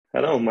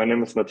Hello, my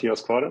name is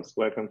Matthias Cordes.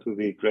 Welcome to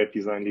the Great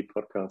Design Lead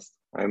podcast.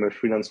 I'm a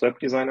freelance web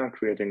designer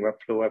creating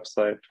Webflow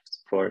websites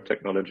for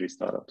technology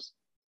startups.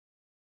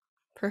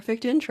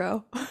 Perfect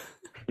intro.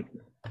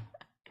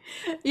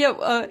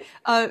 Yeah,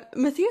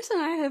 Matthias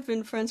and I have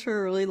been friends for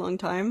a really long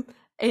time,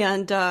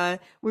 and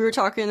we were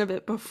talking a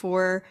bit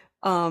before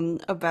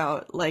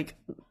about like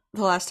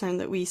the last time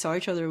that we saw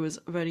each other was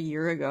about a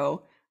year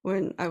ago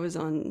when I was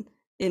on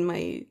in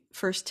my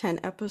first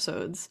 10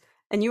 episodes,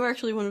 and you were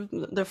actually one of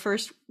the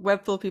first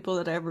Webflow people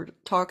that I ever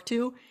talked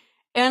to,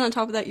 and on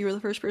top of that, you were the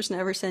first person to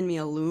ever send me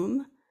a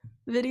Loom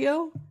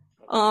video.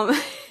 Um,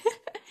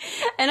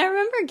 and I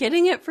remember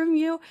getting it from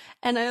you,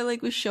 and I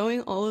like was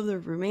showing all of the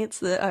roommates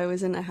that I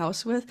was in a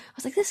house with. I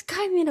was like, "This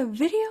guy made a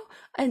video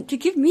and to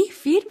give me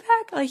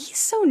feedback. Like he's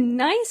so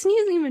nice, and he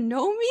doesn't even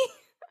know me."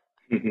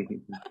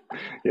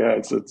 Yeah,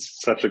 it's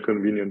such a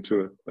convenient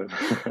tool, but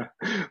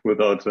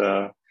without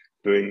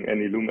doing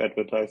any Loom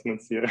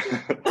advertisements here.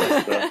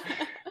 But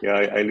yeah,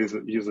 I use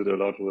it a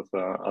lot with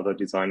other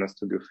designers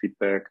to give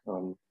feedback,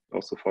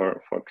 also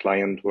for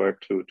client work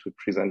to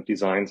present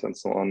designs and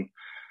so on.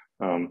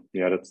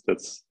 Yeah,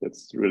 that's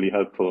really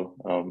helpful.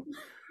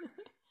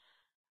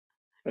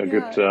 A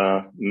good,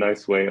 Yeah.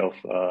 nice way of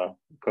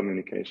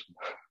communication.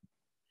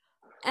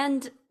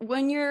 And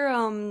when you're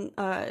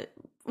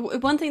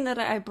one thing that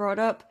I brought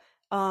up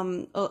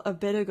a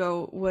bit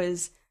ago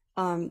was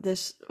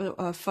this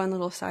fun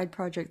little side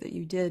project that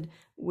you did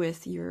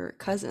with your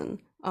cousin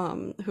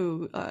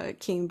who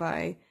came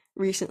by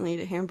recently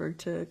to Hamburg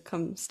to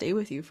come stay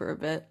with you for a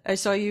bit. I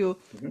saw you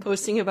Mhm.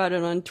 posting about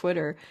it on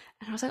Twitter,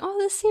 and I was like, "Oh,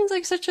 this seems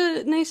like such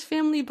a nice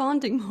family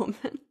bonding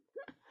moment."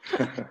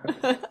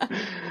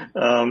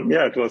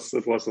 Yeah, it was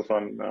a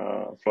fun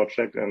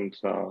project, and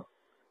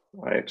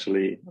I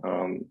actually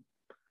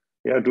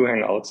yeah do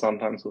hang out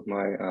sometimes with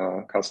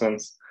my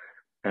cousins,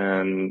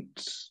 and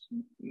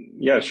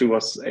yeah, she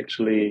was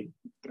actually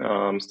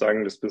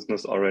starting this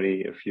business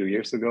already a few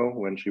years ago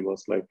when she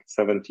was like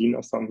 17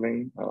 or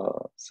something,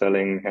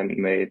 selling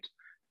handmade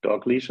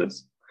dog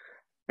leashes.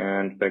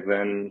 And back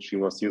then, she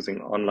was using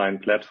online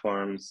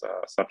platforms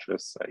such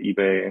as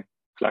eBay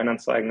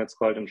Kleinanzeigen, it's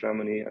called in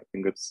Germany. I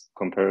think it's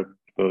comparable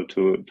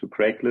to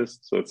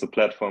Craigslist. So it's a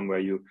platform where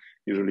you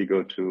usually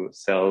go to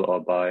sell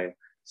or buy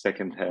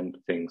secondhand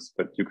things,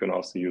 but you can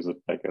also use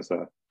it like as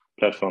a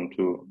platform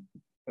to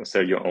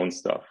sell your own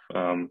stuff.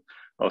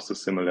 Also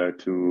similar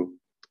to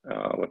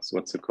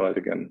what's it called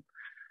again?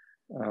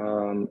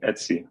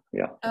 Etsy.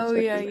 Yeah, Oh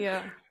yeah, exactly.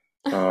 yeah.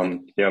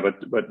 Yeah,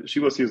 but she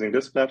was using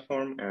this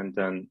platform, and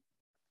then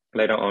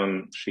later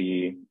on,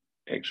 she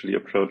actually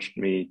approached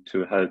me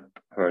to help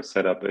her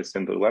set up a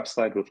simple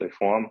website with a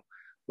form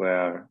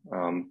where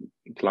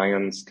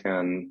clients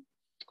can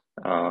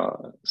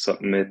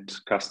submit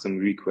custom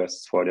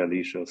requests for their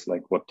leashes,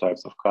 like what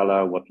types of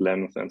color, what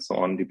length, and so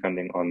on,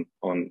 depending on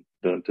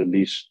the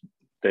leash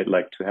they'd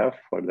like to have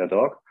for their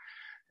dog.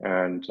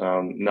 And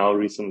now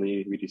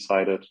recently we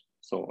decided,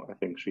 so I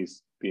think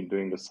she's been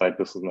doing the side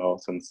business now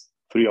since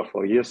 3 or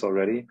 4 years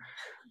already.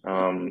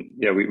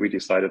 Yeah, we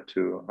decided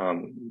to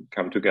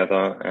come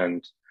together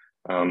and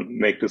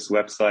make this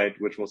website,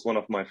 which was one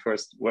of my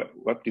first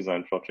web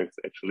design projects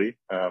actually.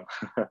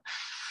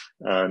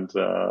 And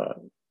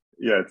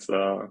yeah,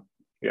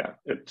 yeah,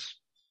 it's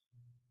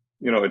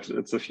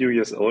a few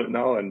years old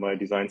now, and my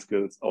design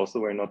skills also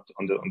were not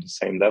on the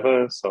same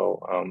level. So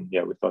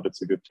yeah, we thought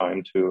it's a good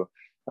time to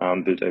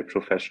build a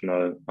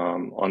professional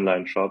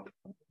online shop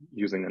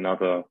using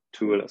another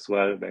tool as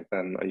well. Back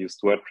then, I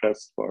used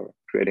WordPress for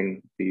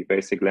creating the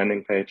basic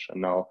landing page,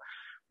 and now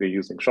we're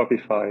using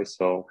Shopify.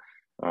 So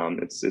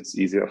it's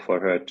easier for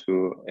her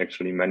to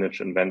actually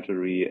manage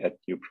inventory, add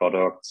new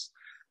products,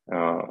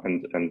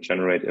 and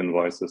generate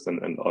invoices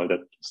and all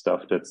that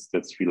stuff that's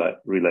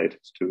related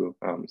to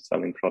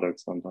selling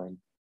products online.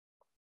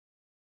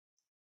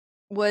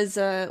 Was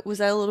that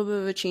a little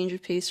bit of a change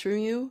of pace for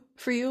you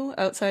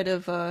outside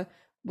of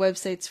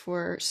websites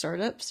for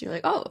startups? You're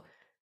like, oh,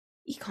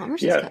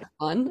 e-commerce is Yeah, kind of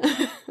fun.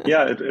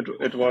 yeah, it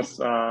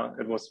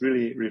was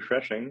really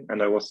refreshing,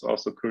 and I was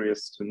also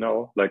curious to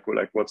know like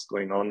what's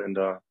going on in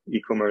the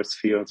e-commerce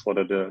fields, what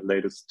are the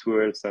latest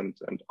tools and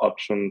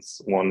options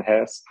one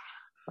has.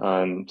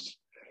 And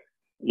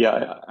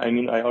yeah, I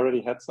mean, I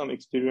already had some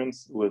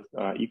experience with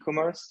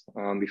e-commerce.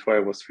 Before I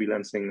was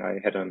freelancing, I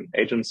had an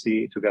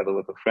agency together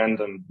with a friend,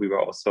 and we were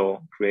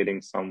also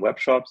creating some web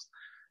shops.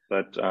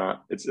 But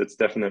it's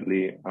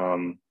definitely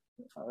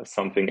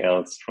something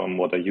else from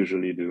what I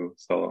usually do.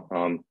 So,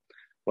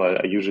 well,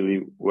 I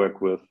usually work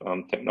with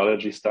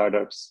technology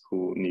startups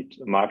who need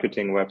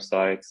marketing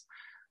websites.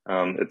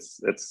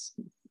 It's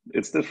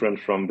different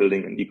from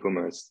building an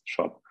e-commerce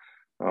shop.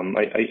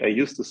 I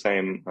use the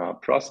same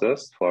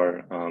process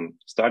for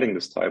starting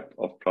this type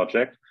of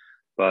project,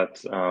 but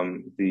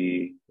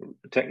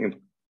techni-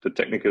 the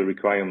technical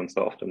requirements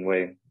are often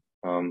way,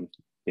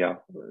 yeah,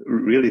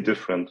 really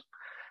different.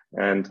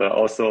 And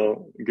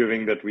also,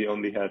 given that we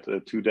only had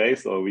 2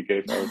 days, or we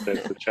gave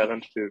ourselves a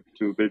challenge to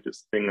build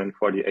this thing in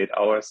 48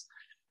 hours,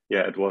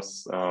 yeah, it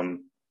was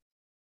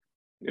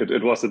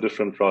a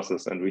different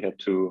process, and we had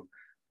to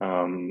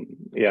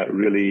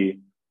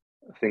really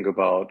think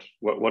about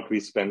what we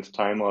spend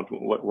time on,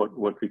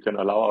 what we can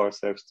allow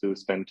ourselves to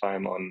spend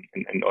time on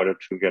in order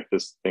to get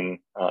this thing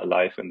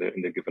live in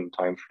the given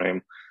time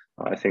frame.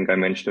 I think I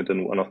mentioned it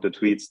in one of the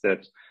tweets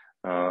that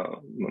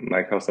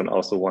my cousin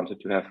also wanted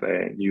to have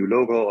a new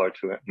logo or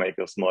to make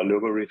a small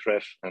logo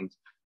refresh, and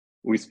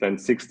we spent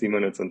 60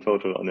 minutes in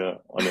total on a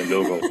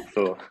logo.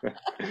 So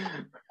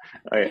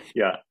I'd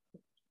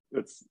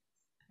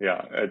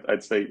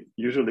say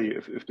usually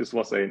if this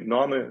was a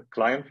normal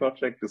client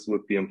project, this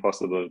would be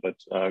impossible.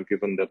 But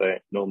given that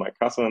I know my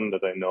cousin,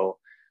 that I know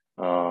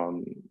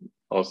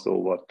also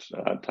what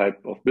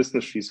type of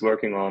business she's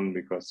working on,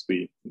 because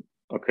we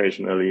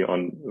occasionally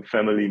on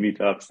family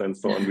meetups and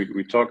so on,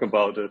 we talk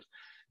about it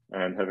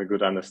and have a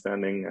good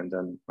understanding. And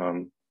then,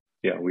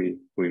 we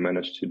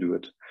managed to do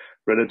it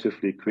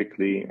relatively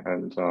quickly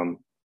and,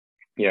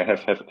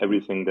 have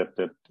everything that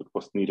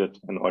was needed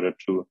in order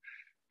to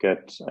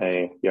get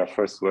a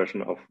first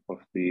version of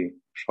the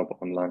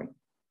shop online.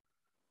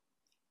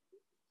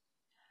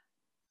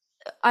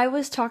 I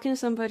was talking to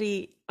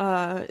somebody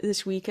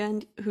this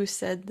weekend who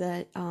said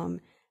that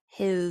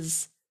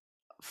his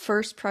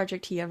first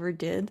project he ever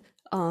did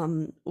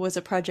was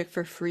a project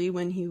for free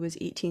when he was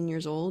 18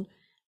 years old.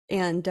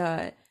 And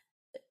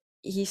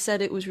he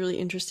said it was really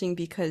interesting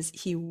because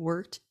he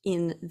worked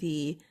in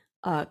the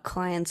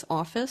client's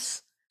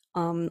office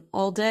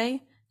all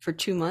day for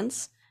 2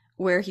 months,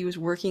 where he was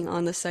working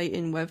on the site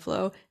in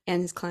Webflow,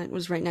 and his client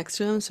was right next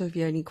to him. So if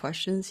you had any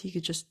questions, he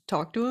could just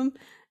talk to him.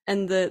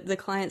 And the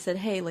client said,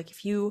 hey, like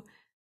if you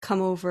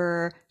come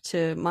over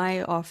to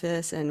my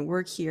office and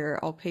work here,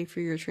 I'll pay for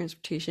your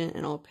transportation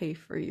and I'll pay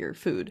for your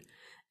food.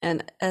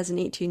 And as an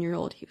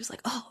 18-year-old, he was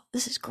like, oh,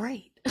 this is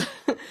great.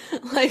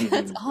 Like,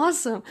 that's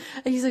awesome.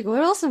 And he's like,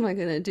 what else am I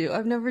going to do?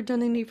 I've never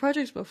done any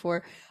projects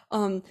before.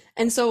 And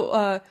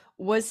so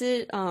was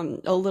it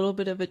a little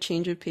bit of a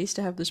change of pace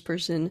to have this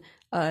person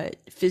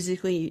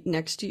physically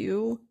next to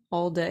you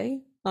all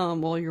day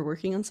while you're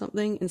working on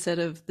something instead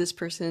of this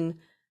person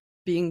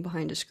being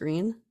behind a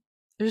screen?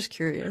 I'm just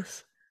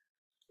curious.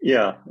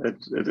 Yeah,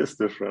 it is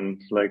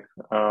different. Like,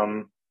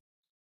 I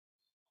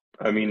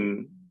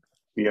mean,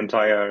 the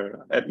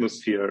entire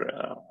atmosphere,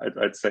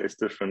 I'd say, is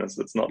different.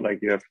 It's not like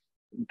you have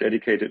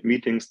dedicated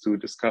meetings to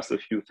discuss a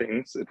few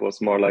things. It was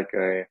more like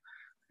a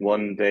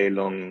 1 day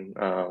long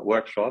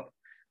workshop.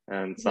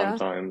 And Yeah.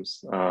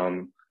 sometimes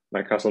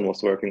my cousin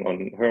was working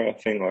on her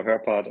thing or her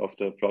part of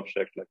the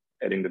project, like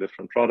adding the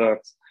different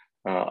products.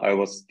 I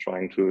was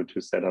trying to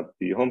set up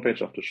the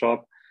homepage of the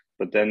shop.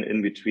 But then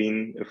in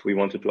between, if we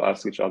wanted to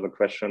ask each other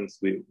questions,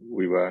 we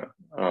were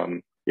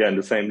in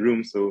the same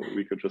room, so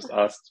we could just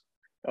ask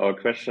our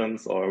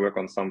questions or work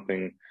on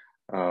something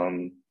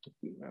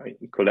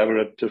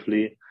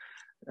collaboratively.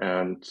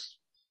 And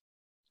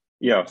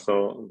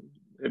so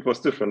it was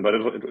different, but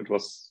it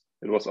was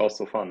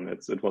also fun.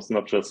 It was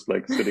not just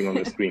like sitting on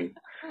the screen.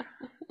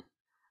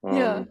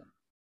 Yeah.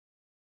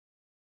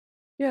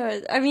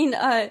 Yeah. I mean,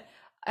 I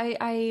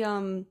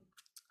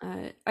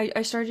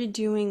started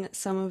doing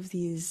some of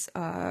these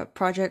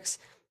projects,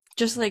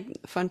 just like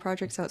fun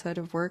projects outside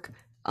of work.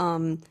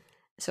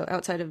 So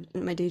outside of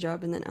my day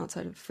job and then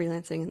outside of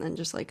freelancing and then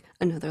just like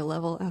another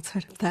level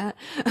outside of that.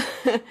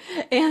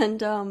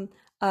 And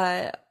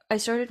I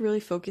started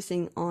really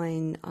focusing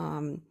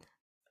on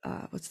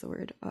what's the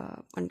word?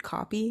 On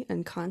copy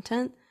and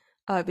content,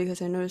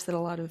 because I noticed that a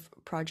lot of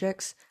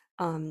projects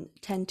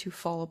tend to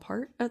fall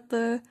apart at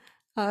the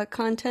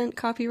content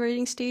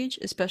copywriting stage,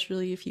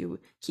 especially if you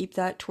keep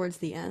that towards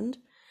the end.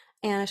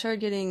 And I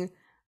started getting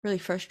really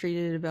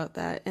frustrated about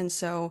that. And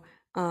so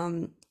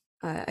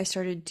I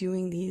started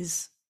doing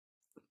these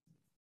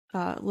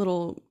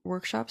little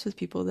workshops with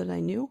people that I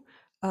knew,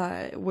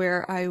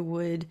 where I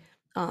would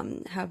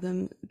have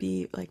them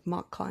be like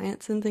mock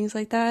clients and things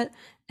like that.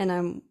 And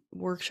I'm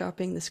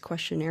workshopping this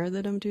questionnaire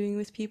that I'm doing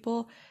with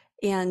people.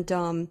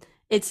 And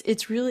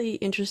it's really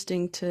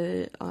interesting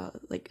to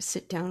like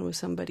sit down with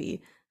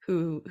somebody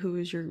who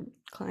is your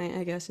client,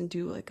 I guess, and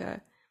do like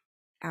a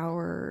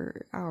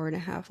hour and a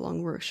half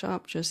long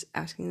workshop, just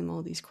asking them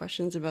all these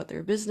questions about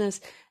their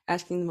business,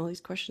 asking them all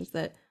these questions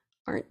that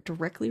aren't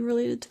directly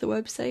related to the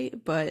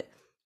website, but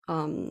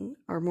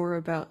are more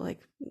about like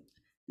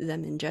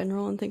them in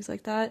general and things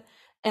like that.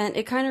 And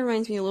it kind of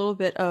reminds me a little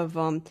bit of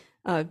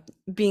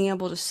being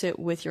able to sit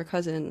with your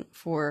cousin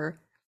for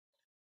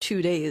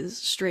 2 days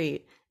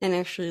straight and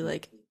actually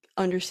like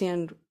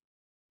understand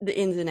the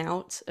ins and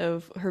outs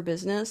of her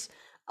business.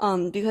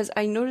 Because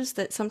I noticed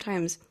that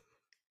sometimes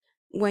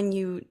when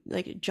you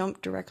like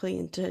jump directly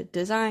into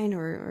design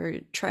or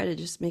try to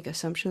just make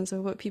assumptions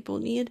of what people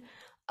need,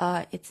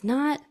 it's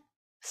not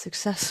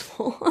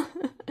successful.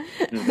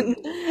 Mm-hmm.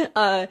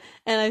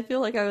 And I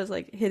feel like I was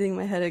like hitting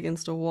my head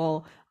against a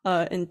wall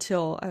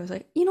until I was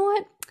like, you know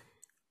what?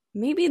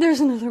 Maybe there's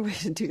another way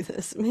to do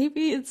this.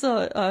 Maybe it's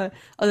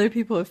other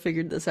people have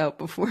figured this out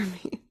before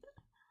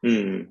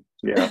me.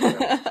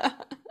 Yeah.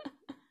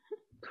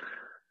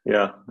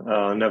 Yeah,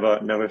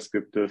 never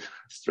skip the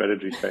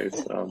strategy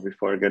phase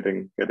before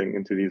getting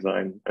into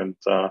design. And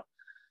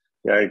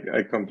Yeah,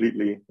 I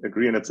completely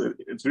agree, and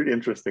it's really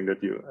interesting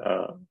that you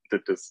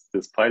did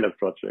this pilot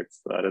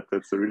projects.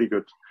 That's a really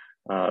good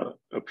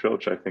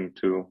approach, I think,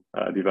 to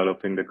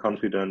developing the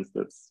confidence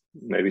that's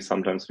maybe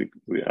sometimes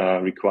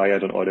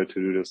required in order to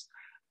do this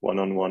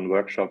one-on-one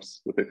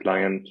workshops with a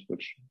client,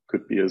 which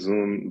could be a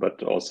Zoom,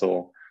 but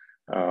also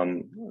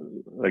um,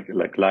 like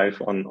live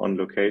on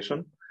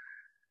location.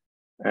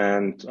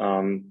 And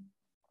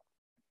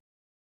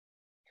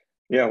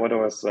yeah, what I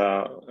was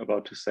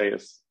about to say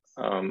is.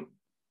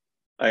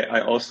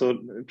 I also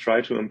try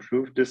to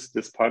improve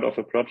this part of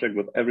a project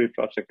with every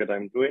project that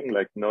I'm doing,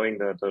 like knowing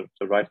the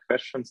right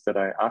questions that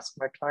I ask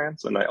my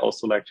clients, and I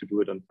also like to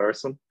do it in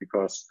person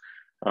because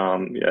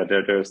yeah,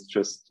 there's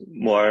just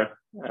more.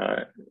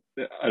 I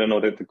don't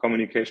know that the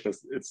communication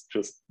is it's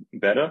just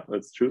better.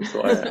 It's true.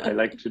 So I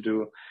like to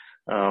do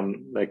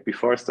like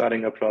before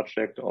starting a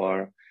project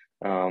or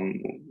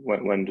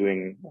when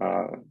doing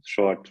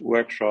short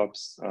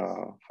workshops,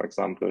 for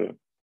example,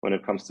 when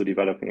it comes to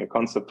developing a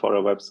concept for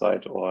a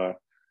website or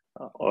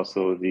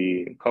also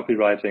the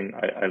copywriting,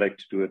 I like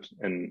to do it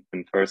in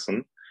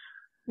person.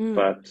 Mm.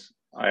 But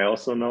I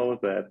also know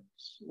that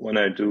when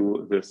I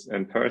do this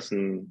in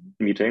person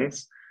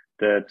meetings,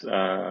 that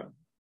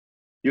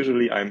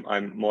usually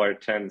I'm more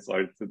tense,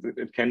 or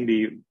it can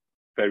be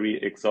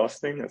very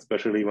exhausting,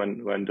 especially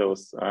when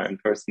those in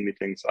person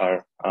meetings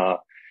are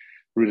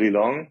really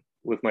long.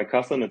 With my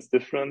cousin, it's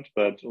different,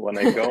 but when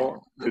I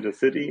go to the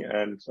city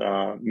and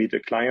meet a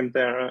client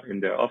there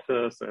in their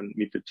office and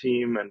meet the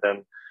team, and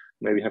then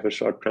maybe have a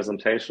short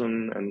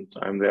presentation, and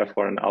I'm there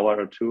for an hour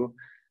or two,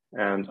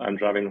 and I'm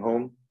driving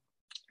home.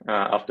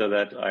 After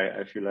that,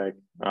 I feel like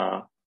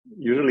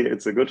usually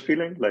it's a good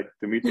feeling. Like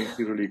the meetings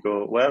usually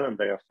go well and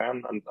they are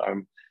fun, and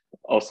I'm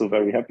also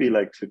very happy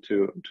like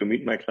to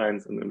meet my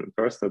clients in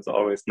person. It's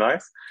always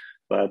nice,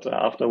 but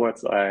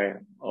afterwards I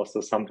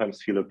also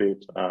sometimes feel a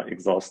bit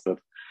exhausted.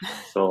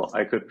 So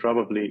I could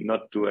probably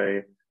not do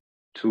a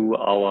 2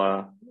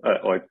 hour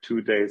or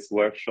 2 days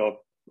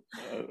workshop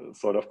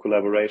sort of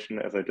collaboration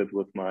as I did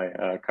with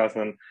my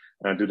cousin,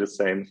 and do the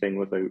same thing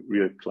with a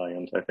real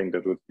client. I think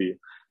that would be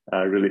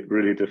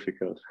really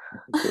difficult.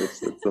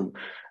 So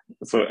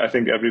so I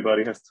think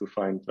everybody has to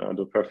find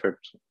the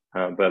perfect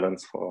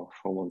balance for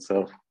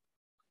oneself.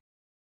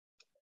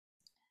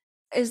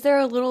 Is there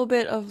a little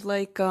bit of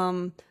like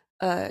uh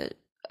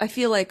I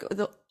feel like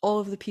all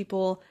of the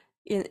people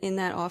in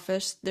that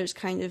office, there's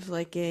kind of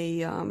like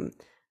a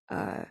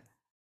uh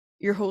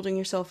you're holding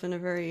yourself in a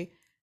very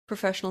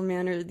professional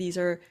manner. These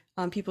are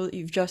people that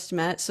you've just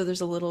met, so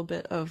there's a little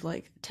bit of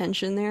like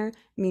tension there.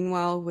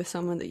 Meanwhile, with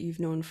someone that you've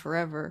known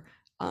forever,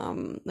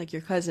 like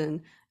your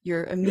cousin,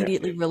 you're Yeah.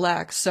 immediately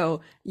relaxed,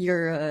 so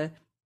your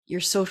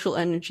social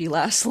energy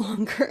lasts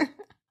longer.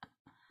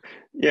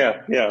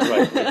 Yeah,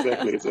 right,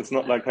 exactly. It's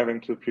not like having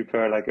to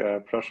prepare like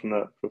a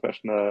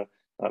professional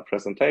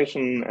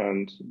presentation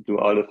and do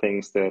all the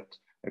things that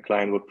a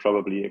client would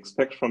probably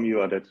expect from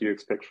you or that you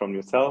expect from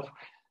yourself.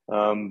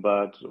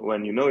 But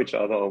when you know each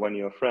other or when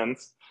you're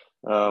friends,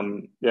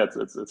 yeah,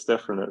 it's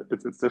different.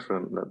 It's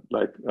different.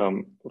 Like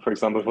for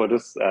example, for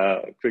this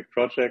quick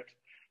project,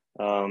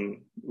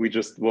 we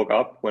just woke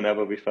up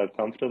whenever we felt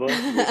comfortable.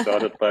 We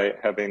started by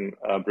having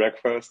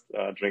breakfast,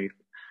 drink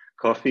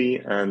coffee,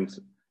 and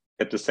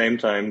at the same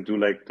time do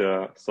like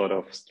the sort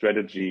of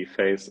strategy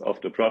phase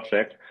of the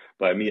project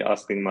by me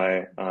asking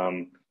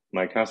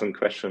my cousin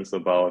questions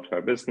about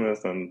her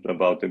business and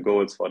about the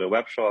goals for the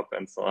web shop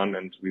and so on.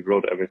 And we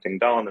wrote everything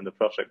down in the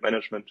project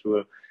management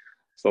tool.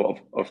 So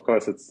of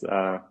course it's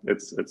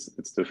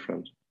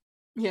different.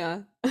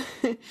 Yeah.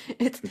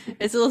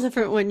 It's a little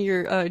different when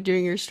you're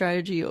doing your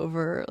strategy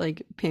over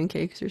like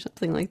pancakes or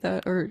something like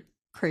that, or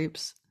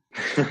crepes.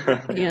 Yeah.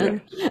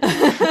 Again.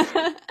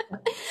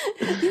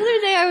 The other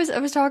day I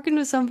was talking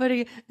to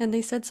somebody and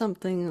they said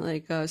something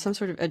like some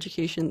sort of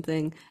education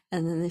thing,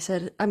 and then they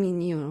said, I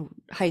mean,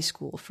 high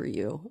school for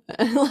you.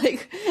 And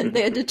like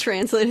they had to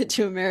translate it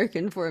to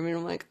American for me, and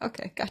I'm like,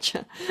 okay,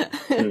 gotcha.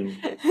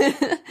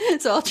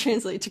 Mm. So I'll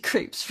translate to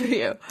crepes for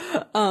you.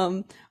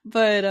 Um,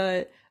 but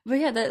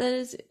yeah, that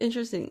is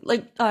interesting.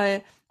 Like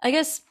I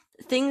guess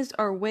things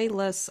are way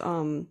less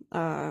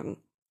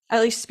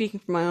at least speaking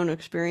from my own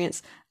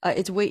experience,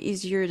 it's way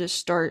easier to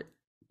start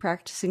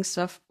practicing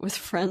stuff with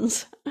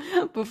friends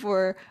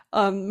before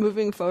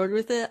moving forward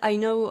with it. I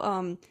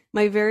know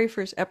my very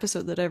first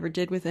episode that I ever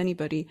did with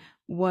anybody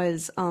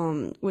was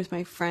with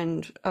my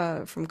friend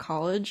from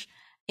college,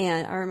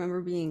 and I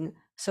remember being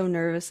so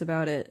nervous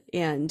about it,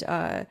 and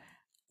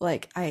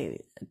like I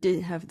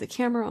didn't have the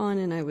camera on,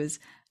 and I was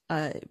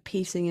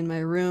pacing in my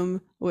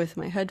room with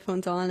my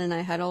headphones on, and I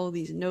had all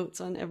these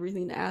notes on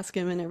everything to ask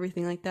him and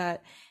everything like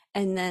that.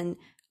 And then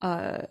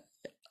uh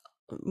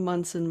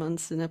months and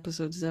months and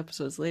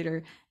episodes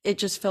later, it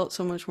just felt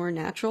so much more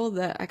natural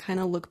that I kind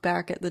of look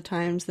back at the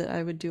times that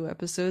I would do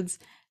episodes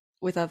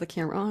without the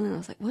camera on, and I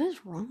was like, what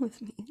is wrong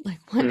with me?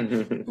 Like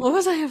what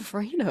was I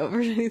afraid of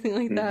or anything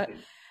like that?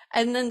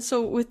 And then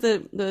so with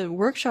the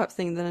workshop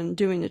thing that I'm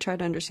doing to try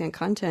to understand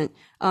content,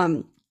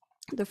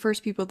 the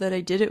first people that I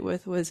did it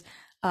with was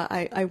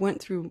I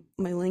went through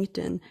my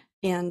LinkedIn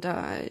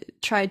and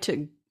tried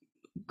to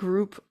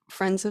group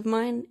friends of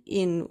mine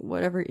in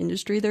whatever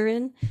industry they're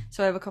in.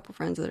 So I have a couple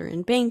friends that are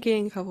in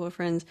banking, a couple of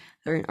friends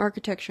that are in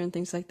architecture and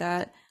things like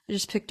that. I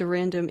just picked a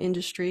random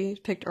industry,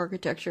 picked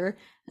architecture,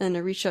 and then I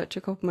reached out to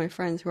a couple of my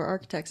friends who are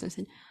architects and I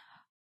said,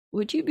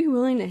 would you be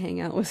willing to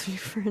hang out with me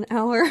for an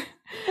hour?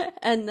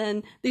 And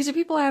then these are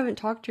people I haven't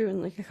talked to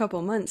in like a couple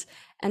of months.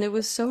 And it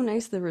was so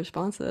nice the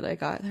response that I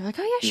got. They're like,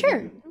 oh yeah,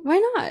 sure. Mhm.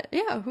 Why not?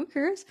 Yeah, who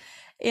cares?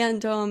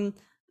 And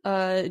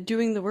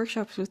doing the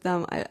workshops with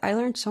them, I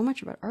learned so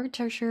much about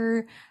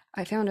architecture.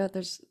 I found out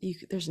there's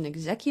an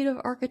executive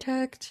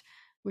architect,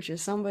 which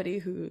is somebody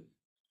who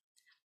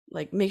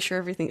like make sure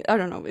everything, I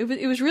don't know,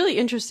 it was really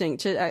interesting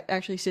to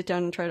actually sit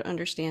down and try to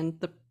understand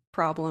the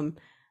problem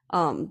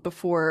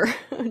before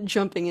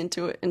jumping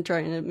into it and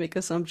trying to make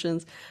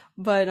assumptions.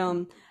 But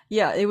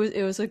yeah, it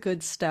was a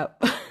good step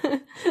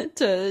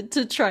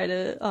to try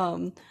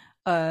to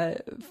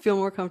feel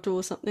more comfortable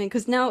with something,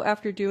 because now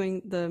after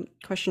doing the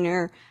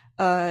questionnaire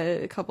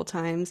a couple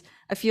times,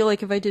 I feel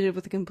like if I did it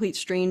with a complete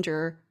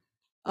stranger,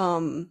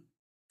 um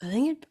I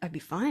think I'd be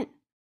fine,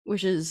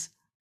 which is,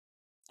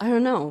 I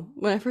don't know.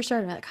 When I first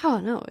started, I'm like, oh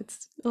no,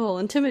 it's a little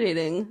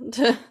intimidating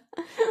to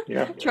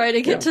Yeah, try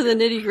to get yeah, to the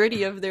nitty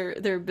gritty of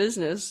their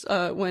business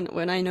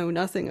when I know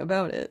nothing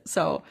about it.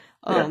 So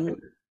yeah.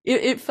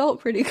 it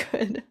felt pretty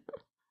good.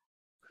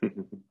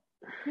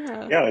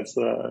 Yeah. Yeah, it's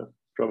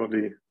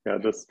probably yeah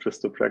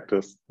just to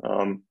practice.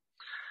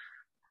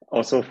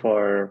 Also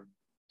for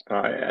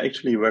I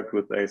actually worked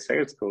with a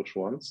sales coach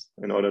once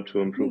in order to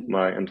improve Mhm.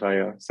 my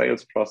entire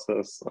sales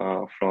process,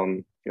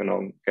 from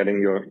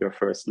getting your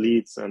first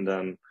leads and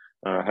then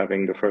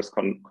having the first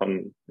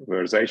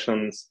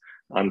conversations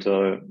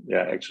until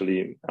yeah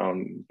actually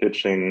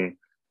pitching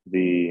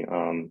the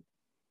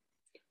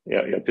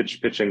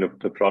pitching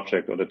the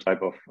project or the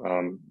type of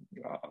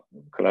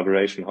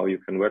collaboration, how you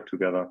can work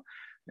together.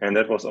 And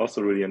that was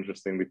also really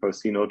interesting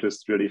because he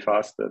noticed really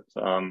fast that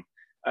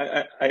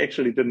I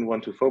actually didn't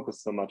want to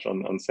focus so much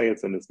on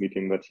sales in this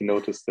meeting, but he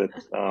noticed that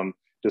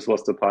this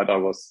was the part I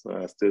was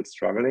still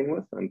struggling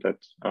with, and that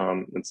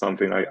it's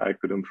something I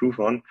could improve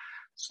on.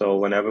 So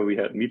whenever we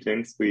had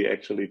meetings, we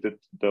actually did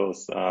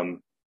those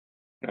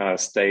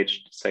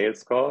staged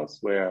sales calls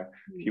where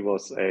he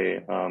was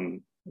a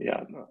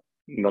yeah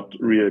not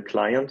real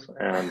client,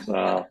 and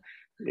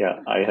yeah,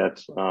 I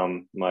had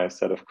my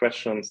set of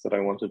questions that I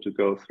wanted to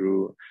go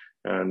through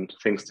and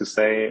things to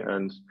say,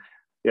 and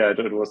yeah,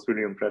 it was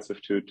really impressive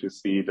to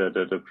see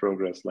the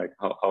progress, like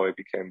how I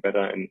became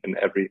better in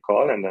every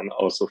call, and then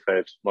also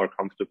felt more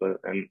comfortable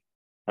in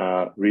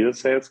real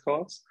sales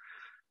calls.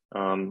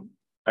 Um,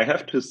 I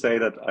have to say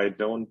that I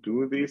don't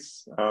do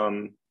these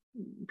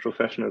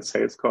professional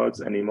sales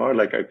calls anymore.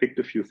 Like I picked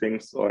a few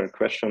things or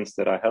questions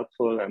that are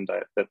helpful and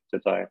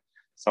that I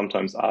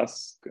sometimes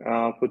ask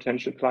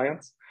potential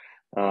clients.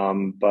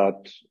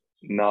 But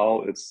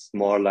now it's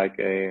more like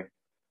a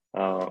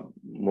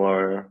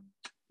more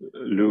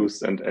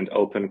loose and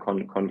open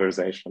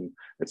conversation.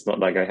 It's not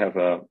like I have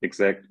a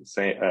exact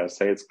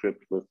sales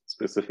script with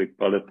specific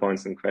bullet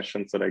points and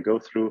questions that I go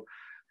through.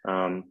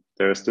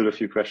 There are still a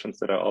few questions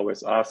that I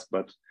always ask,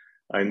 but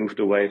I moved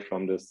away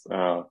from this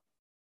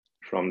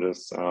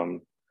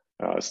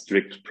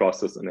strict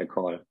process in a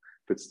call.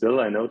 But still,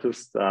 I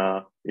noticed,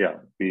 yeah,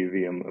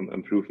 the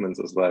improvements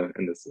as well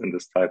in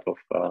this type of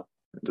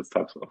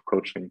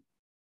coaching.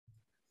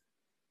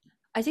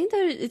 I think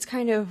that it's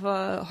kind of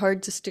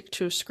hard to stick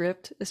to a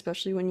script,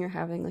 especially when you're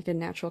having like a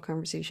natural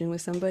conversation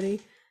with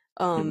somebody,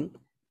 um, Mhm.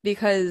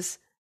 because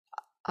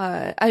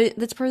I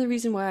that's part of the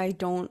reason why I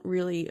don't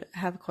really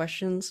have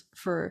questions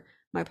for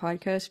my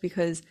podcast,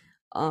 because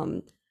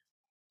um,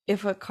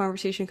 if a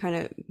conversation kind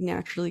of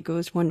naturally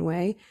goes one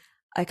way,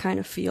 I kind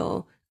of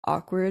feel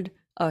awkward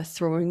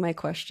throwing my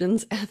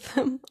questions at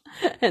them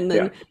and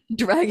then Yeah,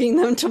 dragging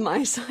them to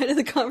my side of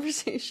the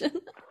conversation.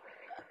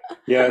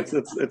 yeah,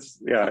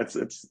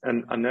 it's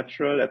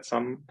unnatural at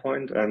some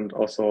point and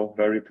also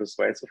very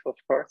persuasive, of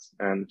course.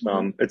 And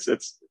Mhm.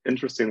 it's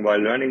interesting while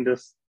learning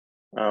this.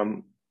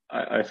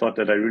 I thought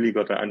that I really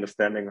got an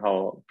understanding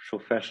how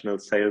professional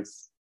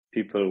sales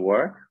people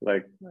work,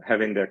 like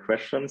having their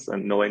questions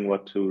and knowing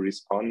what to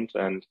respond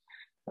and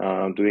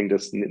doing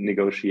this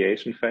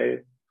negotiation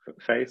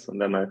phase. And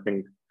then I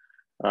think,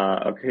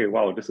 okay,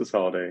 wow, this is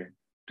how they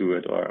do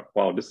it, or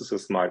wow, this is a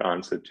smart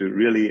answer to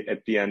really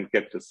at the end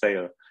get the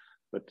sale.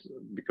 But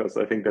because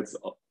I think that's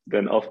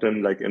then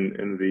often like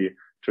in the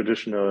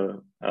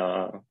traditional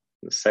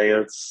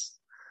sales,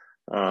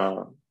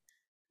 uh,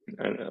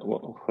 and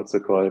what's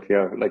it called?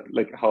 Yeah,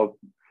 like how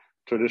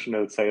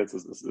traditional sales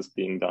is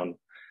being done.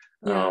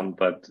 Yeah.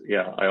 But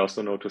yeah, I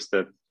also noticed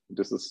that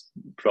this is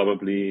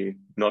probably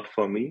not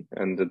for me,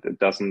 and it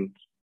doesn't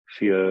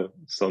feel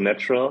so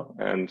natural,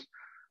 and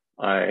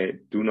I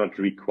do not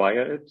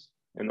require it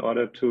in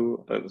order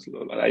to.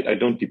 I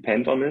don't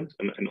depend on it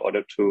in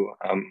order to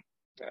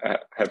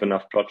have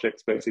enough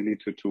projects basically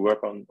to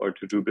work on or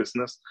to do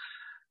business.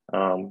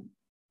 Um,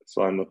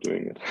 so I'm not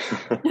doing it.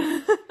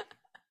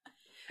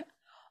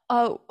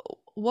 Uh,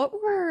 what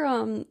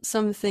were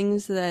some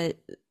things that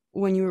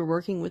when you were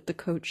working with the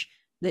coach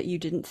that you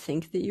didn't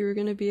think that you were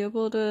going to be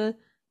able to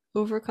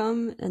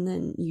overcome, and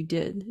then you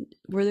did?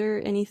 Were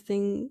there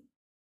anything,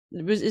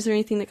 is there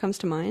anything that comes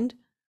to mind?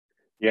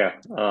 Yeah,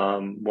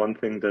 one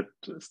thing that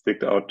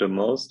sticked out the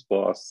most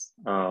was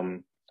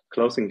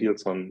closing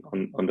deals on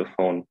the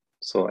phone.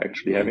 So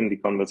actually Mm. having the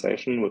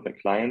conversation with the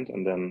client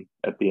and then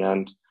at the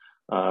end,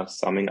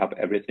 summing up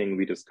everything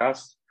we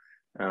discussed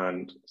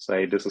and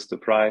say, this is the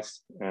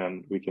price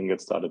and we can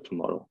get started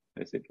tomorrow,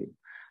 basically.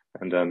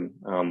 And then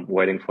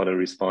waiting for the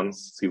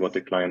response, see what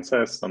the client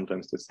says.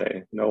 Sometimes they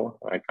say, no,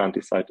 I can't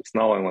decide this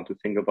now. I want to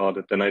think about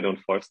it. Then I don't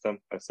force them.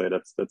 I say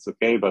that's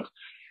okay. But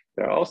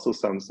there are also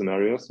some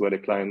scenarios where the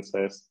client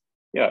says,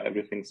 yeah,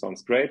 everything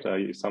sounds great.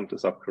 You summed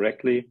this up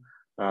correctly.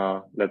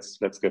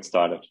 Let's get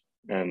started.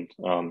 And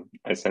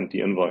I sent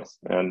the invoice.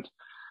 And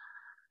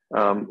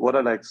what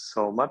I like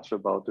so much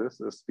about this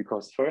is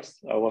because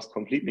first I was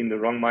completely in the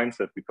wrong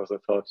mindset because I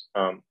thought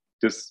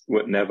this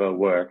would never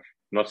work.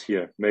 Not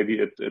here. Maybe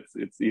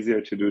it's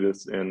easier to do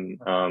this in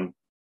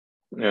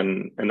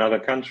another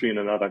country, in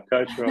another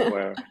culture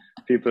where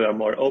people are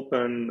more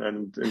open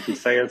and into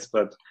sales,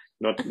 but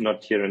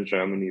not here in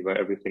Germany where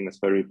everything is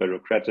very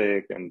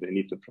bureaucratic and they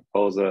need the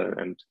proposal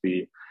and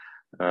the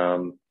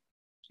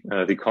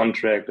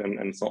contract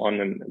and so on.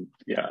 And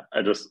yeah,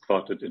 I just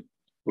thought that it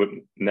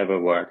would never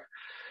work.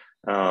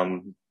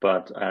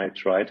 But I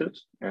tried it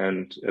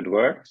and it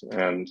worked.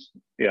 And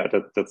yeah,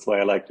 that's why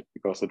I liked it,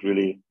 because it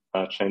really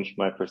changed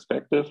my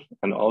perspective.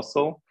 And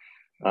also,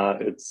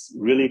 it's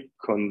really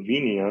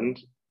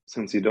convenient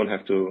since you don't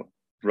have to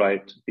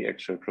write the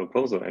actual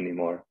proposal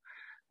anymore.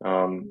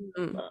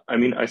 Mm. I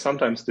mean, I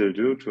sometimes still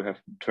do to have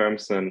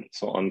terms and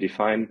so on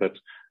defined, but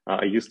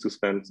I used to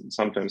spend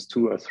sometimes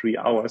 2 or 3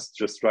 hours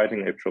just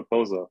writing a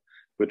proposal,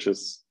 which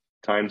is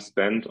time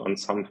spent on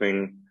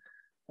something.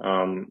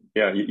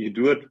 Yeah, you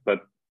do it,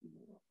 but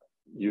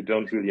you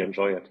don't really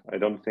enjoy it. I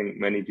don't think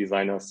many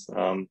designers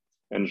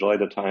enjoy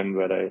the time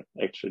where they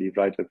actually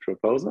write a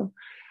proposal.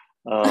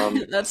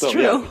 That's So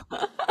yeah,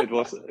 true.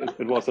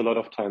 it was a lot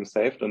of time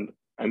saved, and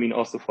I mean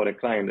also for the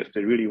client, if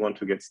they really want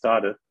to get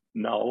started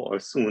now or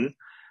soon,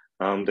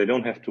 they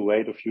don't have to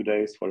wait a few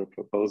days for a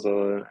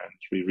proposal and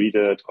reread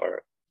it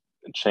or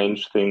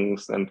change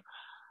things. And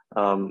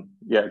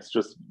yeah,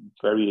 it's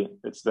very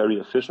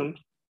efficient.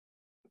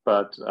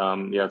 But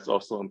yeah, it's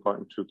also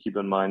important to keep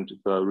in mind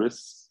the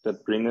risks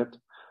that bring it,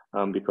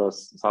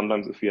 because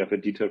sometimes if you have a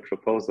detailed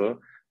proposal,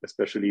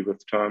 especially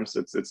with terms,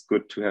 it's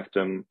good to have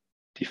them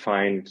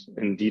defined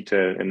in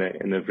detail in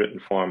a written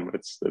form.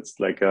 It's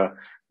like a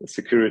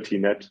security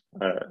net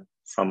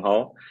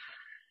somehow.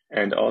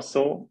 And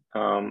also,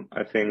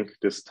 I think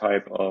this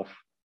type of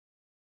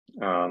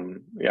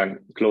yeah,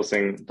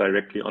 closing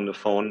directly on the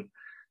phone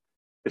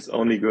is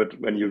only good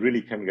when you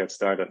really can get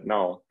started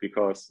now.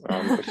 Because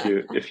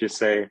if you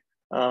say,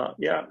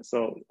 yeah,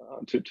 so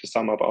to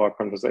sum up our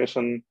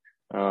conversation,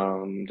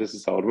 this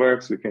is how it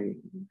works. We can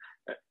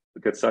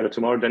get started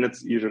tomorrow. Then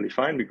it's usually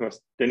fine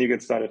because then you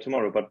get started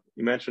tomorrow. But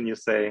imagine you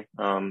say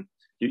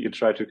you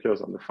try to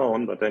close on the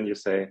phone, but then you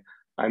say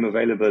I'm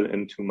available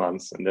in 2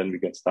 months, and then we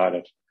get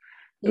started.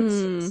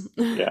 Mm.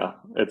 Yeah,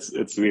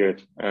 it's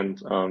weird.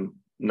 And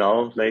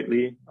now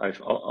lately,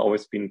 I've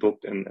always been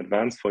booked in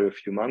advance for a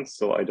few months,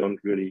 so I don't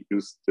really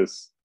use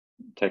this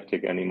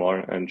tactic anymore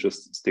and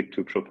just stick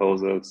to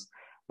proposals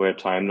where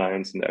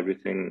timelines and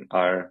everything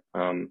are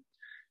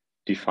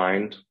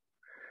defined.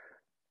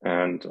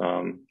 And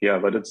yeah,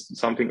 but it's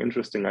something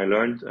interesting I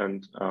learned,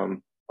 and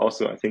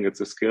also I think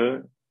it's a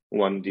skill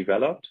one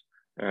developed,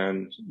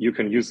 and you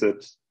can use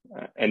it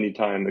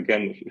anytime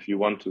again if you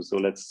want to. So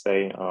let's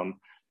say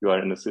you are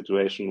in a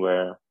situation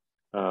where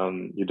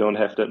you don't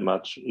have that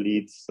much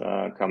leads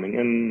coming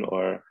in,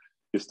 or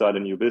you start a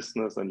new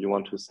business and you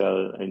want to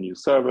sell a new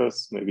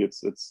service. Maybe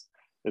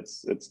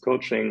it's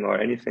coaching or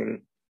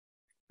anything.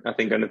 I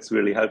think then it's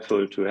really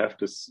helpful to have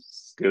this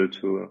skill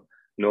to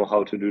know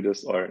how to do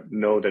this, or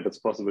know that it's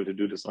possible to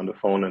do this on the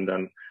phone, and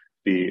then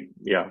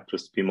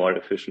just be more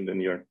efficient in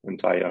your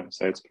entire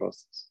sales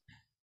process.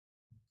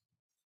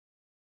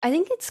 I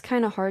think it's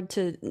kind of hard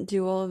to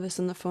do all of this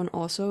on the phone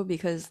also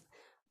because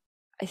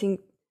I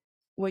think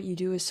what you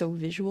do is so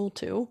visual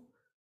too.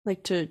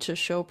 Like to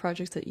show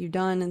projects that you've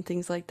done and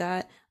things like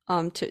that.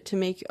 To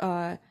make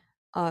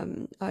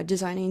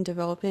designing and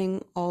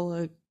developing all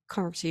a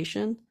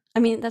conversation. I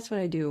mean, that's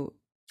what I do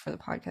for the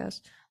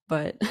podcast,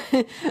 but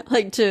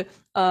like to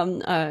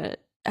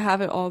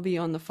have it all be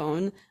on the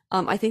phone.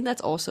 I think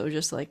that's also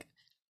just like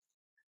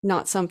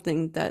not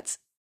something that's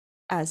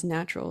as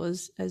natural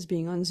as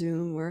being on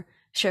Zoom or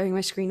sharing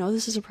my screen. Oh,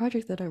 this is a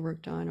project that I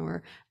worked on,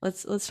 or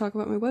let's talk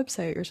about my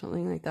website or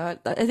something like that.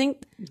 I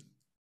think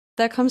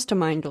that comes to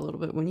mind a little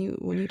bit when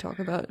you talk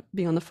about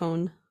being on the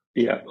phone.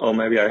 Yeah, or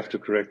maybe I have to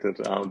correct it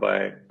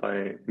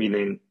by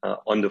meaning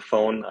on the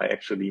phone. I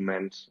actually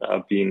meant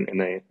being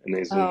in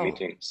a Zoom Oh,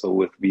 meeting, so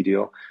with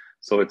video.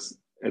 So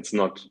it's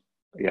not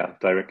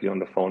directly on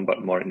the phone,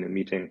 but more in a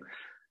meeting.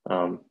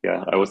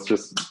 Yeah, I was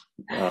just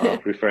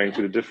referring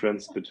to the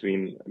difference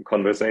between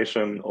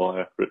conversation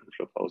or written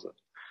proposal.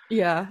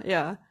 yeah,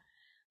 yeah.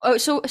 Oh,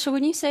 so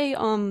when you say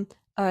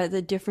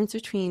the difference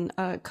between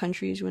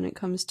countries when it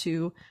comes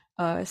to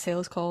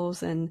sales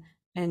calls and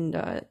kind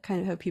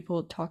of how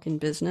people talk in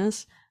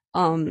business,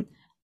 um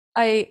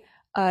I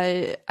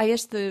I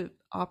guess the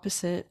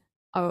opposite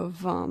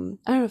of I don't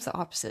know if the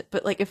opposite,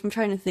 but like if I'm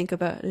trying to think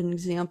about an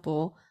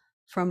example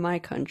from my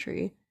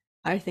country,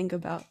 I think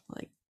about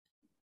like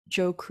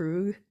Joe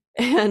Krug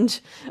and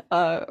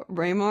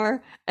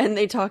Raymar, and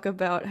they talk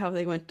about how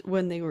they went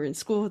when they were in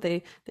school.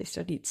 They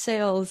studied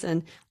sales,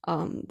 and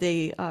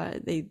they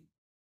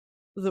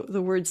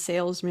the word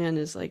salesman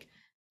is like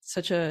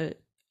such a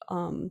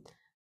um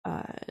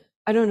uh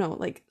I don't know,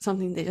 like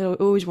something they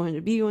always wanted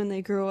to be when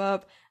they grew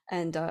up,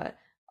 and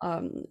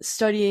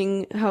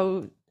studying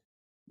how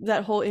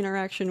that whole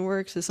interaction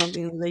works is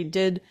something that they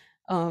did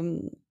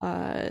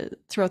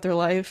throughout their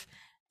life.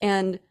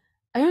 And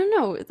I don't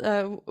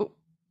know,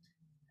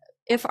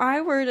 if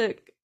I were to,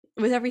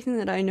 with everything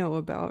that I know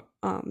about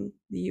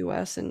the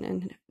US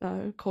and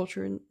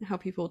culture and how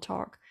people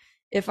talk,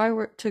 if I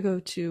were to go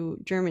to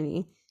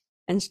Germany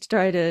and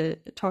try to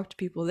talk to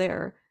people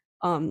there,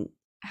 um,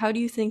 how do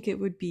you think it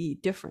would be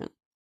different?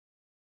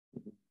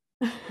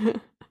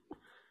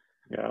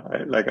 Yeah,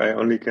 I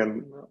only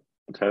can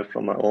tell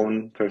from my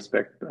own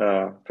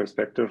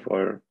perspective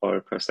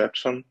or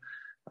perception.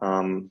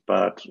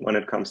 But when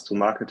it comes to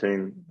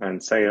marketing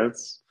and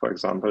sales, for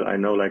example, I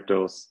know like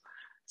those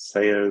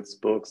sales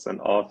books and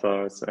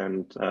authors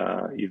and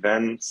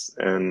events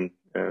in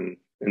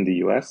the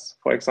US,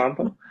 for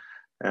example,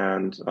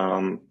 and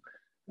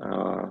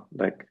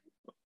like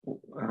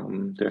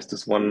there's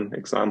this one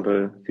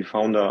example, the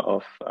founder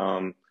of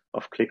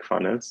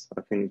ClickFunnels.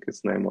 I think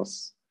his name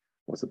was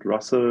it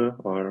Russell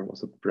or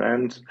was it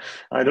Brand?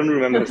 I don't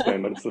remember his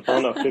name, but it's the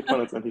founder of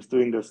ClickFunnels, and he's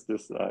doing this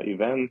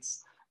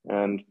events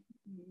and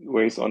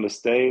where he's on the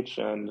stage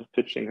and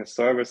pitching his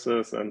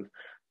services, and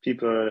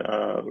people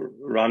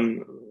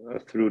run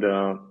through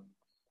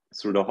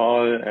the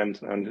hall and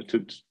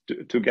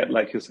to get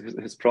like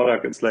his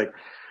product. It's like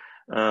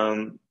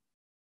um,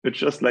 it's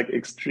just like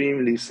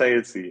extremely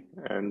salesy,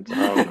 and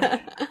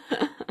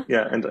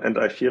yeah, and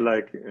I feel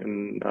like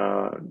in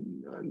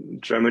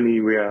Germany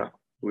we are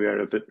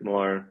a bit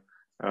more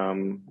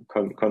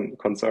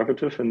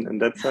conservative in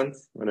that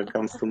sense when it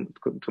comes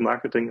to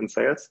marketing and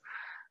sales.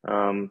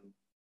 Um,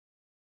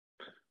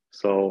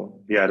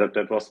 so yeah,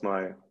 that was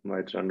my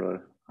general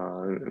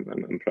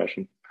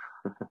impression.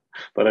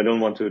 But I don't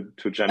want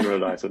to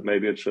generalize it.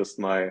 Maybe it's just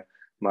my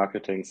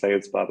marketing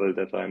sales bubble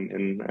that I'm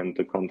in and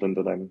the content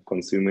that I'm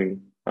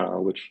consuming,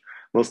 which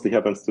mostly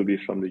happens to be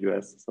from the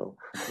US. So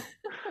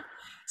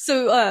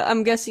So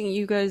I'm guessing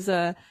you guys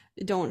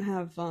don't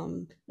have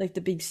like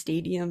the big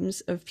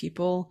stadiums of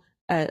people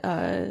at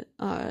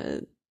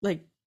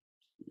like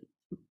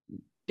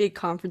big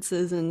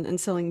conferences and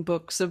selling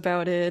books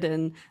about it,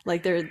 and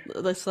like they're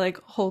this like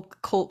whole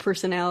cult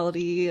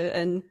personality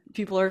and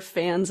people are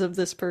fans of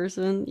this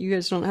person. You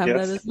guys don't have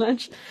that yes, as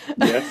much.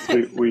 yes,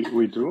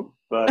 we do,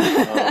 but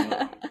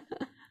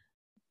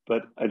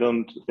I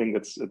don't think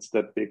it's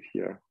that big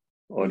here,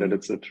 or that Mhm.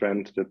 it's a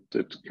trend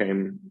that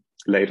came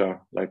later,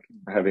 like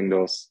having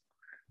those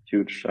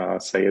huge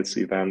sales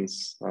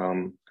events,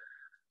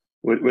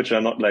 which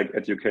are not like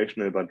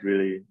educational, but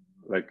really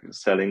like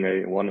selling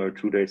a 1 or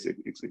 2 days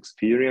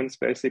experience,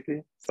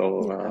 basically.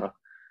 So Yeah.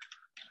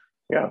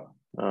 yeah,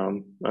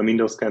 I mean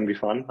those can be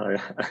fun.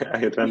 I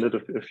attended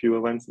a few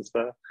events as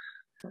well.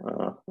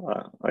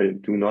 I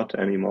do not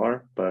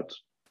anymore, but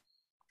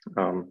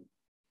um,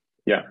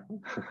 yeah.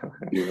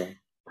 Anyway.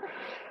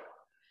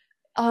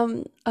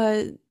 Um.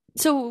 Uh.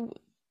 So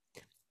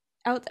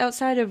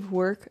outside of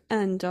work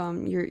and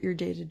your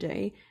day to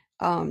day,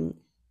 um,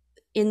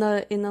 in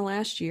the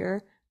last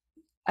year,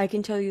 I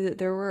can tell you that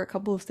there were a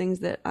couple of things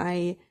that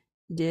I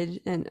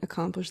did and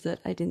accomplished that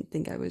I didn't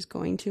think I was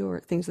going to, or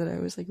things that I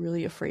was like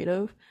really afraid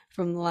of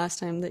from the last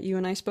time that you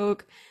and I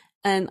spoke.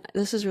 And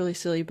this is really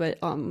silly, but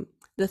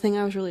the thing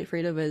I was really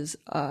afraid of is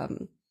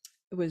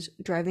was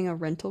driving a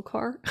rental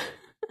car.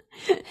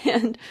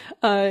 And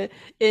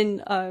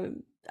in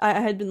I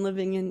had been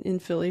living in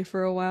Philly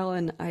for a while,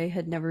 and I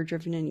had never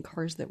driven any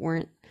cars that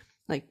weren't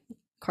like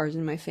cars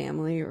in my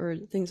family or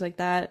things like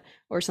that,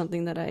 or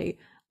something that I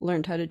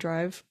learned how to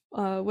drive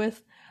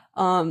with.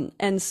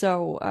 And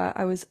so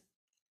I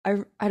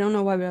don't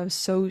know why, but I was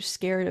so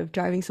scared of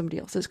driving somebody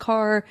else's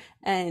car,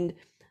 and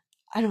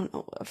I don't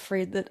know,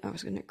 afraid that I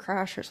was going to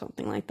crash or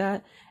something like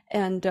that.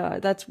 And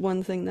that's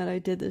one thing that I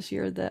did this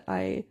year that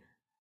I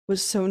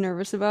was so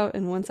nervous about.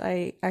 And once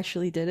I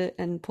actually did it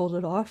and pulled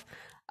it off,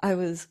 I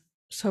was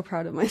so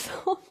proud of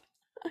myself.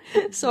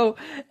 So,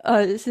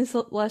 since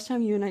the last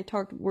time you and I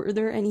talked, were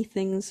there any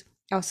things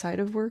outside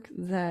of work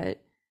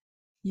that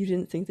you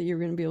didn't think that you were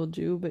going to be able to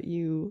do, but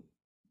you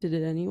did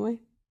it anyway?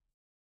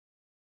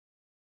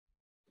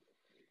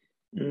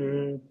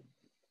 Mm,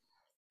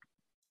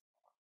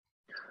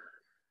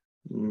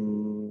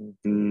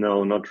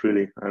 no, not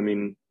really. I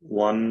mean,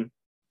 one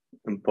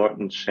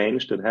important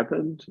change that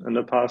happened in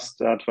the past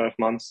 12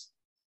 months,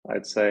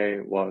 I'd say,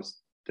 was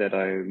that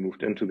I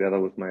moved in together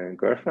with my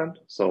girlfriend.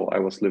 So I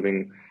was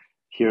living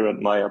here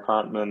at my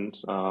apartment,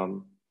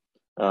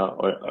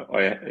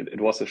 it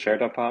was a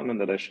shared apartment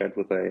that I shared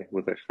with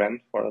a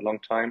friend for a long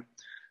time.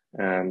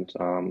 And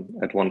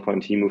at one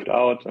point he moved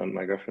out and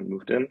my girlfriend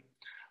moved in.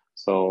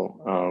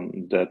 So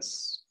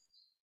that's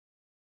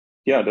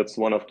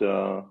one of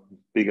the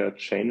bigger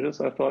changes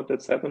I thought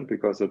that's happened,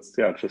 because it's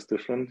just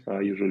different.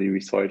 Usually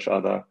we saw each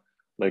other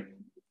like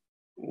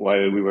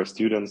while we were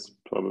students,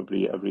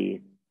 probably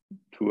every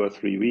 2 or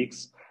 3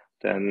 weeks.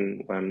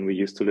 Then when we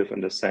used to live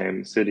in the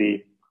same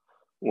city,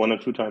 1 or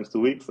 2 times a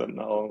week, and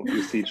now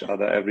you see each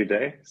other every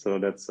day. So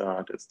that's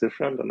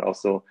different. And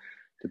also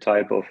the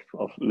type of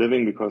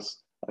living,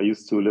 because I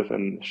used to live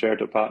in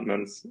shared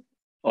apartments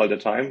all the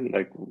time,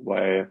 like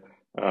while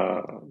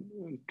uh,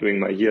 doing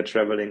my year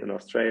traveling in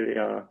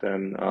Australia,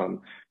 then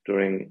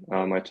during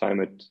my time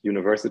at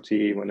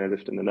university when I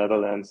lived in the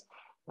Netherlands,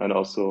 and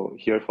also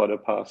here for the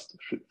past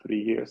 3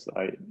 years,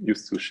 I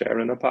used to share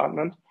an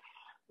apartment.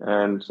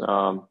 And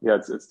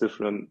it's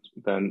different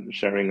than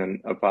sharing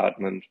an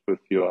apartment with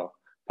your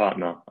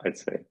partner, I'd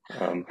say.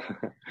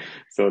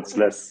 So it's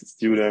less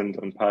student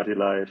and party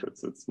life.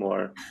 It's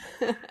more.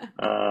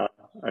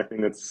 I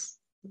think it's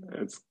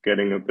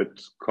getting a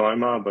bit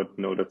calmer, but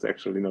no, that's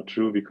actually not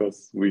true,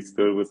 because we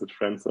still visit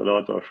friends a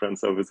lot, or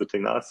friends are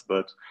visiting us.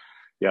 But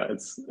yeah,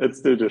 it's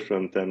still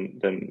different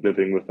than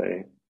living with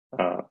a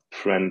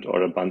friend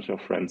or a bunch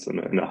of friends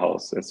in a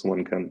house, as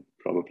one can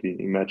probably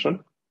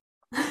imagine.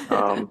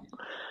 Um,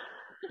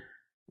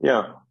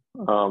 yeah,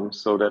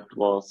 so that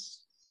was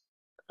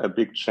a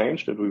big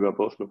change that we were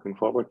both looking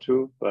forward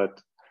to.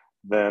 But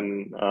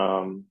then,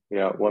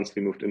 once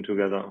we moved in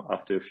together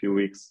after a few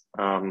weeks,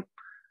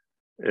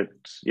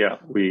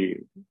 we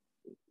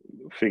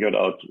figured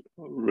out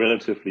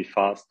relatively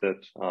fast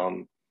that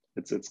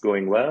it's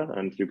going well,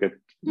 and you get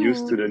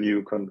used to Hmm. the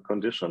new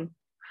condition.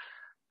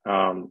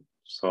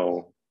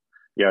 So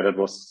yeah, that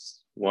was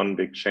one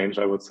big change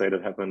I would say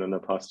that happened in the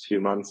past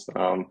few months.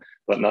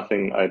 But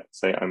nothing I'd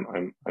say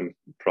I'm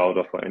proud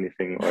of or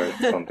anything, or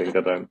something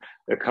that I'm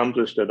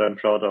accomplished that I'm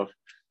proud of.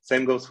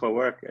 Same goes for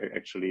work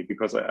actually,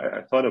 because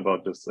I thought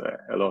about this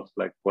a lot.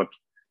 Like, what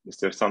is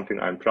there something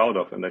I'm proud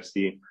of? And I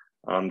see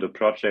the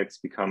projects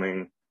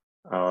becoming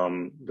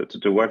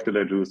the work that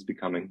I do is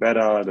becoming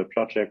better. The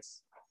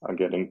projects are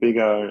getting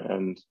bigger,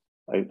 and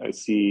I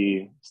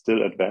see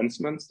still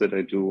advancements that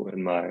I do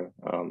in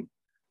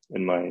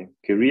my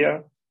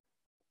career,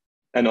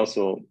 and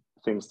also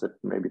things that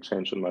maybe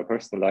change in my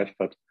personal life.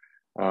 But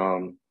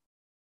um,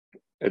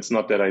 it's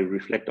not that I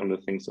reflect on the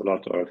things a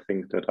lot or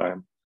think that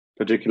I'm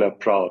particularly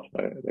proud.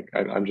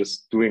 I'm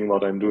just doing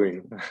what I'm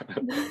doing.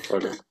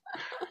 Sort of.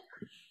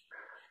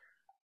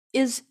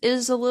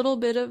 Is a little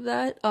bit of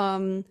that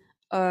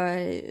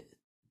uh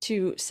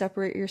to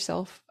separate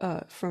yourself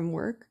from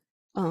work,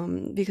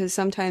 because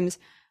sometimes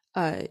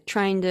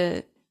trying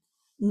to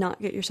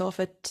not get yourself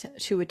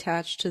too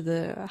attached to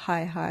the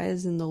high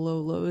highs and the low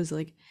lows.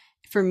 Like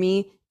for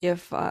me,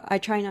 if I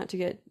try not to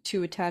get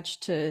too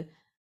attached to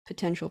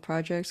potential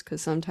projects,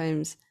 because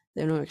sometimes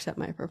they don't accept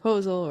my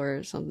proposal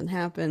or something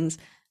happens,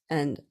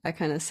 and I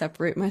kind of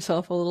separate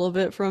myself a little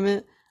bit from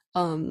it,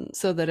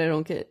 so that I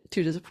don't get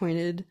too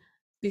disappointed,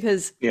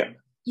 because Yeah.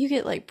 you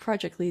get like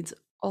project leads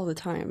all the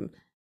time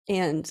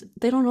and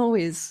they don't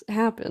always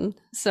happen.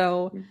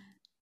 So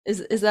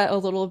is that a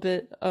little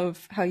bit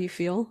of how you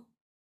feel?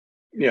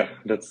 Yeah,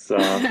 that's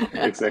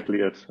exactly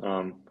it.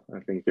 I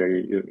think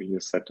you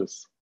said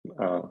this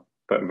uh,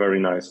 very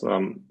nice.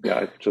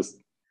 I just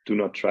do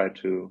not try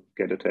to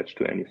get attached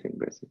to anything,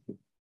 basically.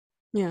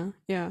 Yeah,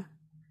 yeah.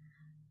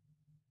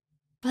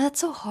 But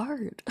that's so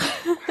hard.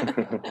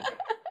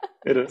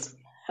 It is,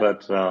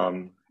 but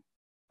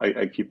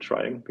I keep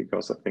trying,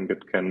 because I think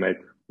it can make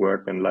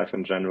work and life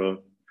in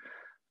general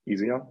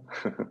easier.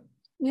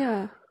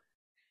 Yeah.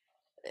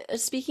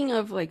 Speaking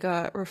of like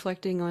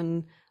reflecting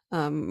on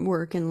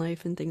work and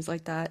life and things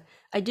like that,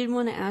 I did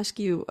want to ask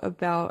you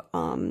about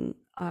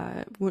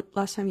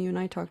last time you and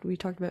I talked, we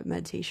talked about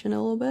meditation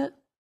a little bit.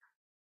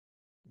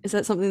 Is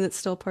that something that's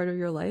still part of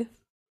your life?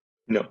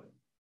 No,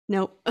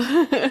 Nope.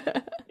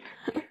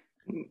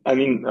 I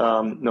mean,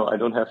 no, I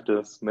don't have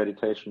this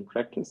meditation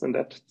practice in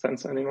that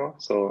sense anymore.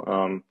 So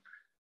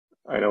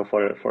I know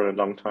for a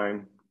long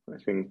time, I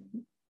think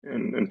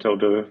in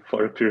total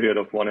for a period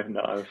of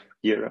 1.5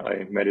 year,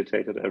 I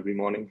meditated every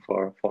morning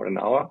for an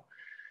hour.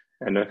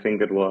 And I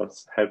think it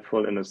was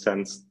helpful in a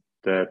sense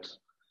that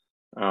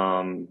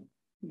um,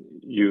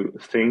 you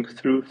think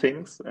through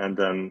things, and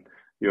then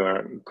you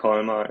are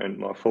calmer and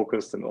more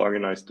focused and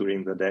organized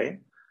during the day.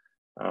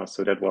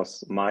 So that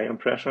was my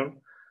impression.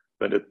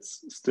 But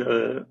it's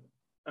still,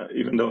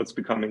 even though it's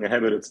becoming a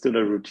habit, it's still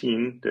a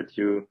routine that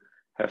you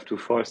have to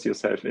force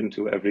yourself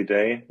into every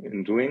day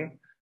in doing.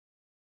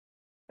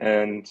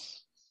 And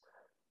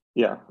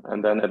yeah,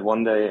 and then at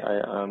one day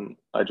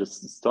I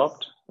just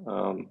stopped.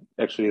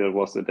 Actually, that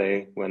was the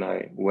day when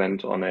I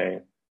went on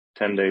a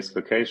 10 days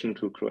vacation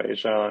to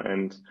Croatia,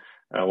 and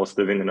I was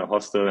living in a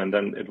hostel. And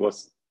then it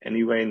was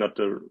anyway not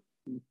the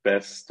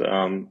best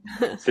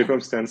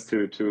circumstance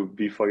to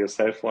be for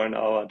yourself for an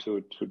hour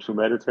to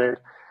meditate.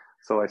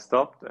 So I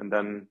stopped, and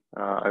then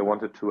I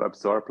wanted to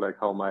absorb like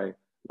how my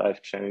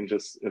life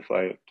changes if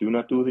I do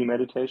not do the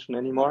meditation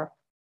anymore.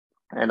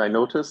 And I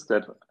noticed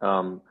that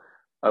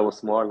I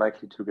was more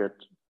likely to get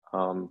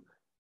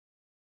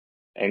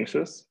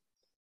anxious.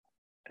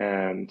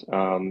 And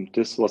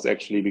this was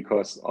actually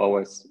because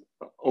always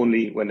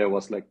only when there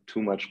was like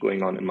too much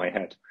going on in my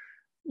head.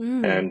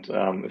 And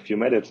if you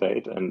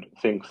meditate and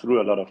think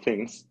through a lot of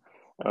things,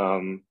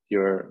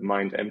 your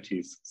mind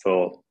empties.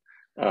 So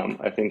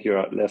I think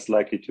you're less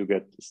likely to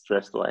get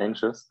stressed or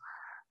anxious.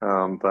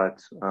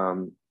 But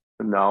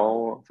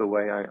now the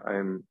way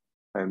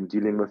I'm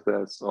dealing with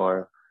this,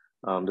 or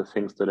the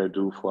things that I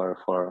do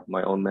for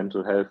my own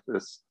mental health,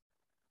 is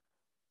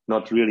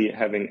not really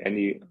having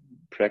any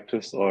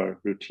practice or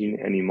routine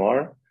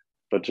anymore,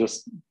 but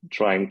just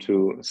trying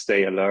to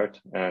stay alert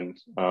and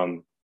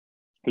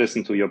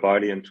listen to your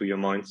body and to your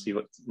mind, see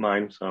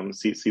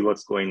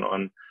what's going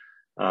on,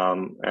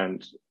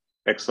 and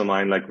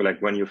examine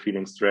like when you're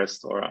feeling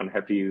stressed or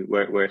unhappy,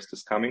 where is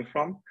this coming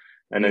from?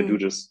 And I do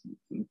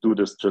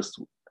this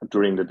just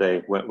during the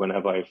day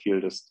whenever I feel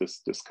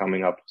this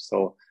coming up.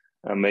 So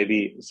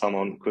maybe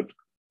someone could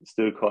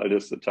still call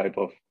this a type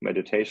of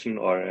meditation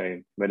or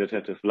a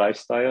meditative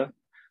lifestyle,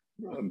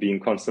 being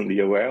constantly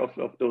aware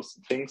of those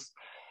things.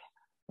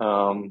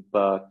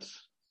 But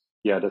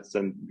yeah, that's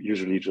then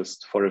usually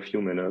just for a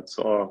few minutes,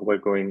 or we're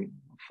going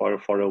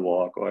for a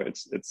walk, or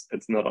it's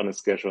not on a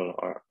schedule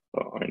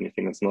or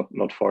anything. It's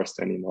not forced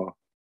anymore.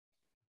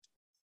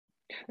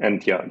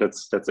 And yeah,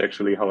 that's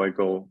actually how I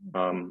go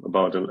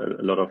about a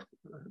lot of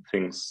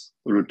things,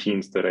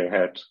 routines that I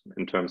had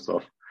in terms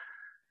of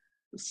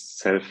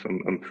self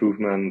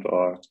improvement,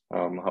 or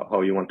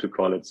how you want to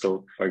call it.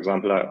 So, for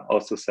example, I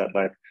also said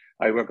like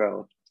I work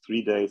out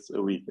 3 days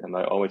a week, and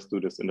I always do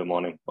this in the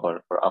morning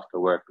or after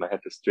work. And I had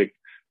a strict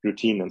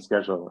routine and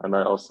schedule, and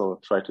I also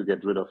try to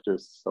get rid of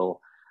this. So,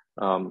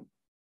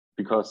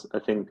 because I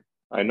think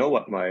I know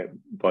what my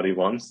body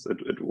wants.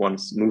 It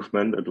wants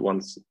movement. It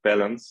wants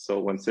balance. So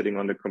when sitting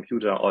on the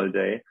computer all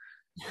day,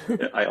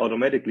 I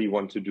automatically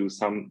want to do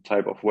some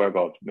type of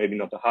workout. Maybe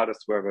not the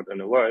hardest workout in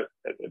the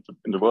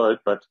world,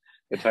 but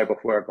a type of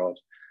workout.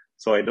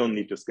 So I don't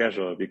need to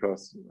schedule,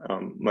 because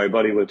my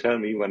body will tell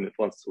me when it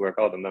wants to work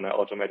out, and then I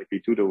automatically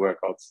do the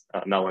workouts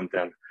now and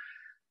then.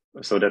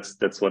 So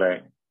that's what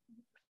I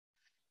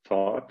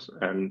thought,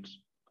 and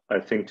I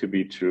think to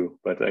be true,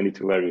 but I need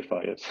to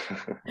verify it.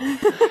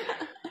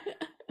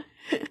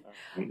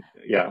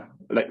 Yeah,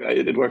 like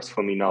it works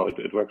for me now.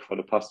 It worked for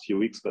the past few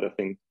weeks, but I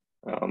think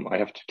I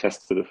have to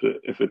test it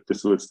if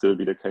this will still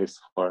be the case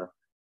for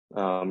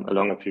a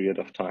longer period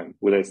of time.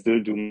 Will I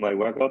still do my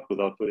workout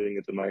without putting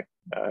it in my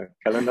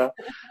calendar?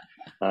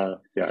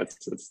 Yeah,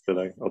 it's still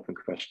an open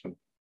question.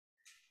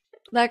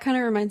 That kind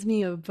of reminds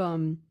me of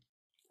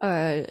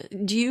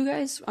do you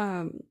guys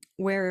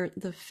wear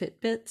the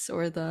Fitbits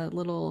or the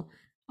little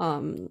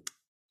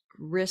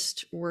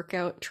wrist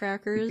workout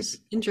trackers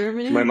in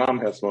Germany? My mom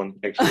has one,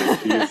 actually.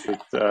 She uses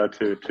it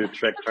to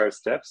track her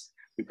steps,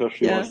 because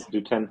she wants to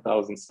do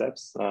 10,000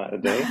 steps a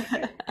day.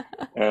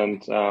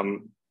 And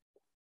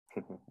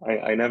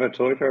I never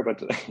told her,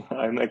 but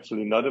I'm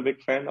actually not a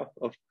big fan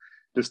of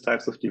these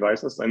types of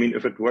devices. I mean,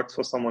 if it works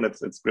for someone,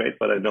 it's great,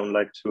 but I don't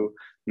like to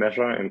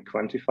measure and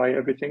quantify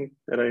everything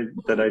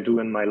that I do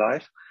in my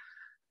life.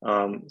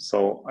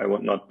 So I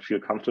would not feel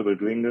comfortable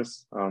doing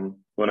this.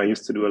 When I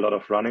used to do a lot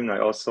of running, I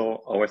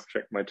also always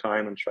track my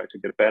time and try to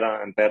get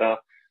better and better.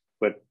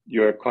 But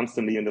you're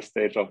constantly in the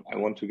stage of, I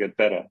want to get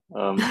better.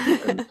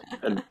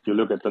 And you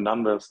look at the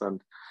numbers,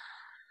 and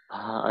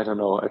I don't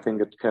know, I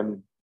think it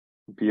can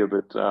be a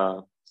bit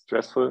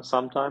stressful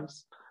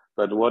sometimes.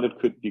 But what it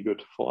could be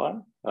good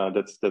for,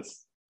 that's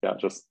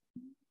just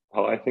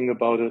how I think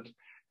about it,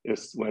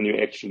 is when you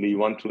actually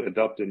want to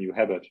adopt a new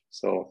habit.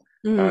 So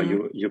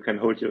you can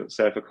hold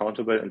yourself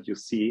accountable, and you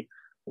see,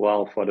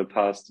 wow, for the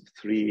past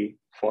 3,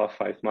 4,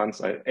 5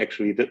 months, I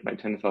actually did my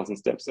 10,000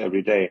 steps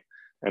every day.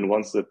 And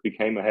once it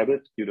became a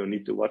habit, you don't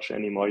need to watch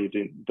anymore. You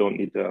don't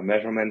need the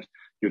measurement.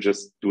 You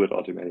just do it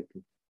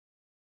automatically.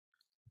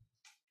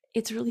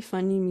 It's really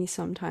funny to me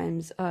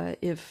sometimes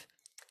if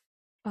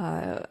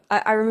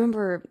I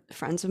remember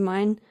friends of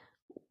mine,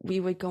 we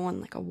would go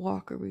on like a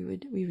walk, or we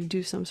would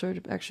do some sort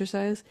of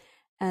exercise,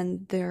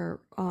 and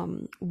their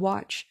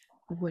watch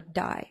would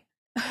die.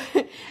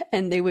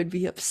 And they would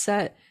be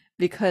upset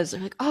because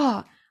they're like,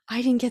 oh,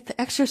 I didn't get the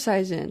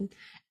exercise in.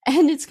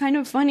 And it's kind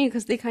of funny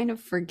because they kind of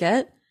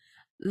forget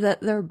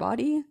that their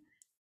body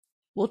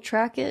will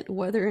track it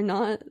whether or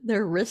not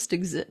their wrist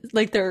exists,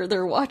 like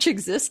their watch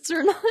exists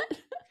or not.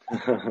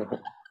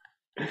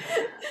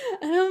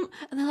 And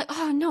they're like,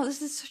 oh no,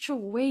 this is such a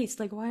waste.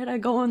 Like, why did I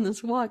go on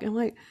this walk? I'm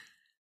like,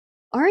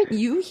 aren't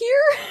you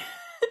here?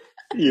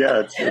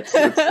 Yeah,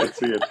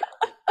 it's weird.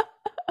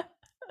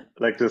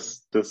 Like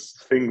this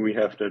thing we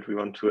have that we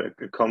want to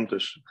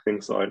accomplish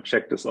things, or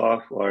check this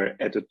off, or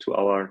add it to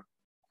our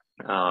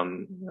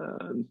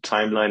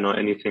timeline or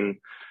anything.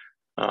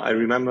 I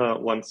remember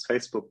once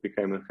Facebook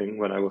became a thing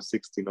when I was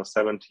 16 or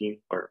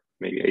 17 or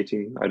maybe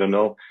 18, I don't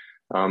know.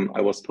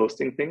 I was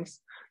posting things,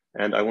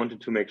 And I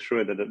wanted to make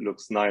sure that it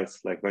looks nice,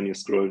 like when you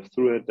scroll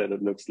through it, that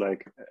it looks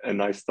like a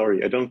nice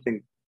story. I don't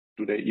think,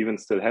 do they even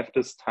still have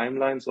this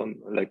timelines on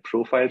like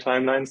profile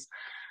timelines?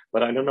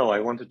 But I don't know. I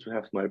wanted to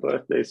have my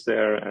birthdays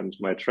there and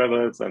my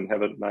travels and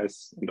have it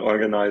nice and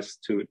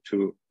organized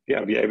to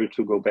yeah, be able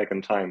to go back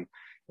in time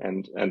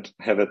and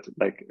have it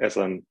like as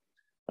an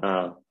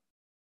uh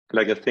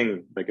like a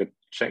thing, like a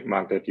check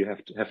mark that you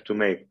have to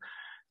make.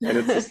 And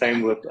it's the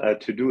same with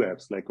to-do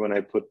apps. Like when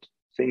I put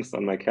things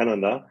on my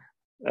calendar,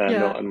 no,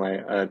 Yeah. on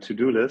my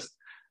to-do list,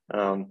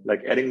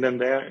 like adding them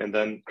there and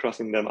then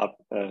crossing them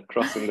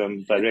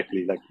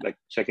directly, like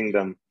checking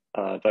them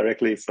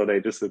directly so they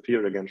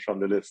disappear again from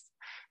the list.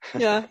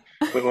 Yeah.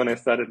 But when I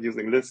started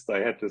using lists, I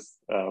had this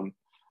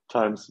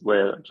times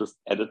where I just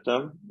added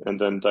them and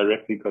then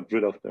directly got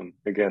rid of them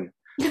again,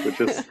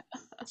 which is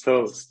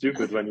so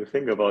stupid when you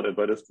think about it.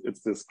 But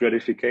it's this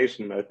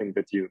gratification I think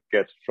that you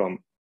get from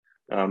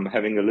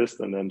having a list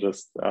and then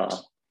just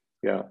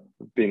yeah,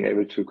 being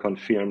able to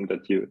confirm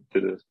that you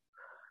did it.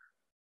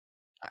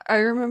 I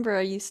remember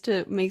I used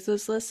to make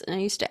those lists and I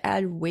used to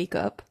add wake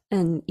up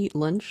and eat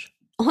lunch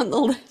on the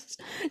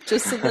list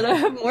just so that I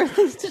have more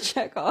things to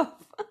check off.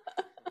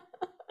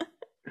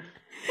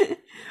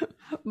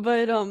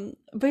 But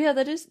yeah,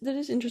 that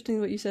is interesting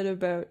what you said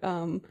about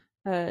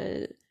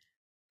uh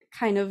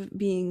kind of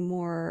being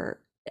more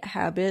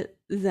habit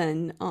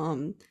than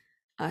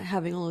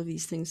having all of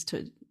these things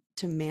to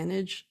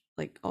manage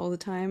like all the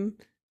time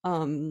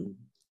um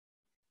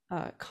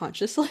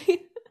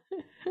consciously.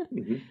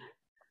 Mm-hmm.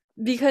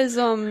 Because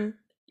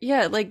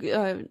yeah, like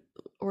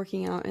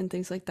working out and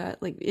things like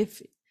that, like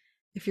if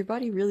your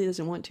body really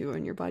doesn't want to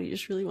and your body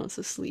just really wants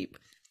to sleep,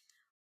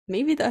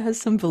 maybe that has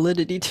some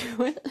validity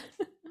to it.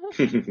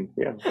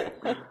 Yeah,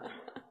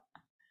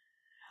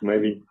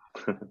 maybe.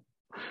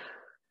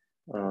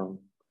 um,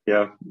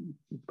 yeah.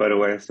 By the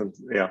way,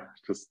 since yeah,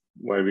 just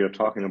while we are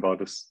talking about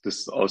this,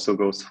 this also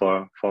goes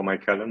for my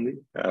calendar,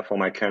 for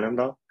my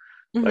calendar.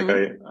 Like Hmm.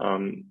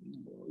 I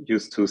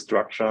used to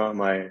structure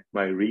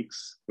my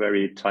weeks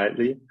very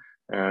tightly,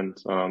 and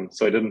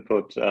so I didn't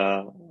put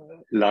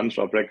lunch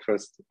or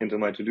breakfast into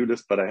my to-do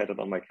list, but I had it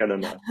on my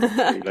calendar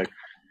actually. Like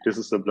this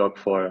is the block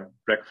for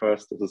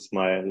breakfast. This is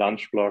my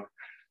lunch block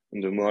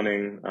in the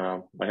morning.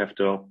 I have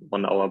the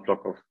 1 hour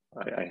block of.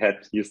 I had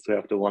used to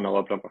have the 1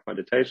 hour block of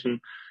meditation.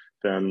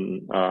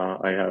 Then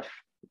I have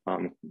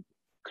um,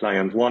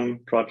 client one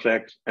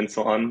project and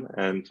so on,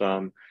 and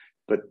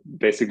but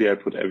basically I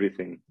put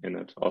everything in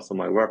it, also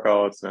my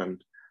workouts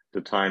and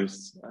the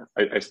times.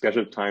 I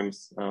scheduled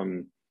times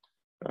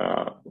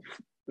uh,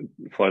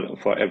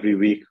 for every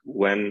week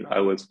when I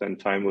will spend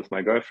time with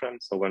my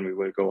girlfriend. So when we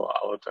will go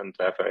out and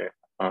have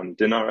a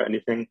dinner or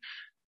anything.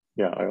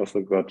 Yeah, I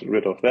also got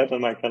rid of that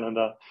on my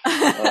calendar.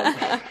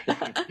 Um,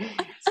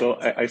 so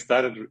I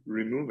started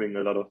removing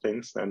a lot of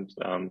things and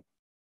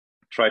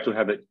try to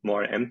have it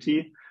more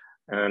empty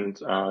and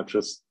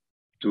just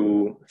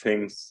do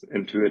things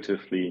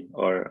intuitively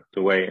or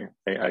the way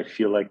I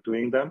feel like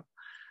doing them.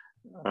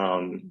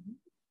 Um,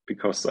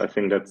 because I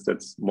think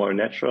that's more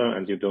natural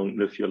and you don't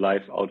live your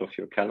life out of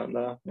your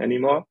calendar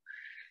anymore.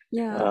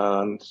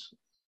 Yeah. And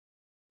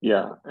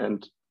yeah,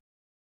 and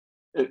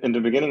in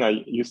the beginning,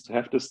 I used to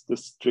have this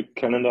strict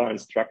calendar and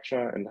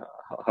structure and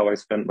how I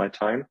spend my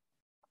time.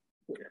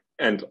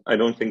 And I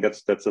don't think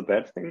that's a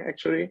bad thing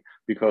actually,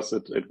 because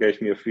it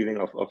gave me a feeling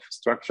of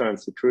structure and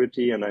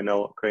security. And I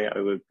know, okay, I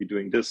will be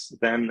doing this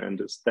then and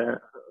this then,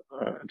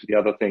 to the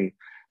other thing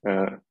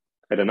uh,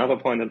 at another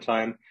point in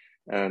time.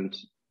 And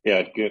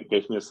yeah, it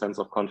gave me a sense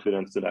of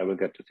confidence that I will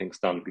get the things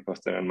done because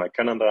they're in my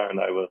calendar and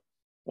I will,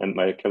 and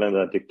my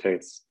calendar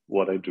dictates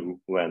what I do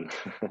when.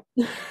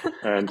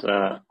 And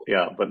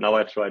yeah, but now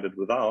I tried it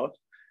without,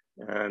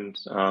 and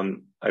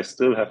I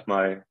still have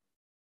my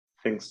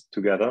things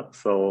together.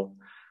 So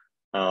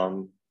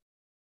um,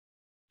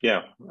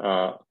 yeah,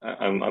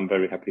 I'm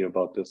very happy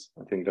about this.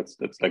 I think that's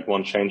like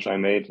one change I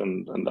made,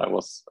 and I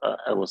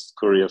was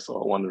curious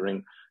or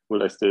wondering,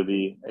 will I still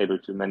be able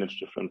to manage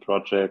different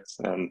projects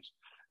and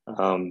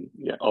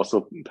yeah,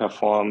 also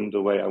perform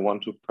the way I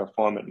want to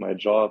perform at my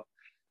job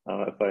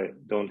if I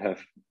don't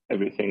have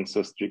everything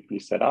so strictly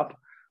set up.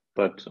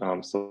 But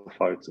so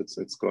far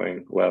it's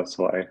going well,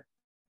 so I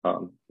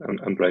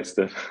embraced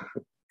it.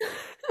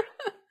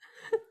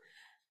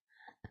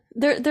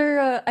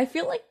 I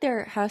feel like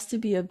there has to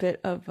be a bit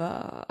of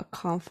a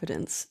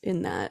confidence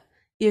in that.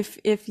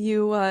 If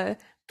you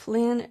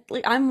plan,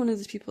 like I'm one of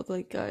those people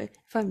like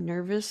if I'm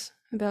nervous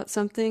about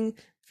something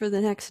for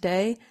the next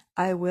day,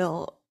 I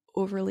will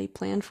overly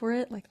plan for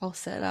it. Like I'll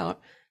set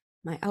out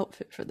my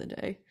outfit for the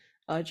day,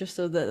 just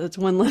so that it's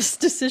one less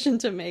decision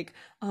to make.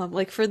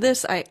 Like for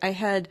this, I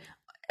had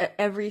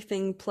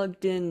everything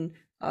plugged in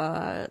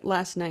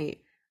last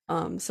night,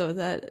 so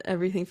that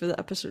everything for the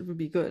episode would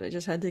be good. I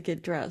just had to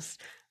get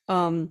dressed.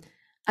 Um,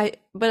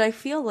 but I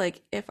feel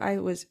like if I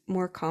was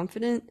more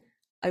confident,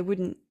 I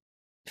wouldn't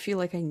feel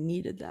like I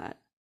needed that.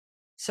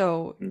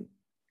 So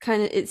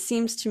kind of it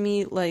seems to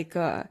me like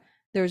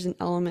there's an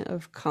element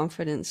of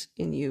confidence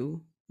in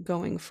you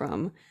going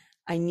from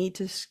I need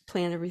to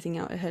plan everything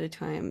out ahead of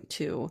time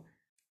to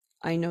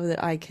I know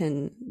that I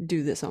can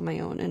do this on my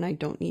own and I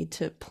don't need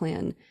to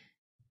plan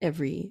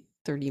every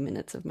 30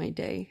 minutes of my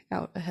day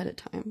out ahead of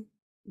time.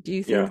 Do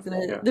you Yeah, think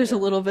that yeah, there's a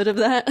little bit of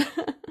that?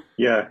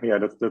 yeah.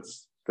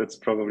 That's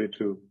probably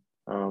true.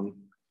 Um,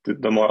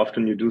 the more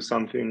often you do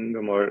something,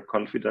 the more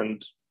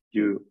confident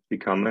you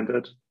become at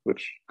it,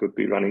 which could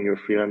be running your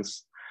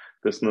freelance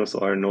business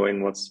or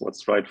knowing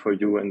what's right for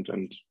you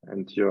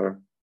and your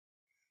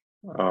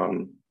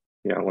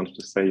yeah, I wanted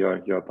to say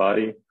your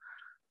body,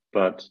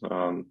 but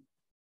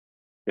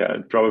yeah,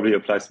 it probably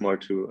applies more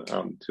to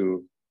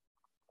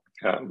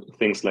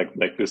things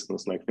like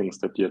business, like things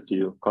that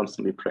you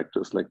constantly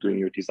practice, like doing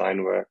your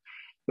design work,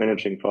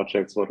 managing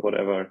projects,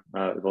 whatever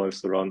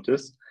evolves around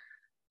this.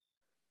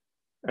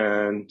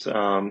 And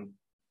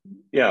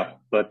yeah,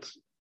 but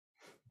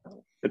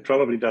it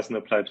probably doesn't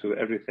apply to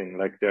everything.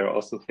 Like there are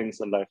also things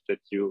in life that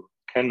you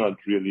cannot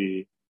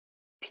really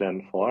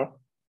plan for,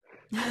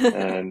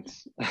 and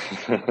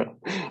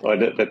or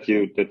that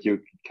you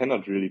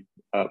cannot really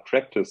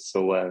practice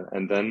so well,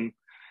 and then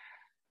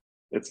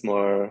it's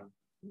more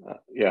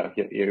yeah,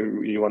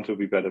 you want to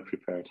be better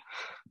prepared.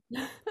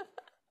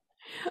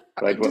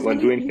 Right, Does when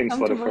doing anything things come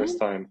for to the first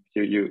mind? time,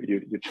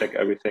 you check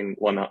everything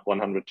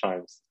 100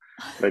 times,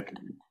 like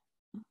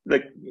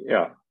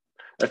yeah.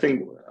 I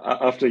think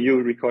after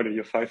you recorded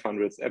your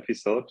 500th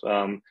episode,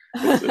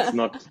 it's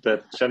not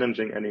that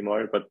challenging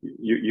anymore. But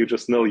you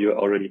just know you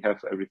already have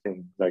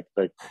everything like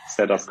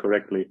set up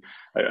correctly.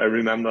 I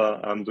remember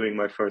doing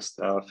my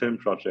first film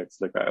projects.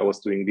 Like I was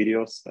doing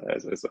videos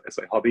as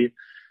a hobby,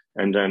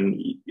 and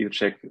then you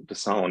check the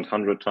sound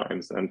 100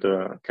 times and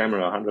the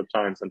camera 100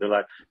 times, and they're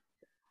like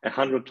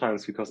 100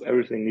 times because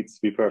everything needs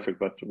to be perfect.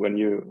 But when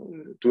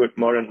you do it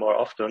more and more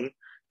often,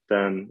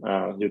 then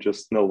you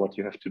just know what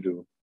you have to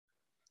do.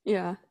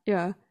 Yeah,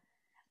 yeah.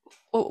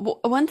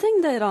 One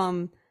thing that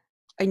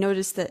I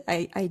noticed that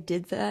I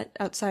did that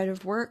outside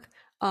of work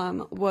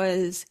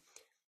was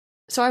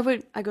so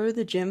I go to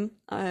the gym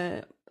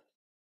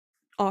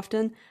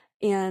often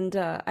and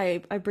I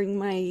bring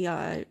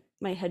my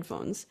my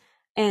headphones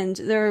and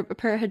there are a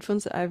pair of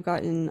headphones that I've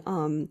gotten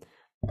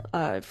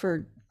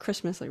for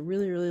Christmas like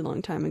really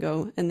long time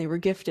ago and they were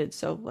gifted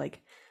so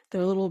like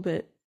they're a little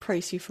bit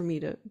pricey for me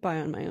to buy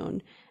on my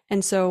own.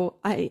 And so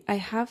I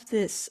have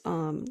this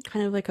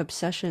kind of like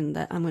obsession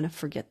that I'm gonna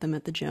forget them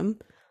at the gym.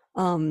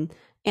 Um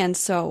and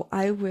so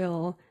I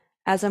will,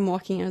 as I'm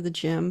walking out of the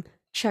gym,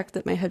 check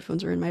that my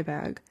headphones are in my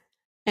bag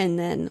and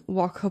then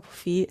walk a couple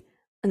feet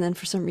and then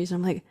for some reason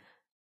I'm like,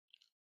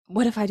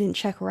 what if I didn't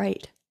check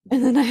right?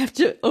 And then I have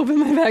to open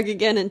my bag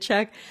again and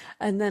check.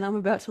 And then I'm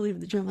about to leave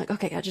the gym. I'm like,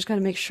 okay, I just got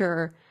to make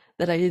sure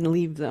that I didn't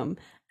leave them.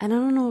 And I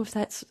don't know if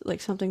that's like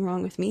something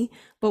wrong with me.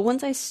 But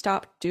once I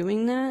stopped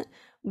doing that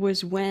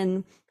was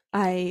when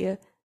I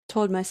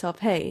told myself,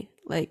 hey,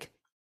 like,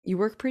 you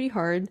work pretty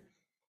hard.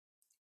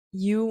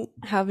 You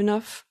have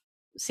enough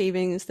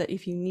savings that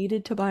if you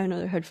needed to buy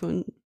another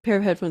pair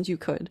of headphones, you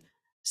could.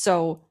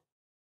 So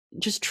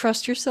just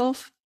trust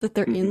yourself that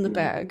they're in the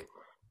bag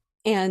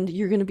and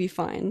you're going to be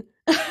fine.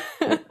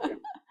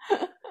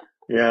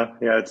 Yeah,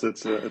 it's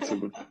a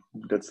good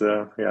that's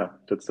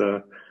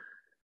a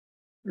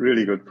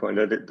really good point.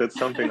 That's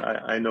something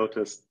I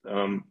noticed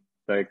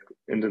like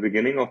in the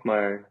beginning of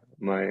my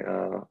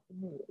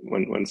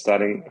when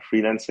starting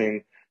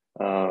freelancing.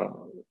 Uh,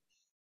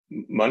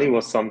 Money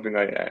was something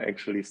I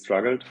actually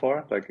struggled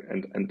for, like,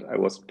 and I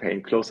was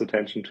paying close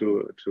attention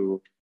to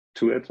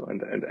it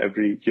and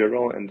every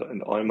euro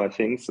and all my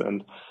things.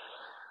 And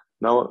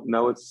now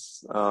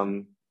it's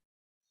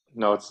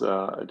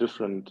a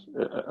different,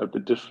 a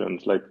bit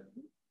different, like,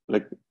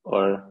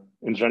 or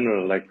in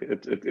general, like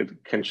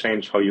it can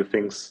change how you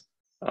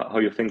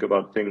think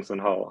about things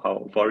and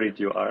how worried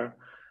you are,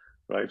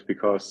 right?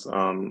 Because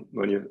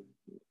when you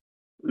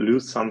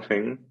lose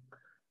something,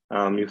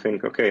 you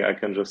think, okay, I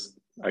can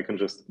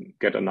just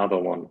get another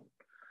one.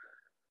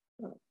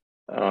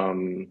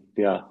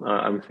 Yeah,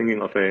 I'm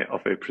thinking of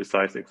a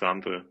precise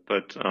example,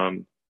 but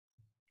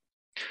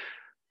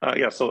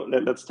yeah. So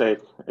let's take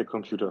a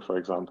computer, for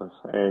example,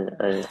 a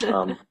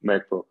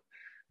MacBook.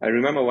 I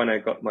remember when I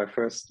got my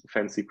first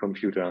fancy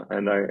computer,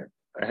 and I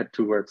had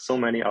to work so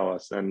many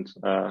hours and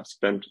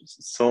spend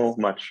so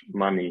much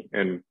money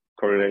in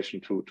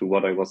correlation to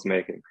what I was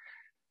making.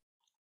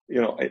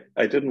 You know,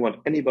 I didn't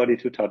want anybody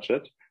to touch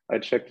it. I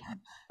checked,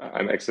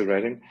 I'm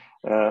exaggerating.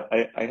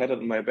 I had it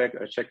in my bag.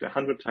 I checked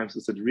 100 times.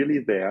 Is it really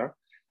there?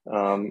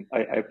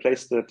 I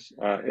placed it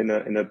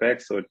in a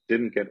bag so it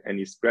didn't get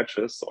any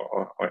scratches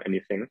or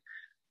anything.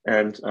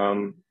 And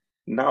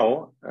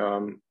now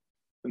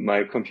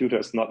my computer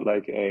is not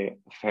like a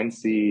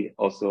fancy,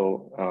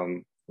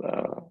 also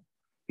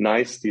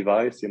nice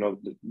device. You know,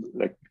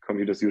 like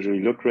computers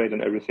usually look great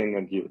and everything,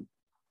 and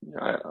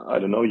I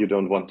don't know, you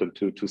don't want them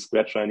to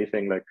scratch or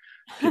anything like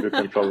people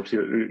can probably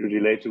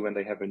relate to when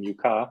they have a new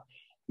car.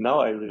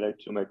 Now I relate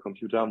to my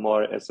computer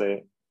more as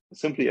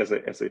simply as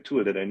a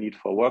tool that I need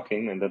for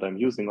working and that I'm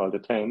using all the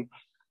time.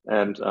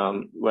 And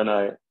when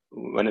I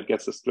when it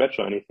gets a scratch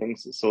or anything,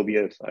 so be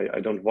it. I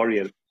don't worry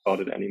about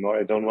it anymore.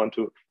 I don't want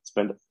to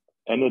spend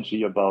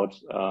energy about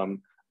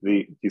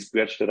the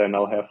scratch that I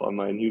now have on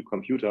my new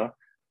computer.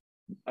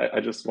 I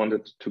just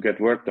wanted to get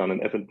work done.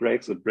 And if it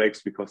breaks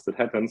because it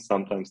happens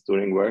sometimes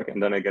during work.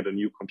 And then I get a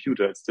new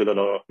computer. It's still a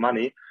lot of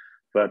money,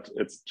 but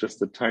it's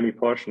just a tiny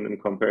portion in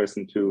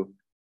comparison to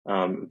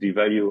the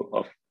value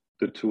of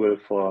the tool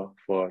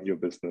for your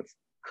business.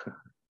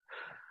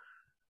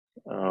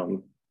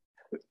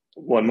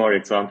 One more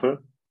example.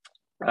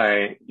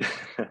 I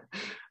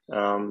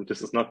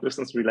this is not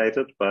business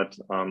related, but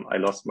I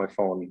lost my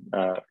phone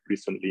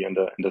recently in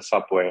the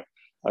subway.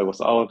 I was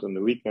out on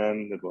the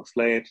weekend. It was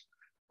late.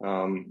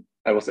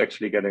 I was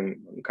actually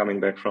coming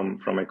back from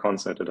a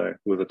concert that I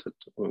visited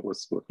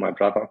was with my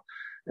brother,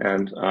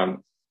 and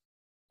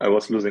I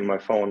was losing my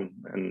phone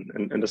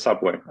in the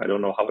subway. I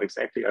don't know how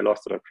exactly I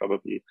lost it. I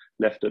probably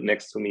left it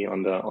next to me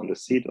on the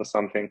seat or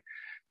something.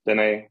 Then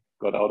I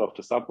got out of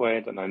the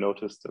subway. Then I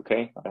noticed,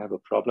 okay, I have a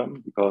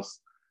problem because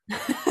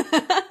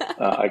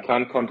I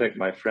can't contact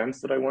my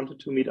friends that I wanted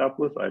to meet up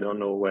with. I don't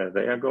know where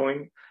they are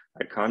going.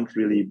 I can't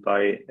really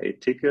buy a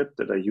ticket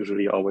that I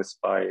usually always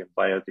buy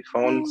via the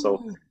phone.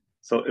 So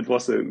it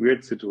was a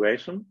weird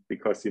situation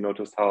because you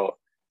notice how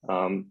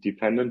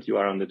dependent you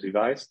are on the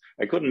device.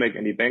 I couldn't make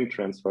any bank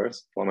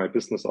transfers for my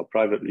business or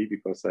privately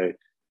because I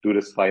do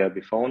this via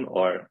the phone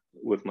or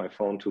with my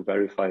phone to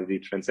verify the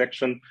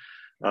transaction.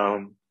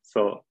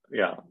 So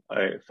yeah,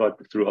 I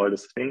thought through all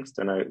these things.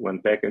 Then I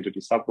went back into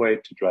the subway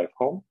to drive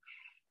home.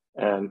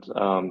 And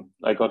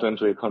I got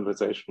into a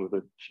conversation with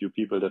a few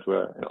people that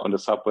were on the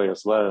subway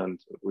as well. And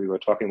we were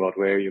talking about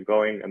where you're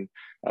going. And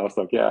I was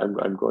like, yeah,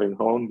 I'm going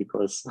home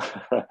because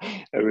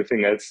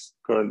everything else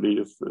currently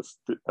is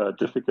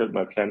difficult.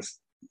 My plans,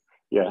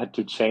 had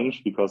to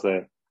change because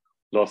I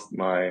lost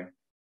my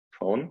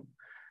phone.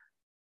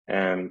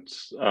 And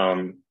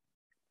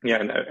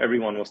and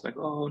everyone was like,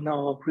 oh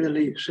no,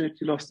 really?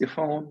 Shit, you lost your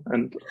phone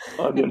and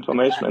all the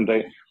information. And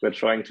they were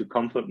trying to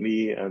comfort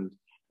me and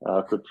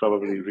could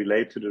probably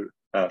relate to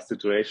the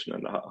situation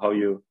and how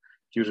you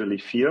usually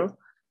feel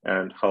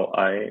and how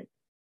I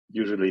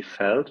usually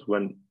felt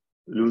when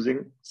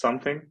losing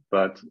something.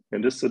 But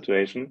in this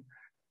situation,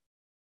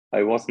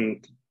 I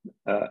wasn't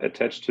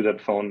attached to that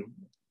phone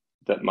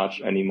that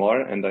much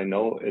anymore. And I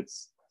know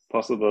it's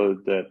possible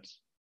that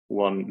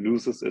one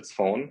loses its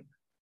phone.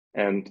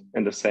 And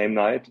in the same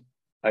night,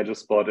 I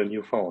just bought a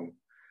new phone.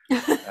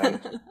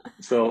 And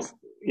so,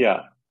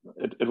 yeah.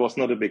 It was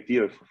not a big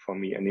deal for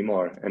me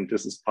anymore. And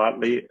this is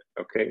partly,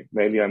 okay,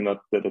 maybe I'm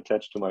not that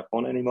attached to my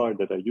phone anymore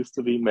that I used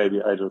to be.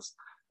 Maybe I just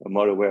am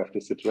more aware of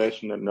the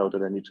situation and know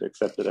that I need to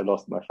accept that I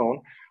lost my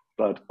phone.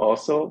 But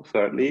also,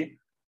 thirdly,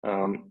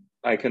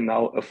 I can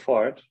now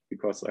afford,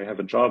 because I have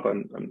a job,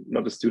 I'm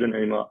not a student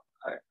anymore,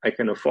 I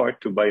can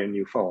afford to buy a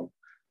new phone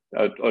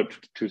or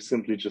to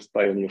simply just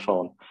buy a new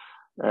phone.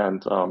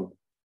 And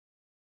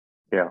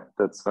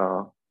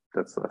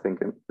that's I think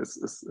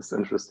is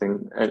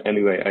interesting. And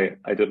anyway,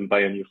 I didn't buy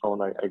a new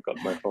phone. I got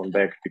my phone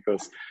back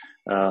because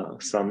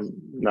some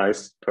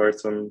nice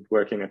person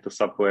working at the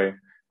subway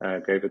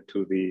gave it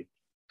to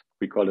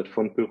we call it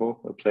Fundbüro,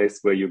 a place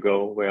where you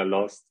go where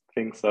lost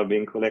things are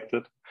being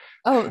collected.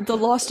 Oh, the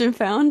lost and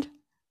found?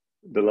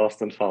 The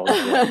lost and found,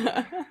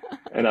 yeah.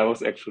 And I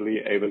was actually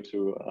able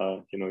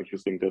to,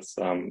 using this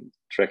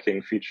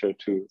tracking feature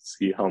to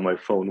see how my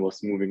phone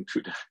was moving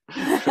to the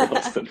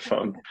lost and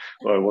found,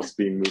 or was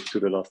being moved to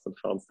the lost and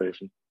found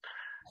station.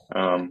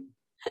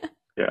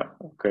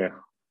 Okay.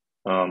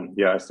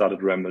 I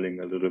started rambling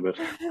a little bit.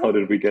 How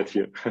did we get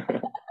here?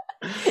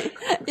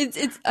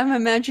 I'm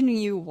imagining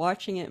you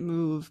watching it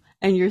move,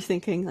 and you're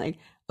thinking like,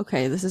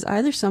 okay, this is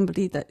either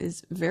somebody that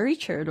is very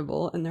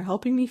charitable and they're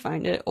helping me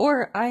find it,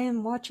 or I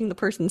am watching the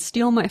person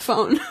steal my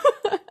phone.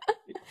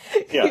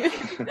 Yeah.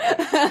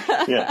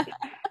 Yeah.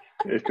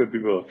 It could be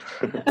both.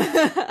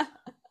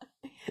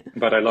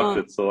 But I loved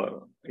it.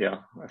 So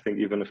I think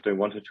even if they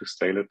wanted to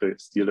steal it,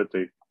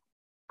 they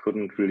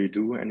couldn't really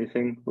do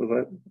anything with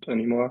it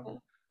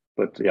anymore.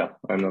 But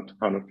I'm not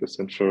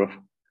 100% sure of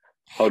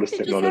how this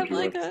technology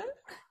works.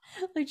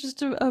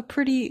 Just a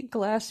pretty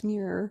glass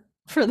mirror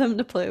for them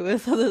to play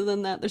with. Other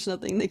than that, there's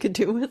nothing they could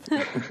do with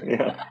it.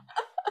 Yeah.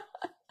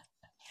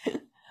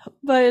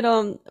 But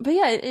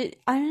yeah,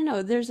 I don't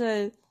know.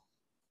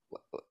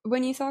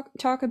 When you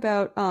talk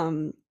about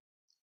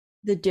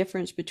the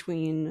difference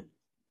between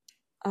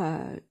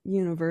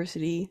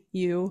university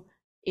you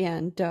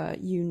and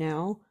you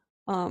now,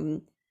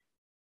 do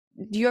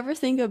you ever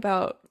think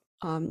about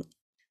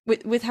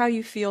with how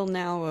you feel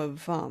now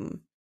of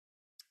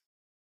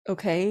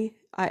okay,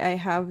 I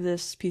have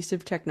this piece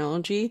of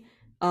technology,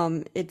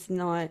 it's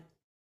not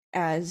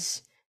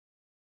as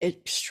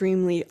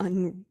extremely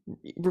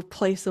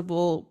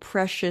unreplaceable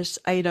precious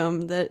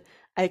item that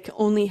I can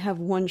only have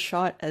one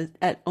shot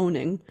at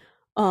owning,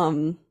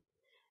 and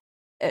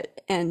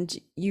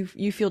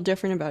you feel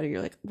different about it.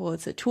 You're like, well,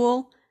 it's a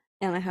tool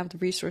and I have the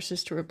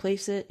resources to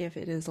replace it if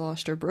it is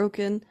lost or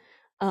broken.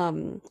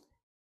 Can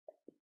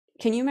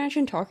you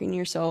imagine talking to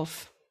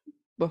yourself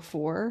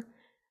before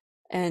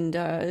and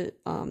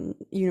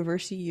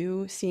University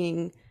U,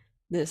 seeing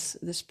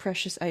this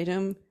precious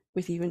item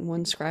with even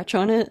one scratch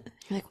on it.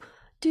 You're like,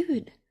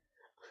 dude,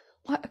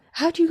 what?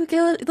 How'd you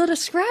let a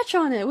scratch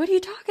on it? What are you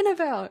talking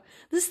about?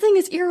 This thing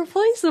is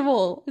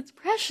irreplaceable. It's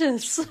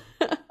precious.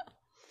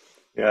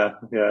 Yeah,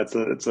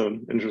 it's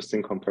an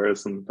interesting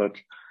comparison,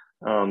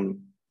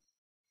 um,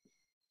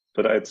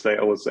 but I'd say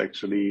I was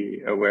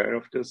actually aware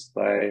of this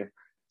by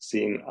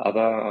seeing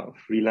other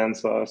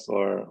freelancers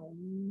or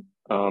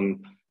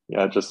um,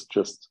 yeah, just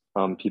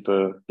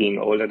people being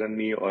older than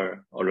me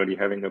or already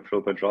having a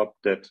proper job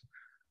that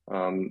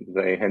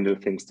they handle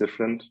things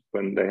different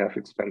when they have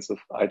expensive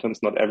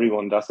items. Not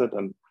everyone does it,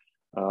 and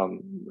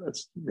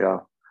it's yeah.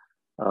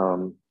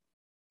 Um,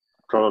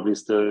 Probably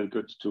still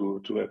good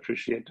to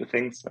appreciate the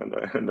things, and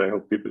I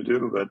hope people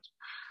do. But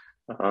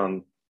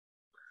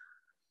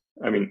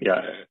I mean,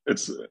 yeah,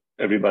 it's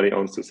everybody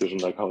owns decision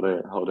like how they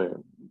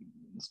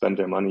spend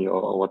their money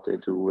or what they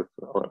do with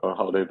or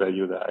how they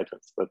value their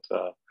items. But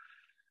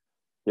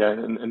yeah,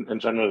 in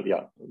general,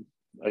 yeah,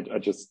 I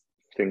just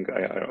think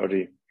I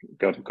already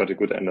got a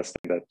good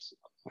understanding that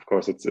of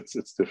course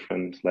it's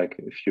different. Like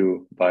if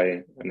you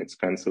buy an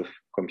expensive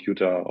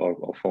computer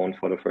or phone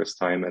for the first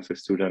time as a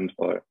student,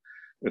 or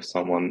if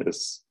someone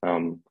is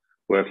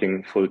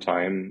working full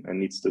time and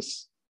needs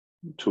this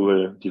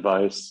tool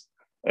device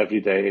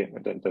every day,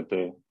 that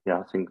they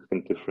yeah think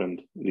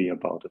differently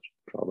about it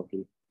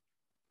probably.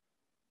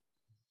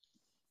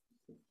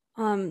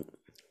 um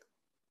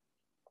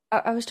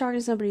I was talking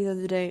to somebody the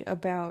other day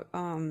about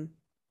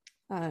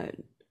uh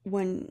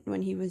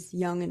when he was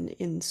young and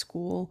in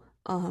school,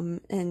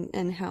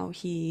 and how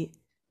he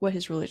what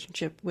his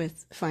relationship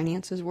with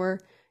finances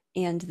were,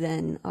 and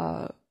then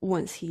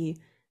once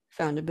he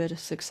found a bit of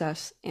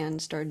success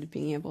and started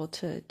being able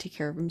to take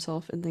care of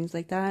himself and things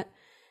like that.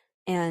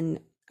 And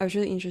I was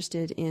really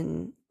interested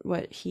in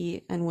what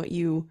he and what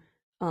you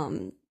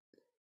um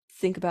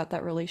think about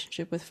that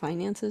relationship with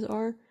finances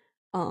are.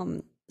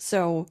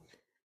 So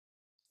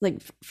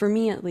like for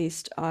me at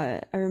least,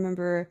 I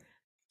remember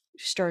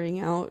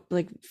starting out,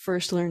 like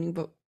first learning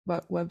about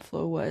what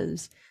Webflow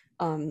was,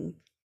 um,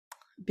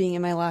 being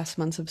in my last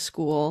months of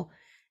school,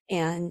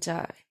 and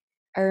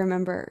I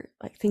remember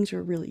like things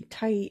were really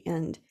tight,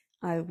 and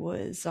I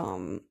was I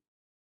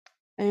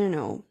don't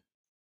know,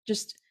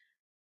 just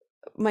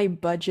my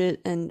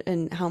budget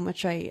and how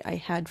much I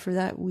had for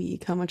that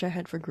week, how much I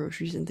had for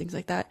groceries and things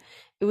like that.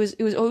 It was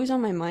always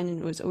on my mind,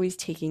 and it was always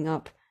taking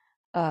up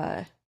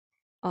uh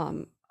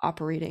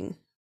operating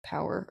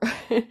power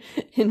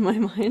in my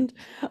mind.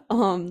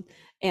 Um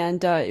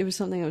and it was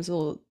something I was a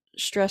little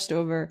stressed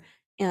over.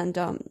 And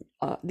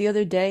the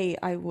other day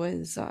I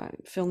was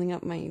filling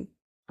up my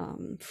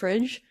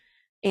fridge,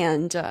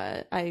 and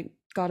I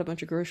got a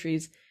bunch of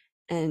groceries,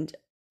 and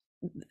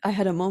I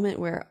had a moment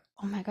where,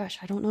 oh my gosh,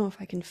 I don't know if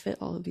I can fit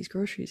all of these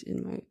groceries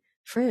in my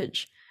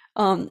fridge.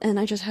 And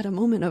I just had a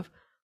moment of,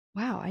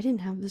 wow, I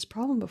didn't have this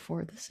problem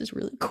before. This is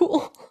really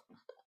cool.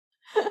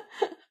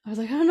 I was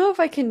like, I don't know if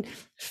I can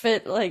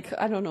fit, like,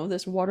 I don't know,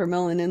 this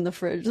watermelon in the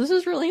fridge. This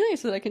is really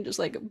nice that I can just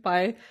like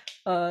buy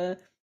uh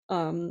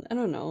I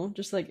don't know,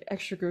 just like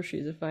extra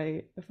groceries if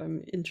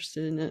I'm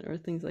interested in it or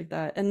things like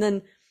that. And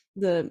then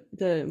the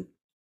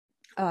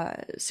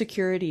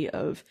security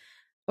of,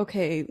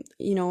 okay,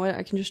 you know what,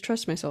 I can just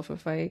trust myself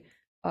if I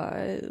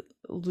uh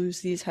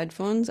lose these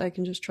headphones. I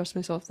can just trust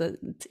myself that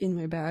it's in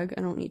my bag.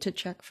 I don't need to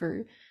check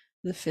for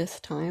the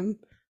fifth time.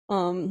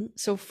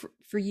 So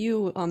for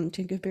you,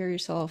 to compare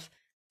yourself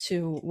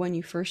to when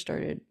you first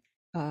started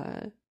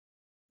uh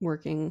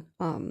working,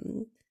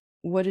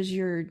 what is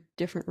your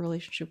different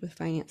relationship with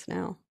finance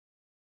now?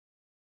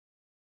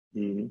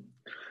 Mhm.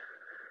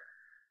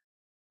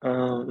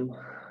 Um,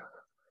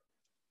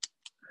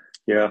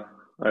 yeah,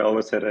 I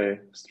always had a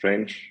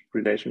strange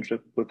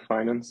relationship with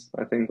finance.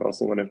 I think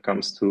also when it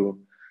comes to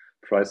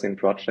pricing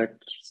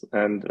projects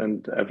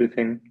and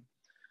everything,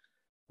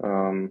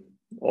 um,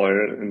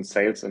 or in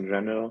sales in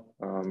general.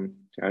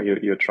 Yeah,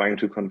 you're trying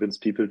to convince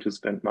people to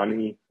spend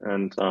money,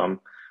 and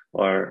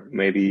or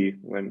maybe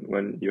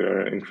when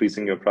you're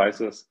increasing your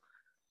prices,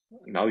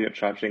 now you're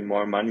charging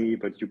more money,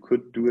 but you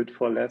could do it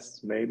for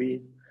less,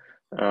 maybe.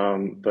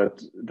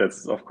 But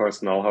that's of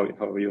course now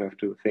how you have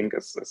to think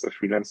as a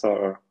freelancer,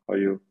 or how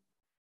you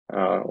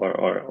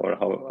or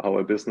how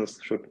a business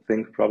should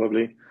think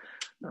probably.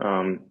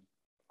 Um,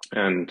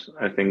 and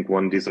I think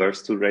one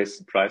deserves to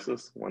raise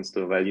prices once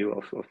the value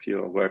of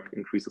your work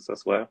increases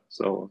as well.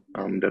 So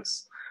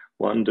that's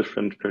one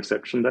different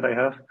perception that I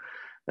have.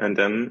 And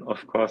then,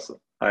 of course,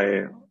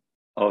 I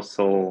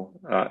also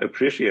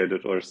appreciate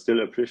it, or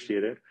still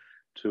appreciate it,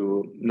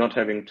 to not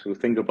having to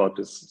think about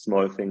these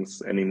small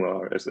things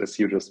anymore. As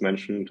you just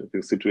mentioned,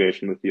 the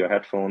situation with your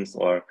headphones,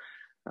 or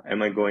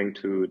am I going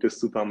to this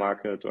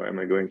supermarket, or am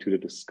I going to the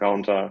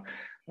discounter?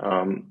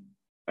 Um,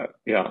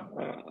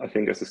 I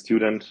think as a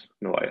student,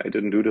 no, I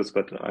didn't do this,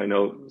 but I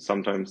know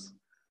sometimes,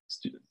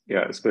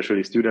 yeah,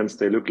 especially students,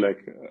 they look like,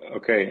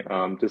 okay,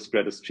 this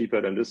bread is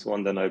cheaper than this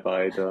one, then I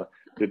buy the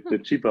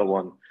cheaper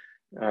one.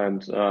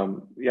 And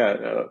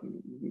yeah,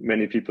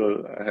 many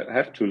people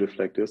have to live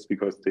like this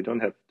because they don't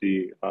have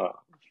the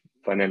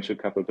financial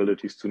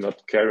capabilities to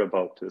not care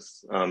about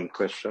these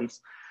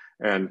questions.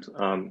 And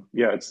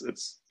yeah,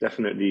 it's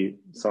definitely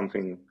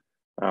something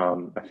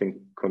I think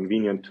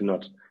convenient to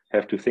not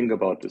have to think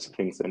about these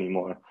things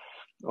anymore.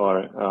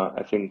 Or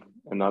I think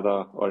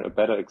another or a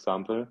better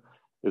example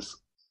is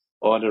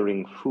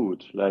ordering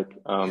food. Like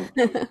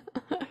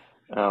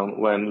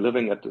when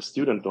living at the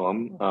student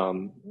dorm,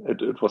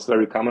 it was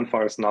very common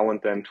for us now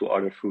and then to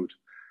order food.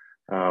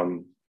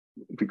 Um,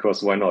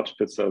 because why not?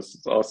 Pizza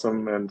is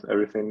awesome and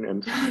everything,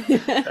 and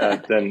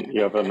then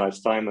you have a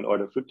nice time and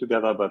order food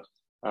together. But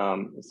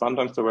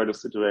sometimes there were the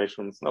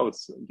situations, no,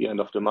 it's the end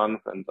of the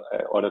month, and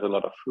I ordered a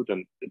lot of food,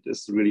 and it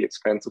is really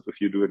expensive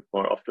if you do it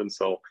more often.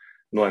 So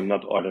no, I'm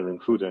not ordering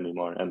food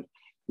anymore. And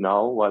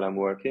now, while I'm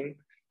working,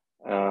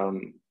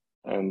 um,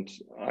 and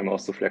I'm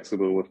also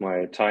flexible with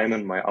my time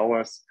and my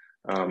hours,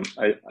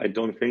 I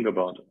don't think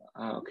about,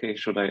 okay,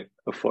 should I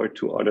afford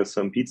to order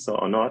some pizza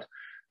or not?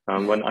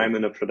 When I'm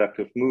in a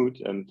productive mood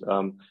and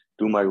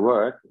do my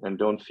work and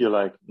don't feel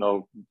like,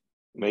 no,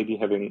 maybe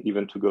having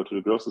even to go to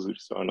the grocery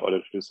store in order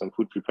to do some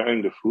food,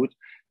 preparing the food,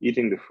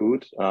 eating the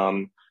food,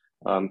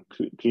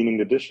 cleaning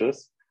the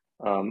dishes.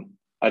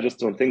 I just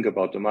don't think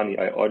about the money.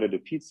 I order the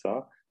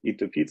pizza, eat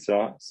the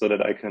pizza so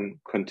that I can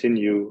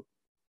continue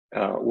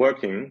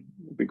working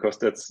because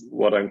that's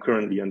what I'm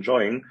currently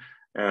enjoying.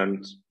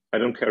 And I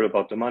don't care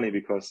about the money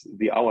because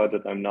the hour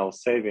that I'm now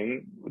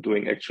saving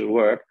doing actual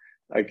work,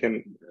 I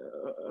can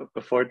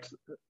afford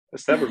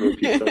several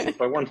pizzas if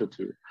I wanted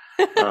to.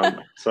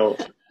 So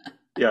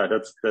yeah,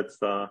 that's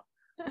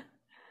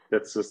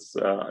just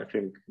I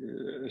think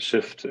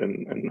shift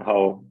in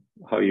how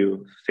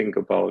you think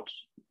about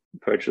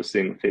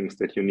purchasing things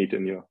that you need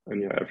in your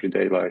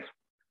everyday life.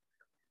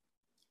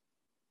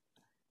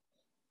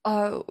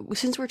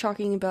 Since we're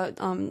talking about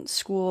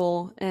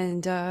school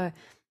and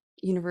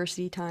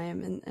university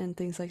time and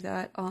things like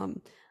that, uh,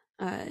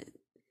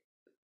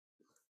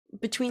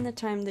 between the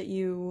time that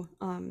you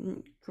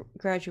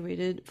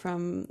graduated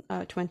from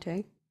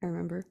Twente, I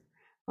remember,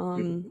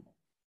 Mhm.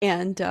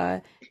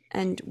 um,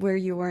 and where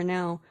you are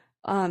now,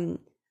 um,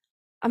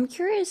 I'm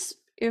curious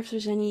if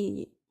there's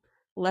any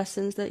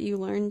lessons that you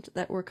learned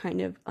that were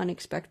kind of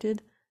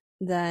unexpected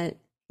that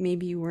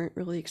maybe you weren't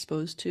really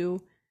exposed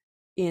to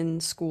in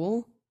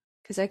school.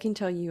 Because I can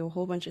tell you a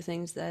whole bunch of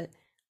things that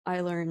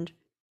I learned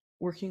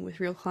working with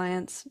real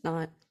clients,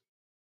 not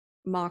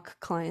mock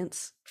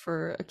clients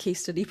for a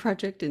case study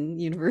project in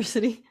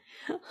university.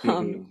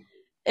 Um,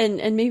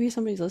 Mhm. and maybe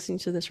somebody's listening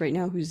to this right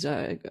now who's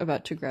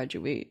about to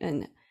graduate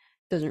and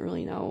doesn't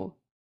really know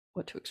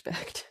what to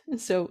expect.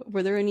 So,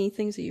 were there any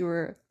things that you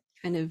were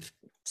kind of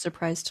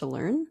surprised to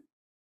learn?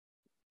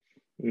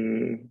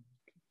 Mm,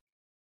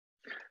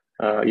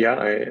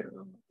 yeah,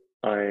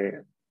 I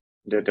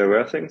there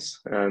were things,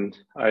 and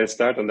I'll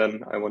start, and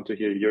then I want to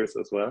hear yours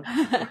as well.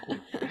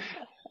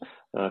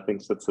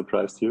 Things that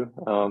surprised you.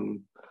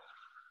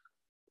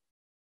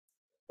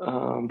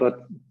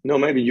 But no,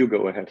 maybe you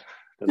go ahead.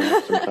 Then I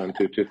have some time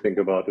to think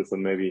about this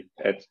and maybe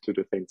add to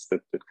the things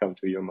that come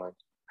to your mind.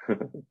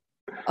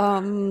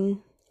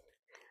 um,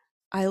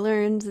 I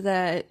learned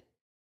that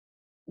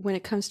when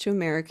it comes to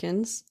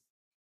Americans,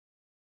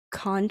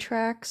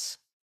 contracts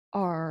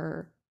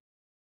are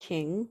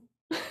king.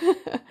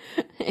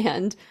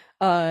 And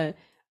uh,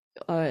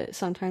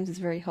 sometimes it's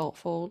very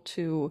helpful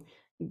to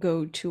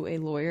go to a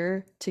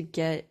lawyer to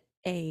get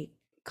a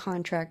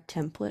contract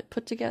template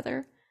put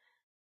together,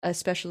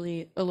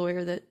 especially a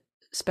lawyer that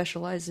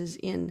specializes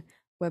in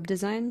web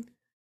design.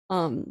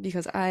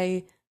 Because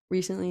I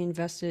recently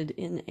invested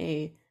in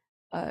a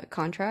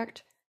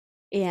contract,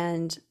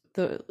 and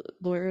the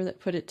lawyer that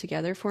put it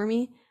together for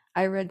me,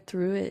 I read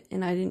through it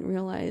and I didn't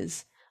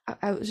realize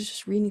I was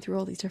just reading through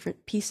all these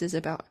different pieces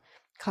about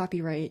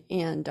copyright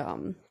and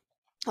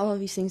all of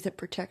these things that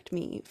protect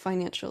me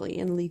financially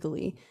and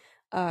legally.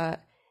 Uh,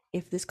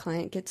 if this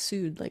client gets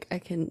sued, like I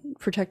can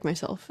protect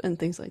myself and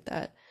things like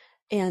that.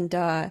 And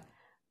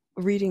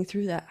reading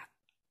through that,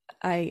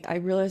 I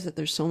realized that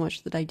there's so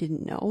much that I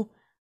didn't know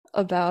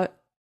about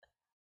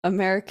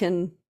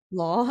American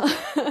law.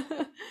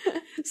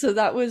 So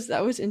that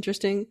was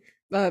interesting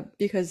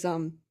because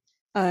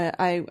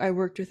I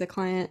worked with a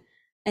client,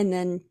 and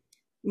then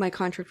my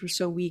contract was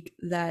so weak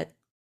that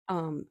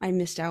I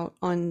missed out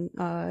on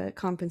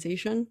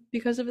compensation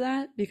because of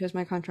that, because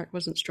my contract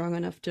wasn't strong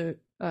enough to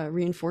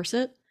reinforce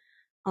it,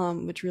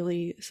 which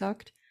really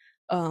sucked.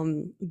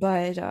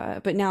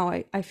 But now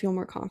I feel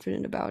more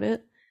confident about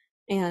it,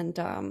 and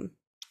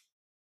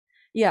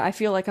yeah, I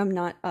feel like I'm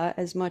not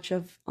as much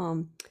of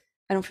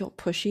I don't feel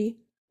pushy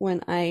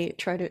when I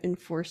try to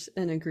enforce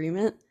an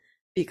agreement,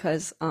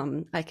 because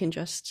I can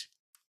just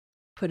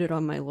put it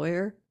on my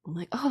lawyer. I'm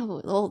like,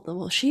 oh,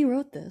 well, she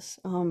wrote this.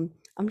 I'm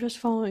just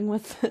following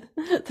what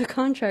the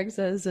contract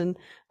says, and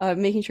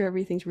making sure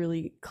everything's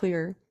really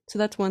clear. So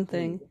that's one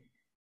thing.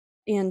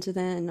 And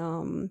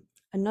then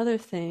another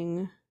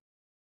thing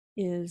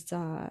is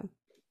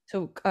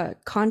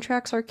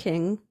contracts are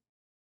king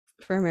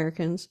for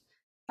Americans.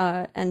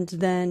 And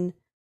then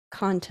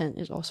content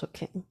is also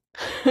king.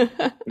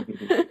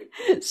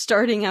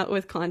 Starting out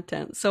with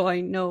content, so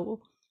I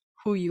know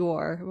who you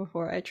are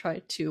before I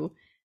try to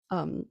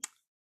um,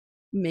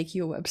 make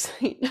you a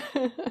website.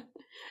 I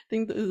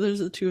think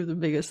those are two of the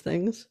biggest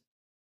things.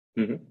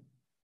 Mhm.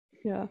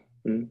 Yeah.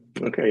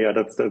 Okay, yeah,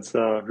 that's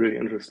really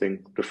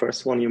interesting. The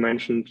first one you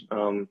mentioned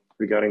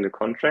regarding the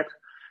contract,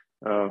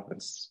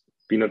 it's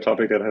been a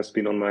topic that has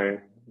been on my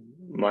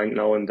mind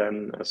now and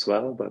then as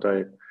well, but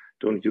I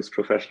don't use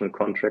professional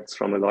contracts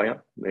from a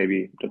lawyer.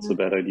 Maybe that's a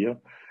bad idea.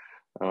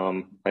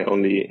 I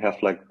only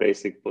have like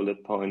basic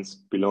bullet points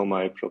below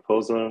my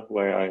proposal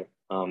where I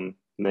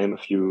name a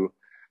few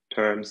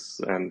terms,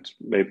 and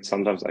maybe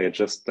sometimes I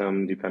adjust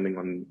them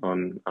depending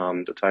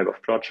on the type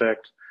of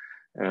project.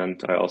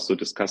 And I also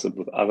discuss it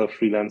with other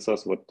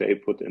freelancers, what they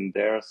put in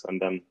theirs,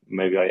 and then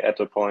maybe I add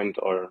a point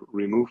or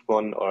remove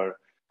one or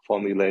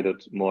formulate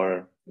it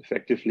more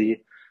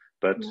effectively.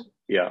 But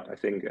yeah, I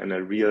think in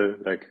a real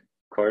like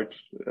court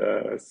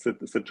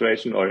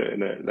situation or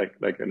in a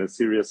like in a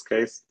serious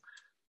case,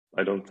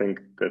 I don't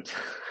think that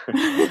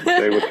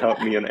they would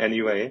help me in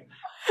any way.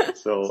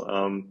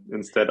 So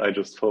instead, I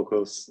just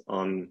focus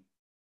on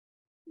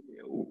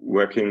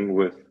working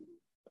with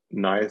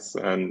nice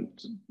and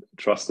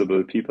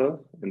trustable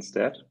people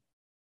instead.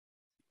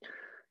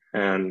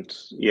 And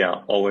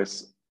yeah,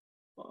 always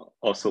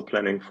also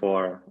planning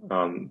for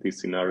the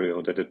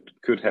scenario that it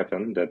could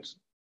happen that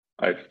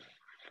I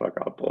fuck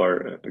up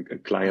or a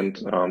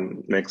client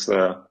makes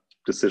a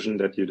decision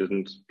that you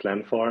didn't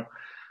plan for.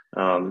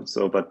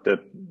 So, but that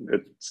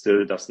it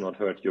still does not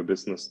hurt your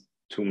business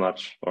too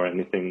much or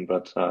anything.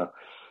 But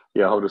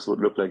yeah, how this would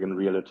look like in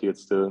reality,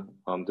 it's still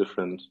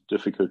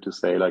difficult to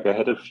say. Like I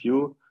had a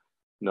few,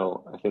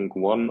 no, I think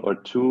one or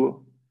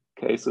two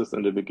cases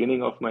in the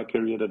beginning of my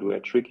career that were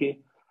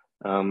tricky,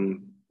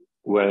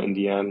 where in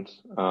the end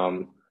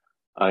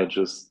I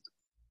just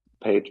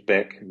paid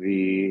back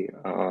the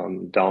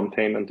down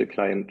payment the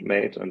client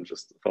made and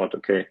just thought,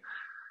 okay,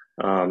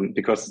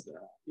 because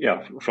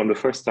yeah, from the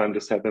first time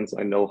this happens,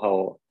 I know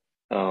how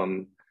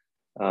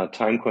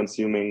time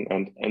consuming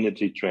and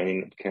energy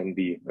draining it can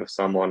be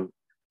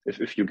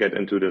if you get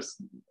into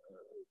this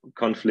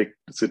conflict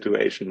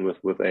situation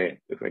with a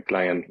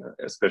client,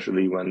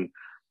 especially when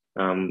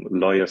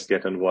lawyers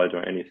get involved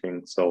or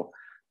anything. So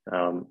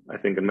I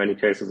think in many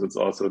cases it's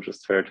also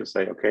just fair to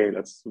say, okay,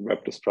 let's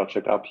wrap this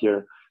project up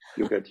here.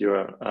 You get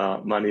your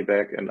money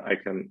back, and I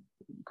can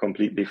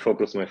completely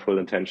focus my full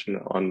attention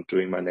on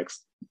doing my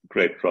next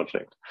great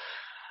project.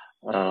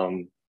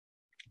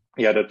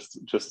 Yeah, that's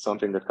just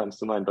something that comes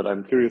to mind. But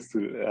I'm curious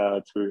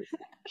to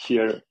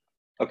hear.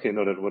 Okay,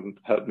 no, that wouldn't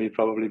help me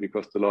probably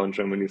because the law in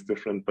Germany is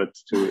different. But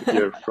to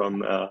hear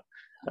from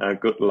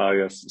good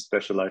lawyers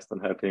specialized on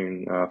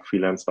helping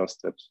freelancers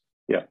that,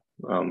 yeah,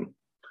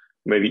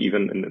 maybe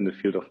even in the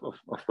field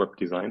of web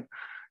design.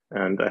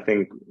 And I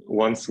think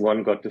once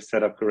one got this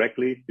set up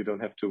correctly, you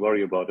don't have to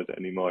worry about it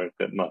anymore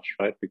that much,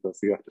 right? Because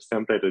you have this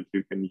template that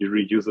you can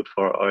reuse it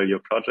for all your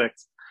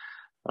projects.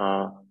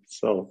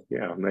 So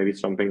yeah, maybe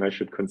something I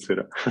should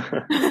consider.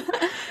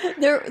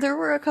 There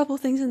were a couple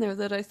things in there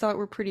that I thought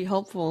were pretty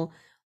helpful.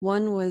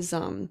 One was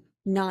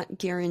not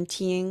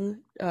guaranteeing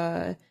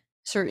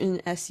certain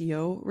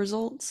SEO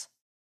results.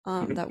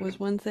 That was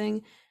one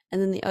thing. And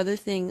then the other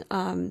thing,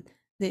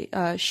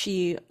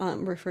 she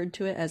referred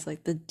to it as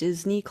like the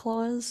Disney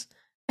clause.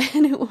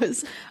 And it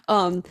was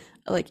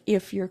like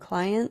if your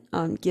client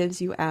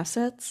gives you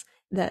assets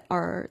that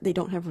they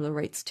don't have the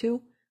rights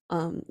to,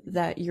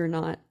 that you're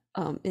not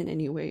in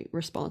any way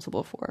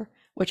responsible for,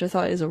 which I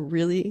thought is a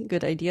really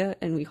good idea.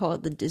 And we call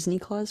it the Disney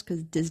clause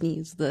because Disney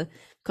is the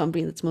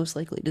company that's most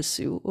likely to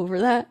sue over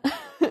that.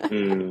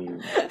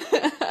 Mm.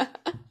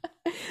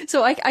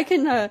 So I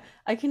can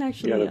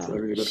actually Yeah, that's a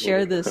really good share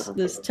one.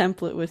 this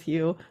template with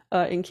you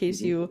in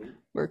case you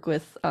work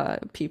with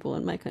people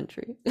in my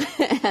country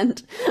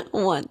and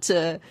want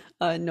to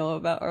know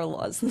about our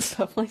laws and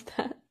stuff like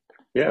that.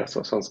 Yeah,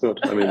 so sounds good.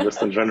 I mean,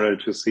 just in general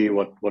to see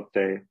what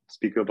they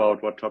speak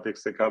about, what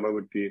topics they cover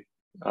would be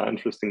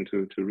interesting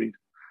to read.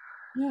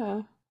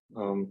 Yeah.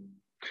 Um,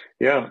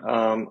 yeah.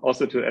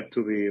 Also to add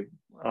to the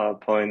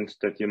point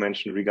that you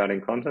mentioned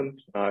regarding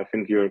content, I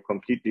think you're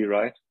completely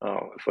right.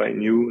 If I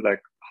knew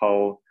like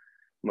how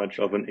much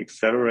of an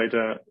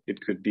accelerator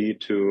it could be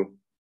to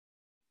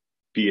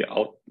be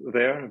out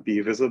there,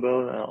 be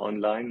visible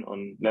online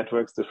on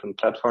networks, different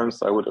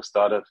platforms, I would have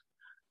started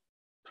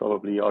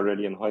probably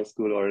already in high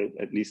school or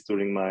at least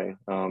during my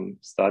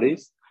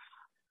studies,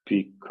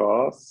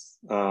 because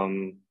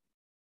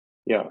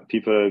yeah,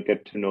 people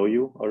get to know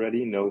you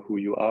already, know who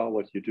you are,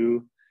 what you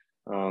do,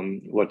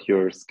 what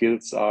your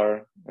skills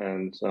are,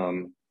 and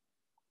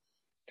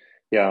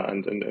yeah,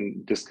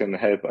 and this can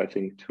help, I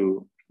think,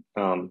 to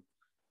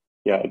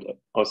yeah,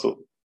 also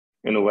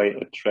in a way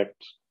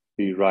attract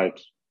the right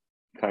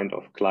kind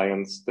of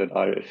clients that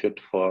are a fit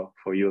for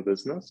your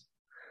business.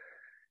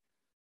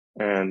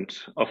 And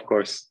of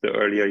course, the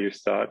earlier you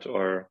start,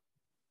 or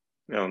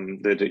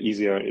the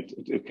easier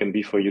it can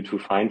be for you to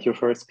find your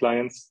first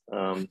clients.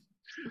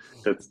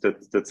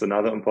 that's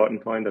another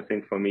important point. I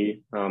think for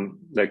me,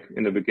 like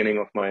in the beginning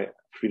of my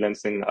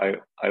freelancing,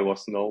 I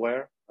was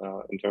nowhere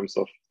in terms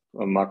of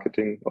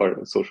marketing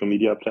or social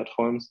media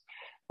platforms,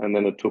 and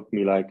then it took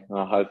me like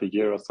half a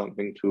year or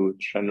something to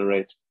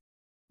generate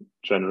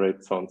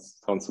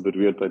sounds a bit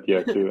weird, but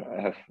yeah, to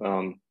have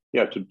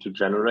to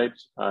generate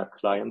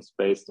clients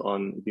based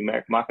on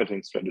the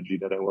marketing strategy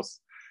that I was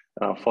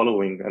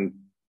following, and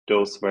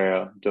those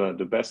were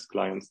the best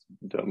clients,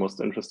 the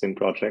most interesting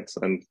projects,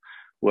 and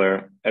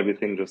where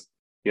everything just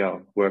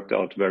worked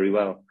out very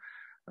well.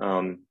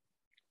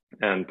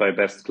 And by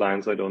best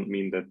clients, I don't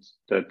mean that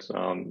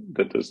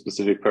the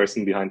specific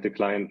person behind the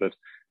client, but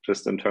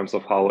just in terms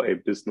of how a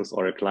business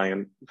or a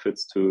client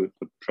fits to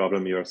the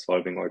problem you're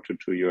solving or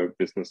to your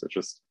business. It's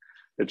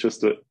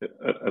just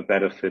a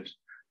better fit,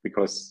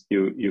 because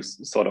you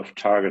sort of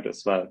target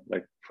as well.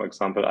 Like, for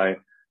example, I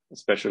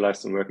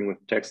specialized in working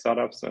with tech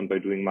startups, and by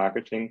doing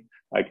marketing,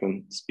 I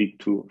can speak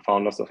to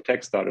founders of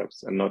tech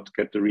startups and not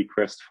get the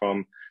request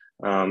from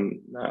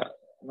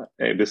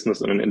a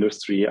business in an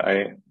industry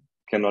I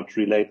cannot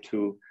relate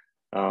to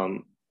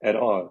at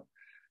all.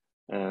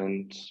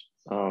 And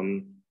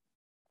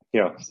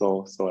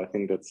so I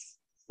think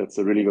that's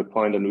a really good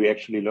point. And we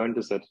actually learned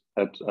this at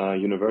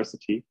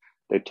university.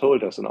 They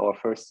told us in our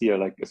first year,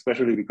 like,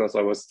 especially because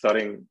I was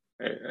studying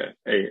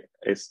a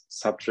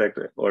subject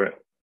or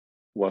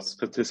was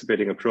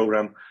participating in a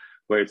program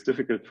where it's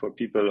difficult for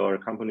people or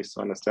companies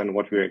to understand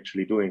what we're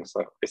actually doing.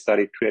 So I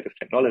studied creative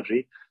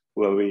technology,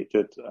 where we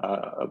did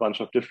a bunch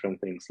of different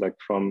things, like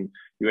from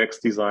UX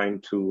design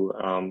to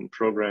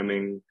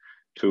programming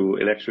to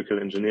electrical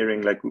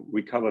engineering. Like,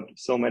 we covered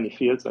so many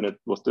fields, and it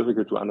was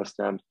difficult to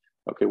understand,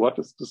 okay, what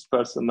is this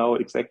person now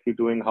exactly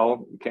doing?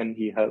 How can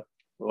he help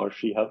or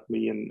she help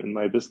me in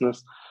my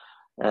business?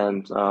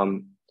 And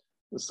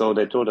so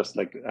they told us,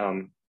 like,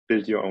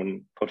 build your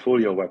own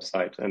portfolio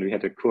website. And we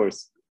had a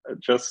course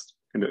just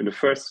in the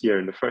first year,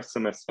 in the first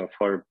semester,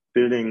 for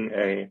building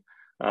a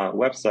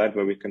website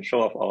where we can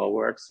show off our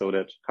work so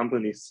that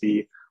companies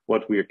see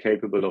what we are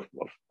capable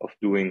of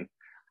doing.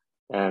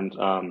 And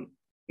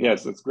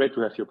yes, it's great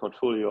to have your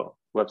portfolio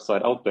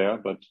website out there,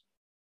 but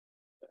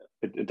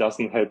it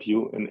doesn't help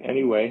you in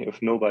any way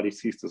if nobody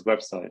sees this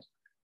website.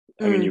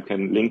 I mean, you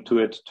can link to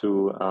it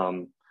to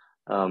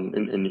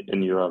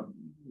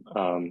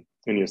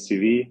in your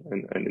CV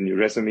and in your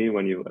resume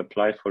when you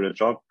apply for a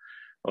job,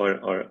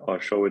 or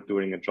show it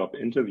during a job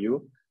interview.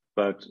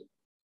 But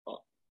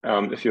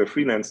if you're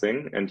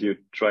freelancing and you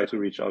try to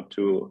reach out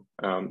to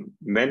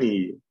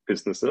many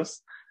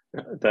businesses,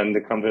 then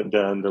the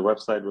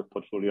website with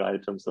portfolio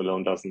items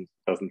alone doesn't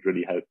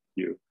really help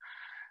you.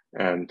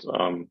 And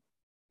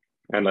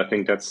I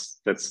think that's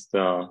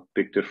the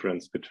big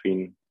difference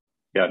between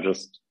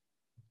just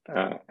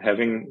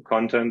having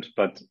content,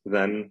 but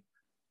then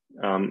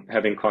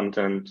having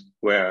content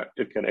where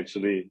it can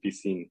actually be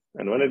seen.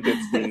 And when it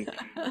gets seen,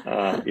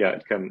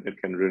 it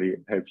can really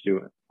help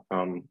you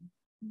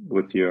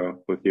with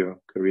your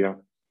career.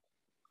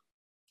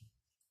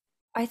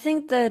 I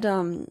think that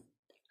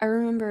I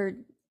remember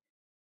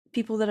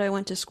people that I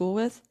went to school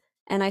with,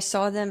 and I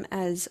saw them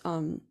as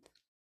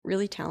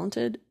really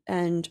talented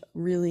and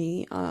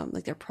really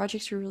like their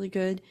projects were really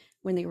good.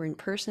 When they were in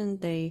person,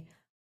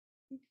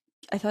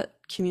 I thought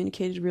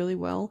communicated really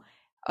well.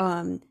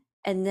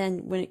 And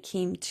then when it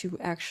came to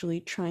actually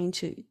trying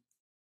to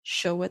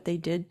show what they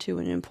did to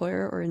an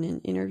employer or in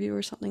an interview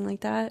or something like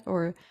that,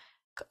 or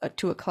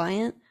to a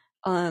client,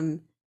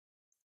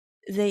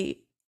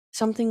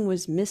 something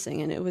was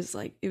missing, and it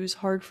was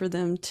hard for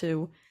them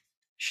to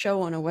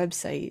show on a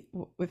website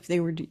if they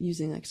were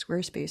using like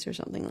Squarespace or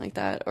something like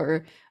that,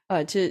 or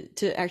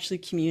to actually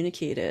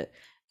communicate it.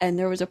 And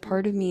there was a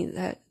part of me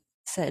that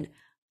said,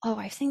 oh,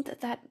 I think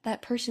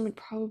that person would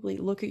probably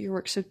look at your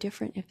work so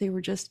different if they were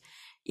just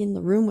in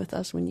the room with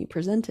us when you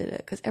presented it,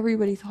 because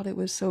everybody thought it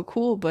was so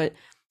cool, but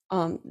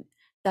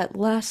that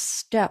last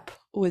step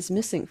was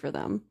missing for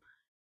them.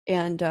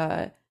 And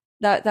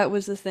that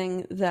was the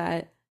thing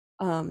that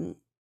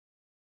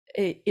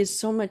it is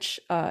so much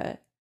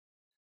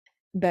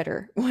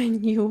better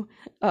when you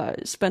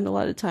spend a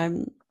lot of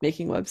time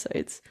making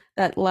websites.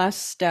 That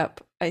last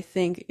step, I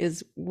think,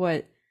 is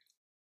what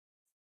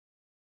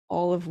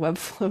all of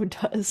Webflow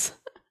does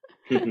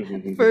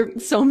for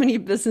so many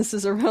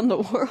businesses around the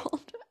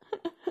world.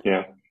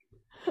 Yeah.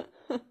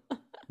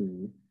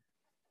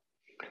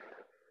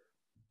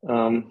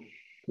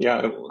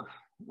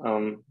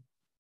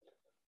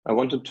 I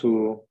wanted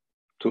to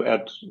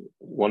add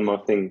one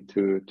more thing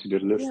to the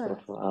list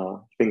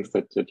of things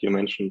that you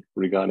mentioned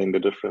regarding the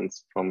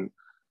difference from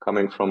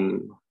coming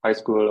from high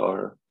school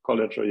or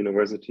college or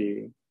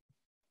university,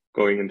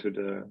 going into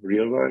the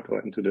real world or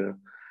into the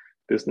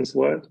business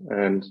world.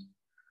 And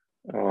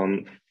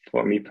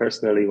for me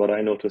personally, what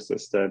I noticed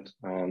is that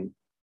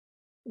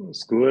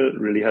school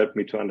really helped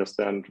me to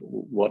understand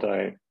what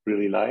I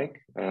really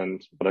like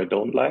and what I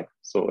don't like.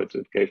 So it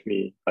gave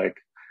me like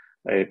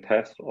a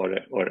path, or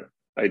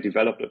I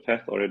developed a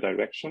path or a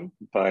direction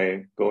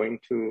by going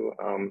to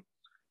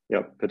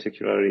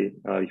particularly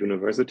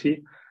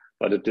university.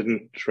 but it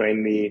didn't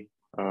train me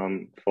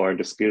for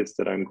the skills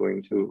that I'm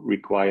going to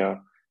require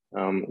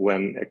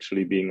when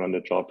actually being on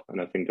the job. And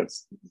I think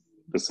that's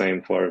the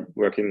same for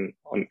working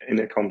in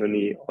a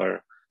company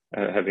or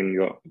having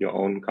your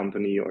own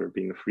company or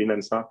being a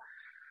freelancer.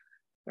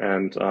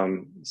 And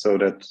so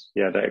that,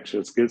 yeah, the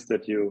actual skills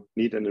that you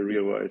need in the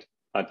real world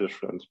are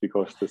different,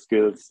 because the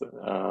skills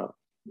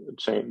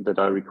that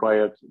are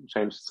required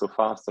change so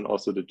fast, and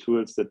also the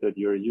tools that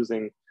you're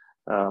using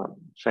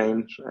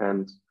change.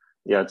 And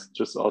yeah, it's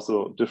just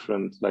also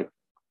different, like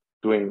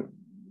doing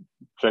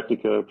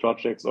practical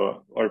projects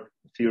or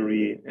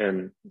theory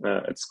in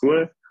at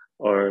school,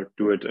 or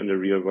do it in the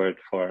real world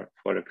for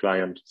the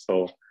client.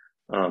 So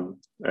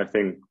I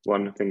think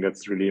one thing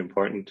that's really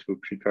important to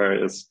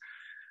prepare is,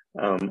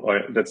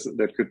 or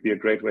that could be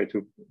a great way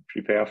to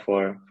prepare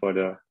for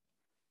the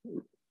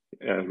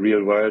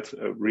real world,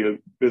 real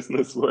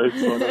business world,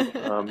 sort of,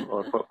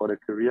 or for the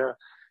career,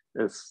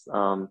 is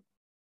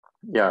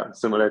yeah,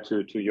 similar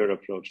to your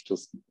approach.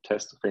 Just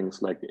test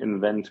things, like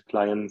invent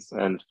clients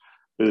and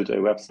build a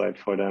website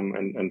for them,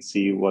 and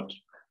see what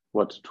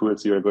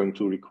tools you are going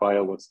to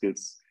require, what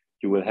skills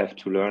you will have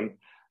to learn.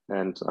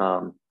 And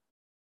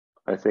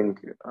I think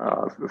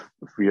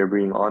if we are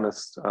being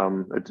honest,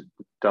 it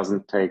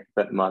doesn't take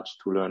that much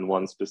to learn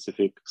one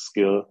specific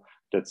skill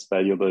that's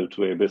valuable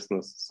to a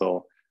business.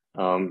 So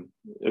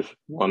if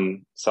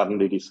one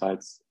suddenly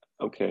decides,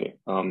 okay,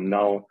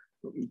 now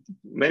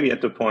maybe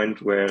at the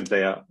point where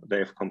they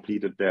have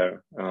completed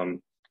their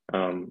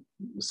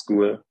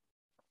school,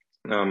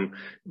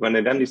 when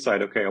they then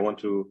decide, okay, I want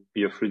to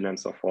be a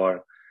freelancer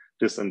for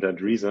this and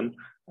that reason,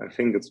 I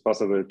think it's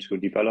possible to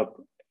develop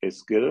a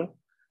skill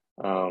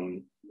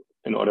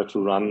in order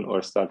to run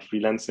or start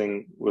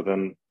freelancing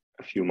within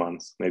a few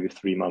months, maybe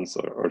 3 months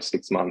or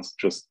 6 months,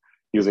 just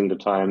using the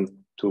time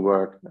to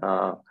work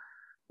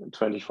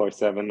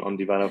 24/7 on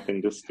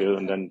developing this skill,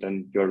 and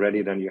then you're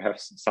ready. Then you have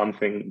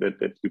something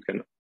that you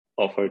can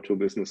offer to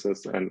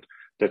businesses, and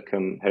that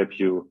can help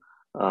you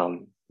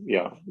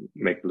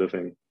make a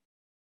living.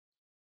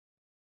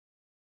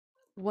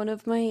 One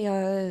of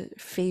my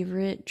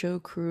favorite Joe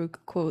Krug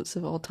quotes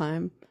of all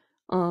time,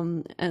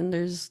 and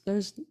there's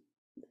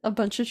a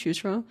bunch to choose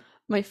from.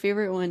 My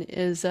favorite one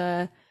is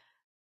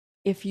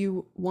if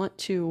you want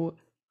to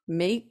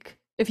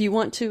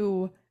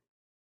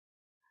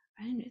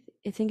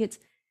I think it's,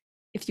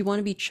 if you want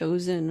to be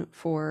chosen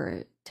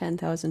for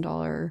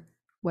 $10,000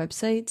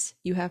 websites,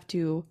 you have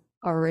to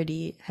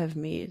already have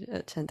made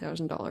a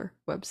 $10,000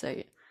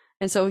 website.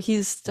 And so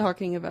he's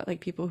talking about like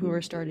people who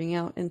are starting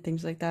out and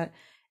things like that.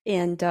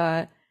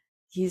 And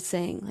he's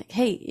saying like,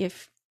 hey,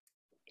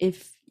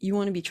 if you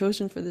want to be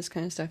chosen for this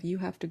kind of stuff, you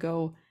have to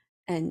go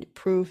and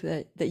prove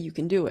that you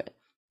can do it.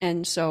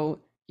 And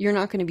so you're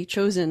not going to be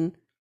chosen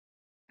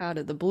out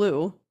of the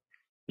blue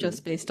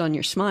just based on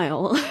your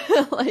smile.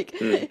 Like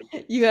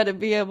you got to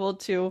be able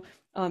to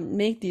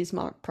make these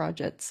mock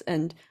projects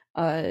and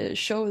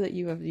show that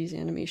you have these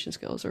animation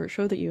skills, or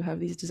show that you have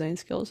these design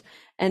skills.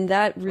 And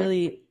that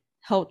really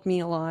helped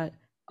me a lot.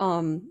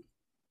 And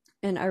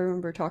I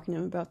remember talking to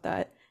him about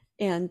that.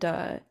 And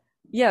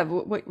yeah,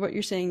 what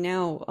you're saying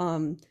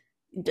now,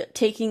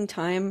 taking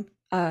time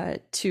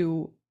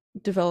to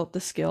develop the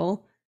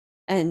skill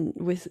and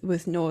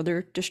with no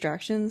other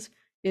distractions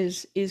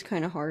is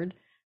kind of hard.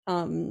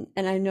 And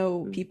I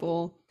know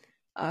people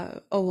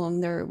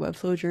along their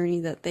Webflow journey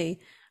that they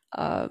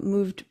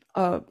moved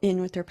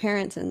in with their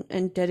parents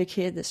and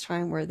dedicated this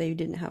time where they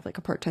didn't have like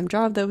a part-time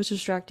job that was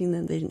distracting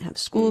them. They didn't have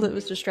school that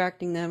was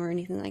distracting them or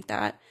anything like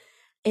that.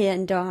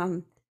 And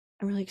I'm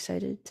really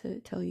excited to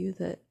tell you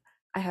that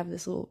I have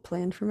this little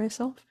plan for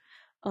myself.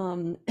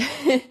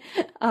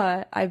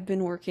 I've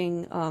been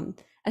working,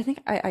 I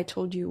think I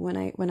told you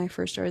when I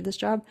first started this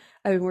job,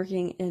 I've been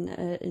working in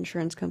an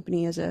insurance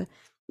company as a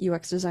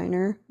UX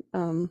designer,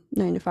 9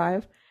 to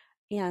 5.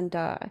 And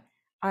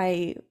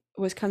I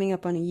was coming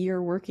up on a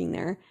year working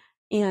there.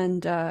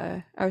 And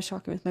I was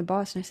talking with my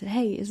boss and I said,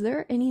 hey, is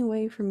there any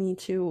way for me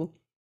to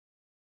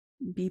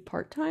be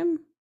part-time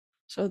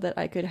so that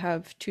I could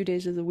have 2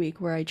 days of the week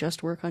where I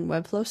just work on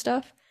Webflow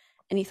stuff?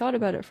 And he thought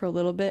about it for a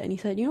little bit and he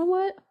said, you know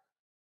what?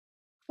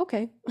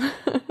 Okay.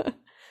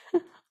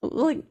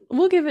 Like,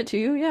 we'll give it to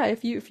you. Yeah,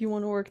 if you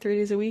want to work 3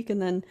 days a week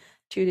and then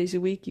 2 days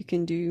a week you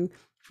can do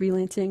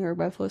freelancing or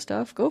Webflow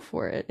stuff, go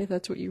for it if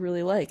that's what you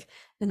really like.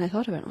 And I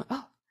thought about it, I'm like,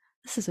 oh,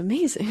 this is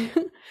amazing.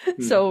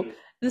 So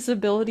this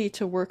ability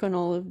to work on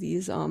all of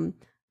these,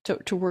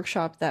 to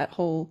workshop that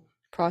whole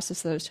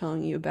process that I was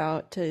telling you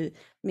about, to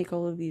make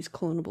all of these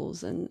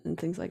clonables and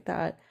things like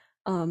that,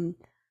 I'm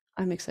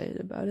excited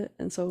about it.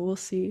 And so we'll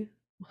see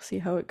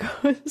how it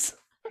goes.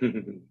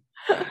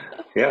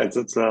 Yeah,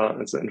 it's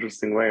an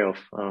interesting way of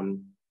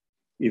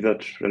either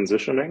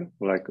transitioning,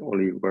 like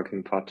only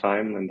working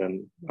part-time and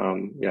then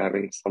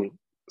having some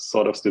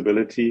sort of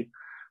stability.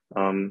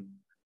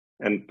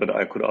 But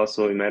I could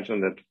also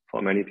imagine that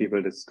for many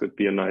people this could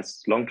be a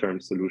nice long-term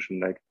solution,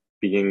 like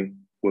being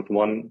with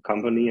one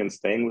company and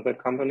staying with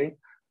that company,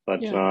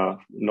 but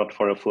not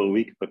for a full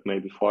week, but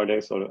maybe 4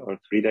 days or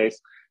 3 days,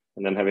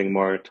 and then having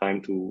more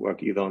time to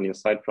work either on your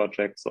side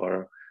projects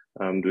or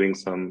doing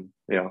some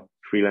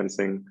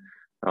freelancing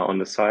on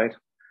the side.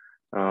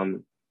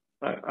 Um,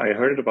 I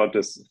heard about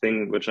this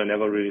thing which I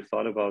never really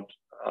thought about,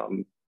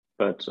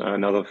 but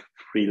another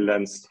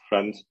freelance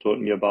friend told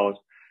me about.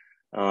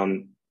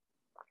 Um,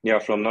 yeah,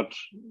 from not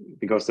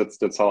because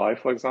that's how I,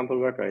 for example,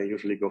 work. I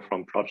usually go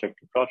from project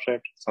to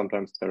project.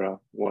 Sometimes there are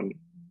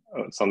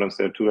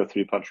two or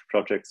three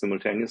projects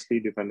simultaneously,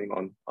 depending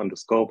on the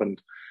scope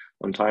and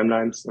on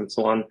timelines and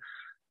so on.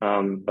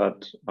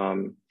 But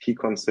he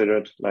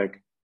considered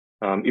like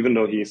even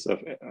though he's a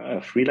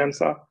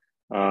freelancer,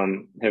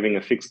 having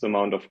a fixed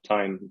amount of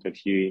time that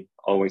he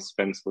always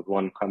spends with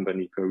one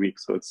company per week.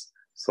 So it's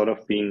sort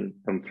of being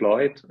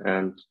employed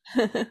and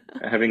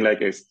having like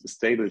a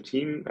stable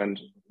team and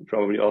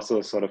probably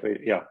also sort of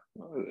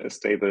a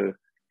stable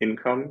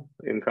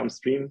income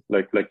stream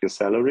like your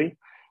salary,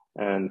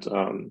 and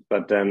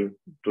but then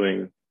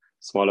doing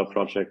smaller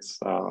projects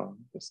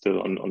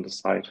still on the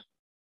side.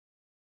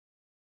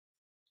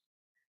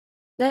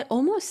 That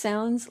almost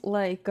sounds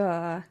like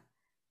I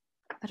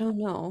don't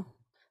know.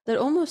 That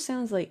almost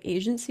sounds like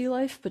agency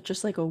life, but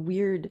just like a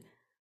weird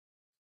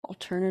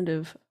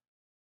alternative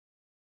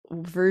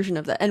version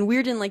of that. And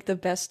weird in like the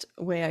best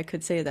way I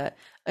could say that.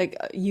 Like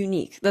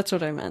unique. That's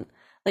what I meant.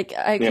 Like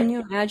I Yeah. can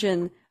you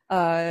imagine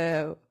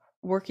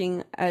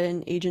working at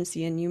an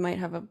agency and you might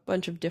have a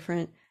bunch of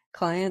different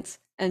clients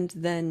and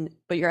then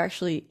but you're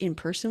actually in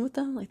person with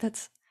them? Like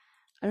that's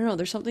I don't know,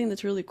 there's something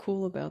that's really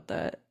cool about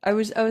that. I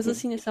was Mm.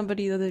 listening to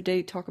somebody the other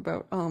day talk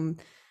about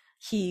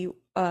he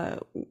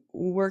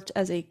worked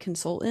as a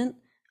consultant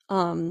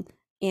um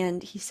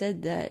and he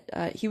said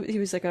that he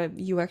was like a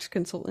UX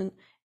consultant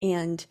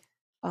and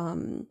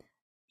um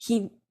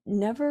he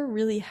never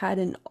really had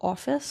an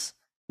office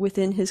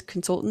within his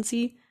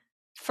consultancy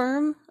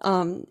firm.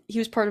 He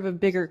was part of a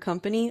bigger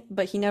company,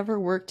 but he never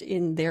worked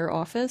in their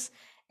office.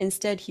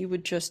 Instead, he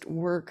would just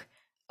work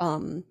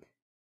um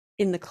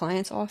in the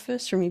client's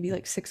office for maybe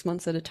like 6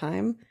 months at a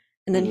time,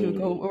 and then he would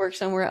go Mm. work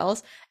somewhere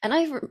else. And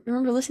I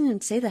remember listening to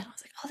him say that. I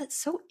was like, oh, that's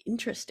so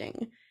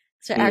interesting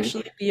to Mm.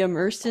 actually be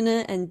immersed in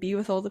it and be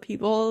with all the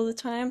people all the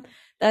time.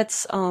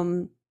 That's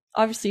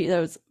obviously that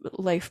was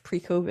life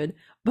pre-COVID,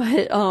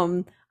 but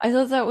I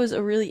thought that was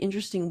a really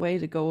interesting way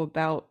to go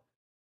about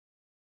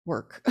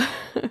work.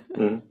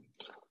 Mm.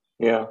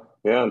 Yeah,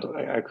 yeah, and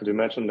I could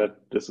imagine that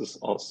this is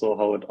also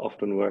how it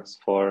often works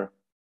for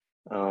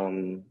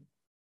um,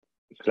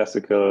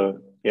 classical,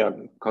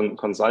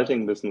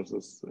 consulting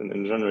businesses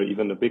in general,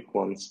 even the big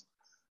ones.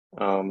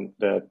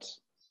 That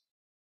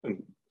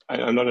um,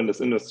 I'm not in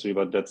this industry,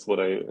 but that's what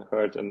I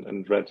heard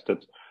and read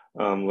that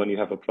when you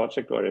have a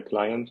project or a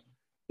client,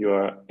 you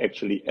are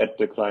actually at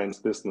the client's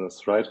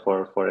business, right?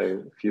 For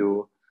a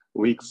few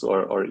weeks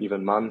or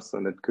even months,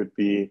 and it could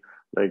be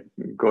like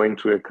going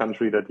to a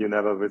country that you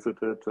never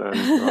visited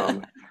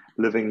and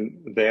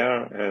living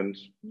there and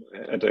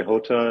at a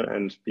hotel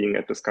and being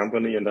at this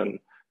company and then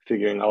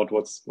figuring out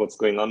what's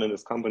going on in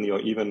this company or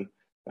even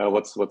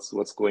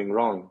what's going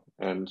wrong.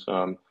 And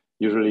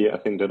usually, I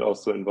think that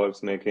also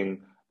involves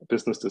making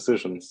business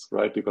decisions,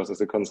 right? Because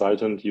as a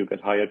consultant, you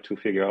get hired to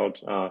figure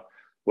out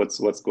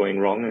what's going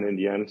wrong, and in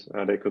the end,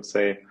 they could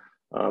say,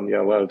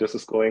 "Yeah, well, this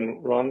is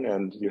going wrong,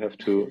 and you have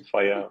to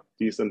fire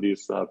these and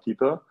these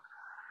people."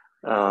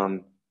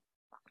 Um,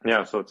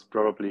 yeah, so it's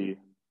probably,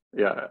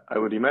 yeah, I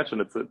would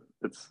imagine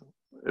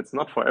it's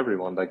not for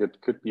everyone. Like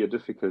it could be a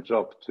difficult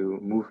job to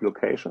move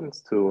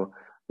locations, to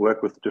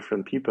work with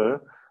different people,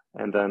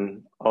 and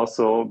then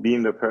also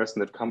being the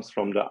person that comes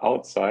from the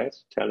outside,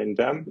 telling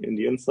them in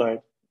the inside,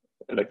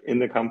 like in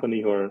the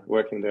company who are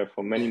working there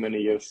for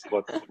many years,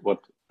 what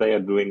they are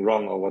doing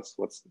wrong or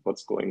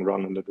what's going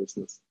wrong in the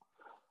business.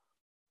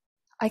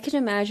 I can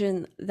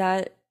imagine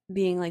that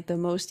being like the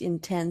most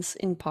intense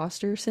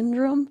imposter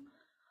syndrome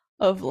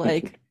of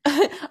like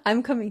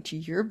I'm coming to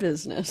your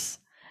business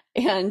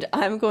and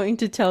I'm going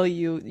to tell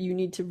you you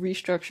need to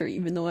restructure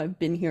even though I've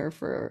been here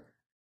for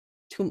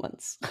 2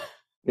 months.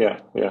 Yeah,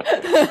 yeah.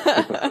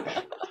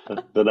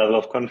 The level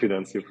of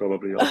confidence you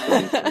probably also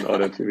need in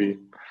order to be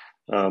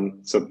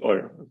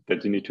or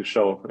that you need to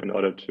show in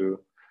order to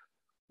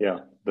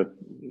that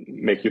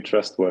make you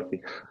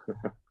trustworthy.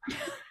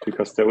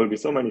 Because there will be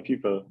so many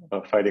people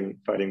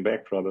fighting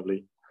back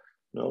probably.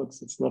 No,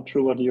 it's not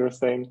true what you're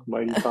saying.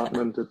 My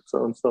department did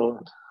so and so.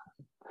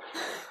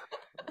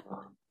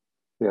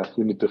 Yeah,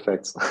 you need the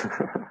facts.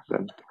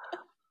 Then.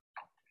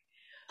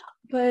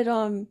 But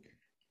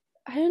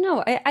I don't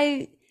know.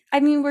 I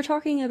mean we're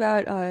talking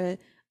about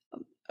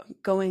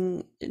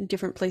going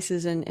different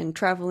places and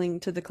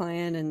traveling to the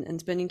client and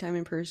spending time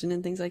in person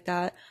and things like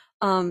that.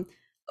 Um,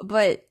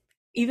 but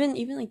even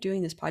like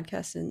doing this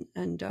podcast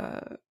and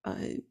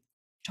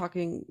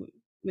talking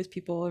with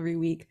people every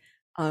week,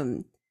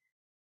 um,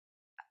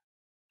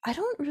 I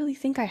don't really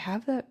think I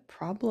have that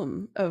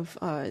problem of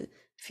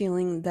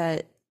feeling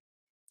that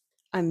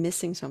I'm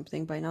missing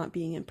something by not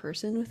being in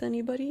person with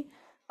anybody.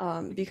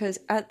 Because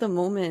at the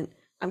moment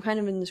I'm kind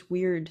of in this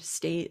weird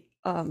state.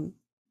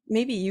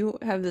 Maybe you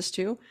have this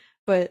too,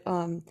 but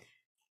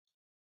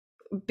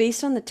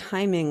based on the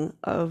timing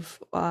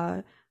of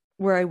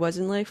where I was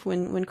in life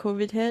when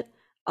COVID hit,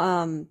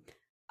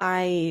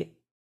 I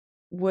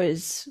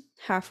was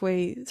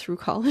halfway through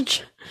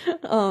college.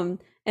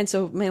 And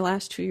so my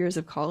last 2 years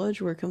of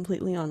college were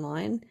completely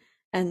online.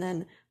 And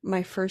then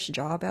my first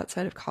job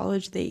outside of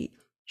college, they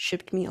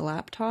shipped me a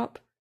laptop.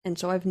 And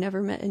so I've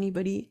never met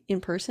anybody in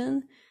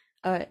person.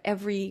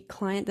 Every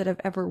client that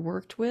I've ever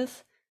worked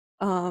with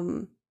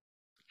um,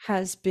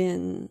 has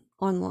been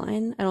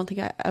online. I don't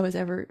think I was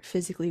ever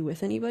physically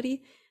with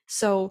anybody.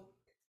 So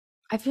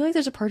I feel like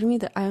there's a part of me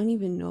that I don't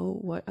even know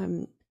what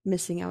I'm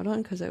missing out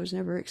on because I was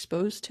never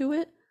exposed to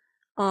it.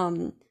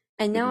 Um,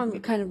 and now I'm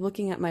kind of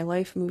looking at my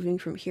life moving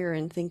from here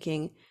and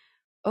thinking,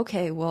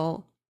 okay,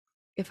 well,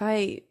 if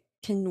I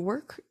can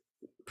work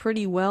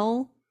pretty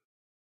well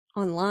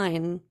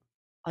online,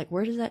 like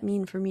where does that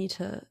mean for me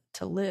to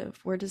live?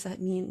 Where does that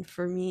mean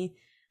for me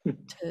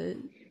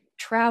to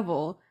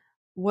travel?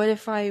 What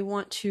if I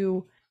want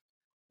to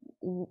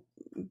w-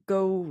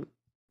 go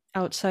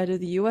outside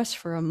of the US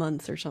for a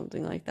month or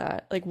something like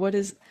that? Like what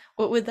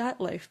would that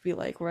life be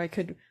like where I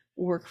could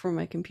work from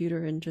my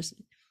computer and just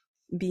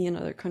be in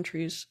other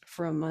countries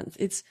for a month?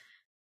 It's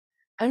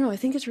I don't know, I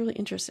think it's really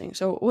interesting.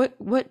 So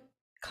what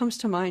comes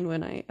to mind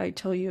when I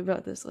tell you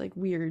about this like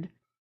weird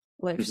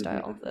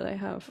lifestyle that I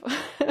have?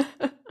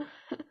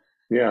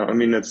 Yeah, I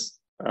mean, it's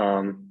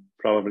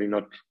probably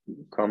not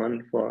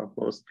common for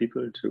most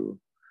people to,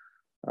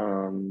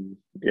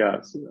 yeah,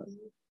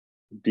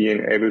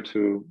 being able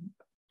to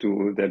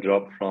do their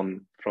job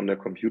from their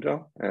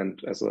computer,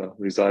 and as a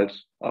result,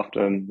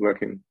 often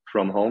working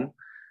from home.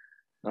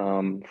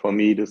 For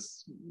me,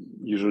 this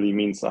usually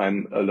means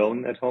I'm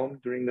alone at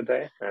home during the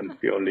day, and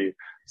the only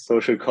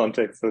social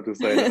contact, so to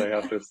say, that I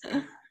have is,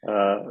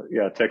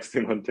 yeah,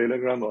 texting on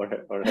Telegram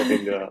or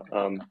having the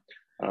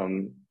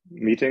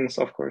meetings,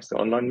 of course, the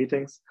online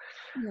meetings.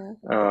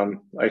 Yeah.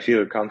 I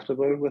feel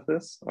comfortable with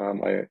this.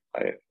 I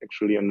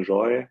actually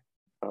enjoy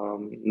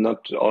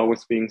not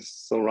always being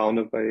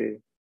surrounded by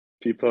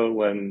people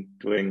when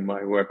doing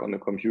my work on the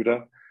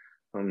computer.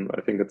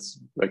 I think it's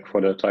like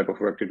for the type of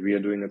work that we are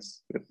doing,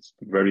 it's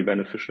very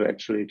beneficial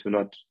actually to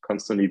not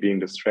constantly being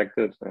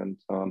distracted, and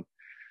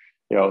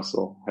yeah,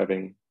 also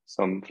having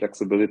some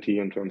flexibility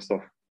in terms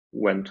of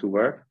when to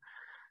work.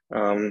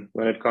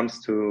 When it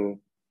comes to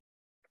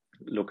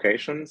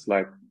locations,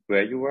 like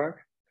where you work,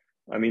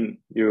 I mean,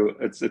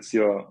 it's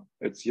your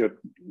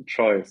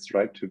choice,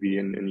 right, to be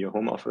in your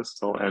home office.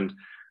 So, and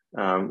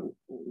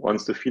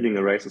once the feeling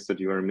arises that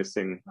you are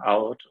missing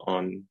out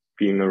on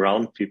being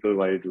around people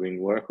while you're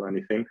doing work or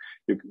anything,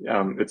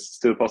 it's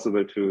still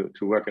possible to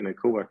work in a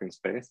co-working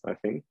space, I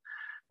think.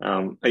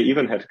 I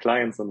even had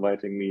clients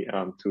inviting me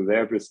to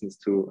their business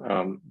to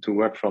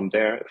work from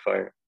there if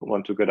I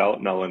want to get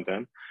out now and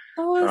then.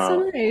 Oh, that's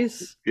so Uh,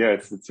 nice. yeah,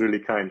 it's really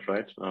kind,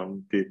 right?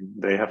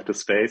 They have the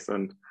space,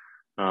 and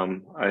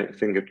I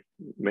think it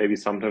maybe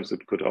sometimes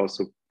it could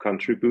also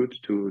contribute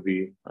to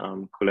the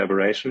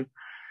collaboration.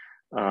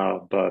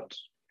 But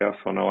yeah,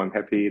 for now I'm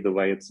happy the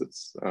way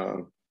it's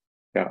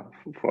yeah,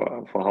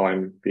 for how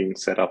I'm being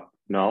set up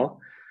now.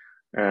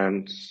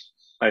 And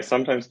I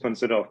sometimes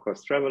consider, of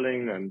course,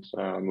 traveling and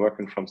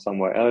working from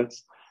somewhere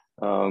else.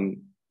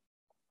 Um,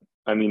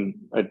 I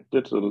mean, I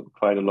did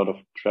quite a lot of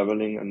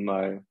traveling in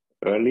my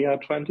earlier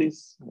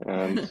 20s,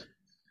 and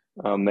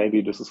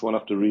maybe this is one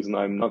of the reasons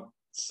I'm not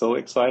so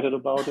excited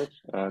about it.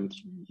 And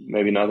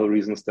maybe another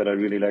reason is that I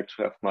really like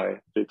to have my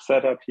big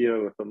setup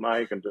here with the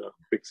mic and the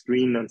big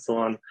screen and so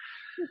on.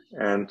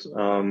 And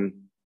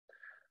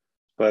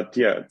but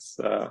yeah,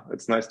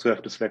 it's nice to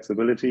have this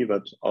flexibility.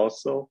 But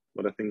also,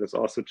 what I think is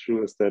also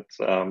true is that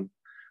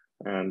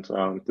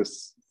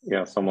this,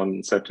 yeah,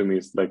 someone said to me,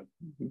 it's like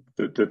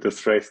this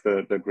phrase,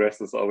 the grass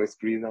is always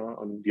greener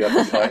on the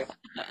other side,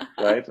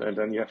 right? And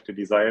then you have to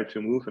desire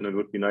to move, and it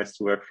would be nice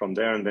to work from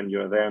there, and then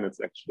you're there and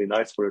it's actually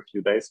nice for a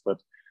few days, but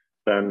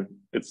then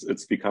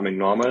it's becoming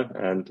normal,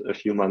 and a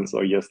few months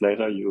or years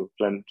later you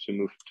plan to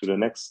move to the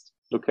next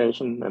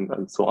location,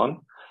 and so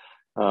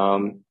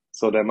on.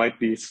 So there might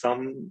be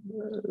some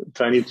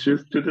tiny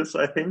truth to this,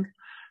 I think,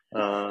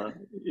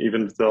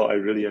 even though I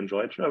really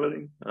enjoy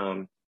traveling.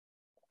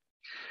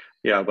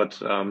 Yeah,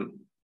 but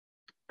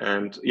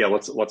and yeah,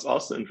 what's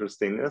also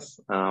interesting is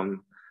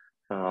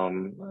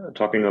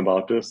talking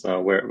about this,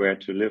 where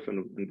to live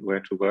and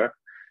where to work,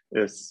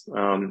 is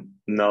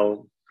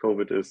now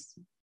COVID is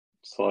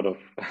sort of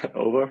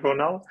over for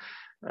now.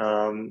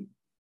 Um,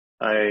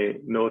 I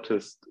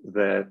noticed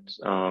that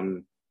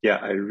yeah,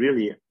 I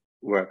really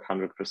work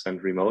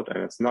 100% remote,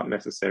 and it's not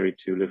necessary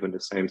to live in the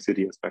same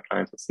city as my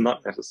clients. It's not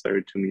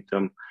necessary to meet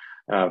them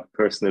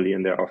personally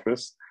in their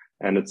office,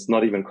 and it's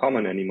not even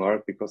common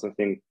anymore because I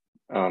think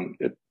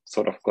it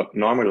sort of got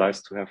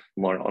normalized to have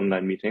more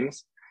online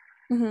meetings.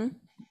 Hmm.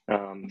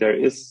 There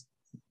is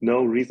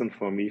no reason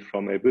for me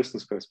from a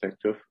business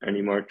perspective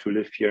anymore to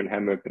live here in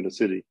Hamburg in the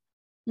city.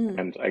 Mm.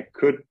 And I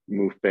could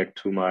move back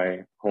to my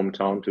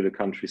hometown, to the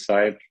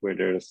countryside, where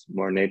there's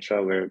more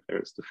nature, where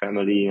there's the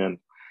family and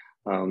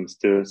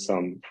still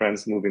some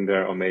friends moving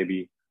there, or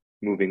maybe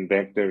moving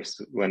back there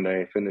when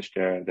they finish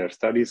their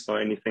studies or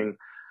anything.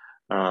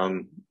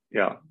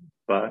 Yeah,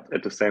 but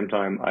at the same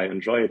time, I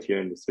enjoy it here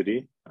in the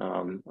city.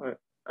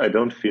 I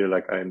don't feel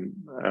like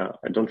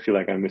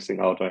I'm missing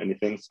out or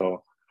anything.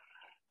 So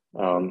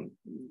um,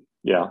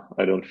 yeah,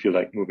 I don't feel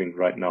like moving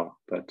right now.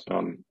 But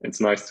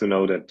it's nice to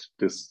know that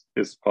this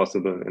is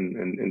possible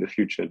in the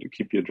future to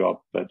keep your job,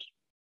 but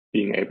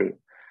being able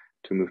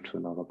to move to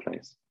another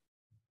place.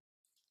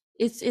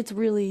 It's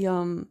really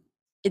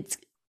it's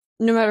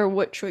no matter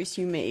what choice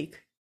you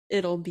make,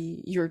 it'll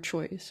be your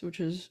choice, which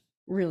is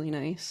really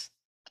nice,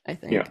 I Yeah,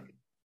 think.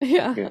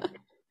 Yeah. yeah.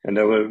 And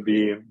there will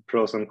be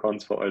pros and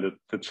cons for all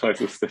the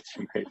choices that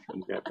you make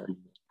in the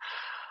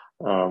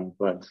end.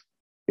 But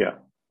yeah,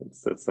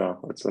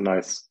 it's a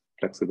nice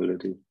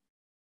flexibility.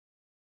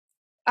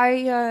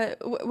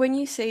 When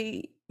you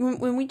say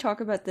when we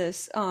talk about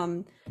this,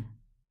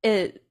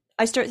 it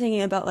I start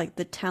thinking about like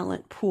the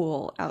talent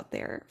pool out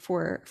there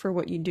for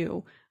what you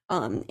do.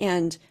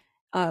 And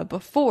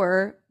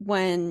before,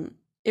 when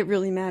it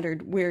really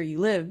mattered where you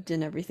lived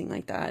and everything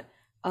like that,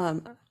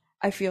 um,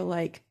 I feel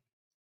like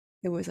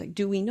it was like,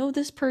 do we know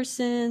this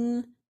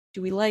person?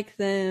 Do we like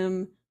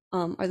them?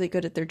 Are they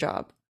good at their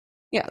job?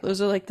 Yeah,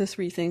 those are like the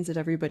three things that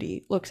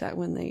everybody looks at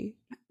when they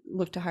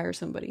look to hire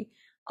somebody.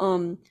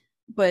 Um,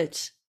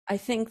 but I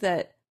think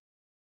that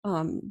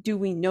do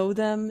we know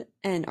them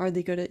and are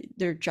they good at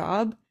their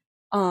job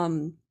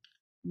um,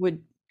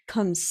 would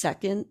come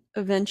second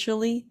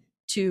eventually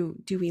to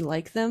do we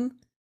like them?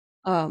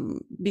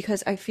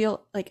 Because I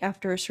feel like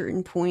after a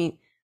certain point,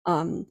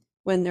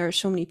 when there are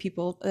so many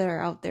people that are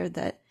out there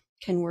that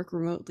can work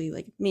remotely,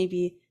 like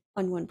maybe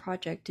on one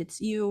project it's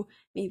you,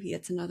 maybe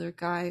it's another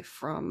guy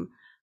from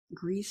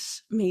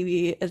Greece,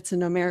 maybe it's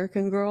an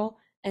American girl,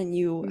 and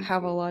you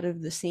have a lot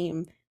of the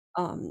same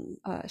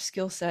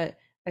skill set.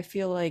 I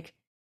feel like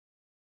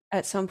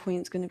at some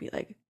point it's going to be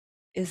like,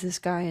 is this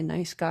guy a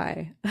nice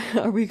guy?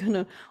 Are we going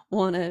to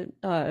want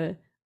to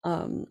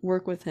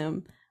work with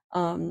him?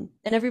 And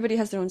everybody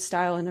has their own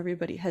style and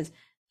everybody has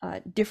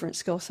different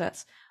skill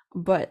sets.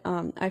 But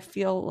I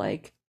feel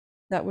like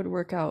that would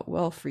work out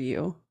well for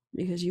you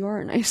because you are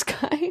a nice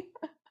guy.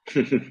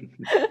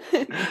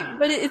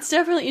 But it's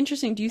definitely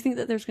interesting. Do you think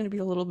that there's going to be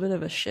a little bit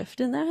of a shift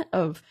in that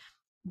of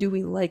do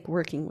we like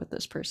working with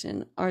this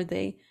person? Are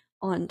they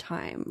on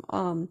time?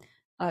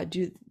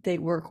 Do they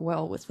work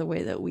well with the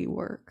way that we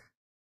work?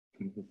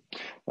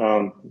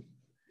 um,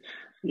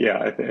 yeah,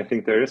 I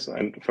think there is.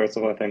 And first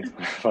of all, thanks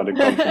for the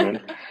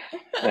compliment.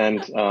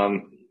 And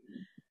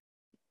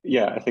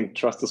yeah, I think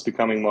trust is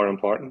becoming more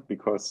important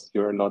because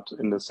you're not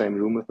in the same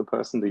room with the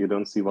person, that you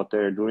don't see what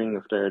they're doing,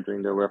 if they're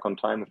doing their work on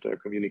time, if they're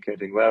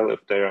communicating well,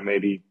 if they are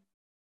maybe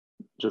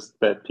just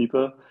bad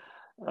people.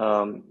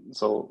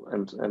 So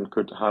and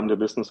could harm the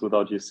business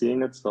without you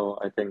seeing it. So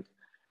I think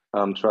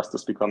trust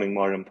is becoming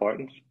more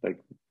important. Like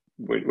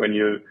when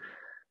you,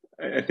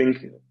 I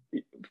think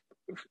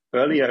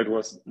earlier it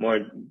was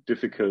more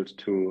difficult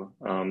to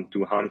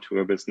do harm to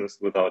a business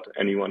without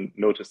anyone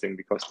noticing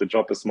because the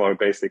job is more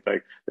basic.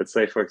 Like let's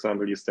say, for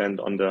example, you stand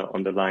on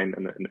the line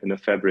in a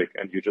fabric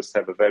and you just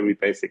have a very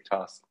basic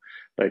task,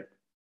 like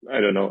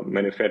I don't know,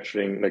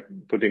 manufacturing, like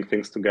putting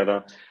things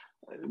together,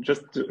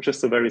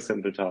 just a very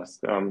simple task.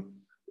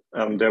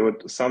 There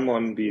would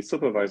someone be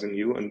supervising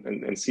you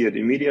and see it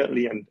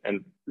immediately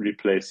and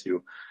replace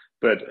you.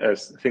 But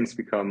as things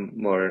become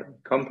more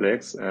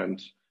complex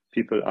and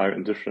people are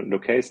in different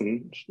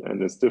locations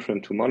and it's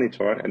different to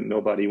monitor and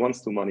nobody wants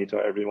to monitor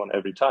everyone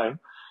every time,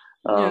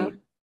 Yeah.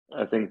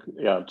 I think,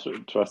 yeah,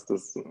 trust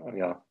is,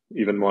 yeah,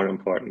 even more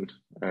important.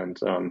 And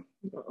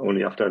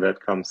only after that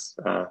comes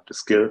the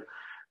skill.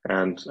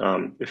 And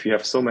if you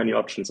have so many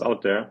options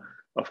out there,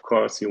 of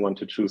course, you want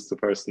to choose the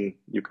person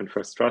you can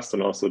first trust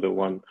and also the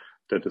one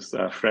that is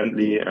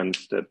friendly and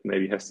that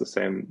maybe has the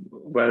same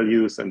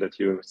values and that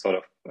you sort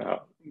of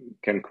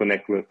can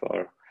connect with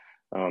or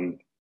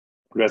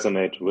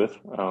resonate with.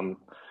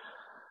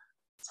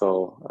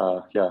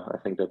 Yeah, I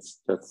think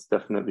that's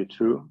definitely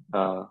true.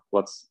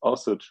 What's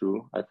also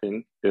true, I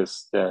think,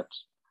 is that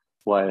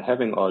while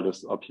having all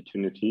these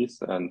opportunities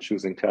and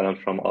choosing talent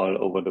from all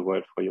over the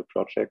world for your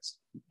projects,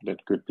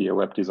 that could be a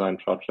web design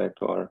project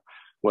or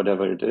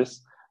whatever it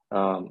is,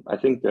 I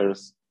think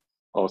there's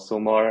also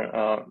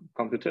more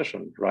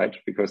competition, right?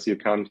 Because you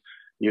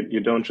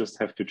don't just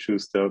have to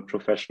choose the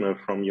professional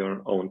from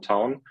your own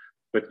town,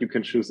 but you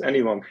can choose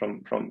anyone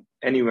from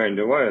anywhere in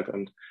the world.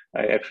 And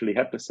I actually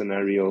had the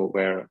scenario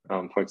where,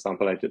 for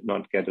example, I did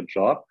not get a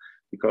job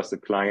because the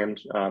client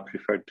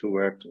preferred to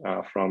work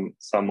from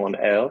someone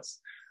else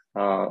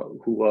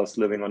who was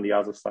living on the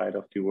other side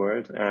of the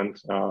world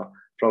and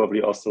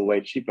probably also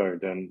way cheaper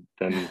than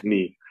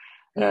me.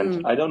 And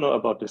Mm, I don't know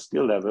about the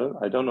skill level.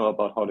 I don't know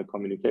about how the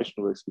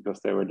communication works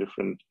because they were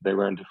different. They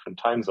were in different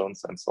time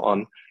zones and so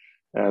on.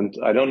 And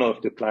I don't know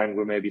if the client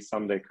will maybe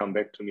someday come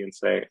back to me and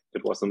say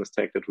it was a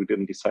mistake that we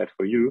didn't decide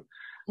for you.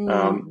 mm,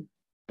 Um,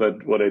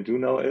 but what I do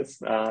know is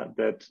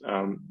that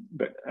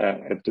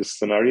at this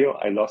scenario,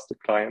 I lost a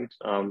client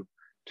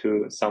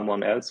to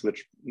someone else,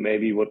 which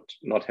maybe would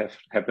not have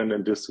happened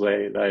in this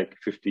way like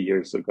 50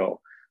 years ago,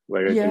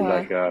 where I do Yeah.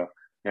 like a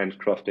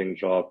handcrafting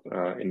job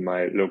in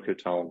my local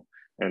town,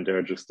 and there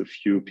are just a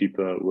few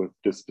people with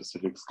this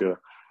specific skill.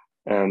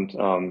 And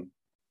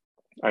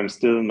I'm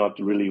still not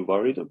really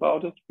worried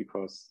about it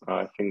because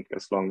I think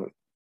as long as,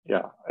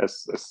 yeah,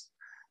 as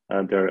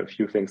there are a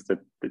few things that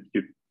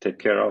you take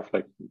care of,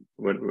 like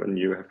when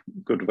you have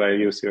good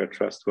values, you're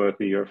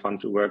trustworthy, you're fun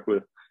to work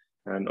with,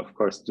 and of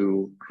course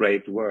do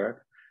great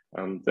work,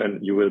 then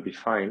you will be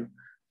fine.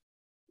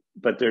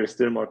 But there is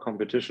still more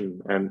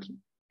competition, and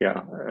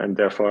yeah, and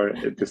therefore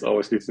this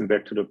always leads me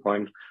back to the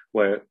point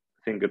where I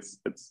think it's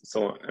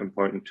so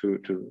important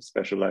to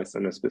specialize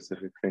in a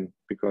specific thing,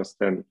 because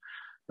then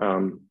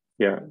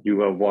yeah,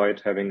 you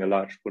avoid having a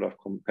large pool of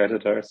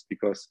competitors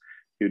because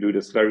you do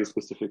this very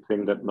specific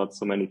thing that not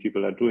so many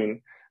people are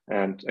doing,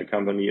 and a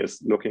company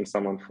is looking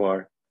someone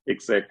for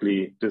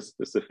exactly this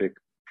specific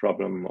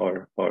problem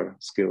or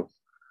skill.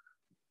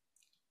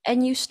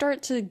 And you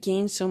start to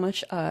gain so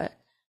much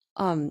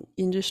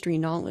industry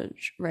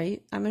knowledge,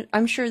 right?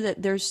 I'm sure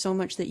that there's so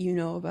much that you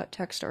know about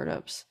tech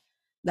startups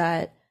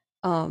that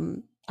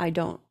I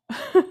don't.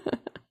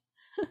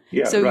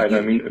 Yeah, So right. I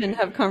you mean, can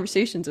have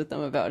conversations with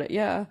them about it.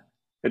 Yeah.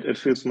 it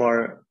feels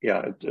more,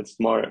 yeah, it's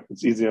more,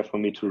 it's easier for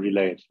me to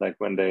relate. Like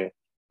when they,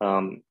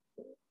 um,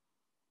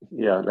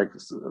 yeah, like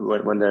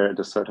when they're at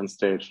a certain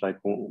stage, like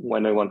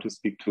when I want to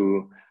speak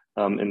to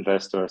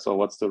investors, or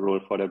what's the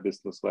role for their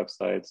business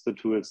websites, the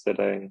tools that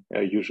I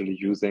are usually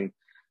using.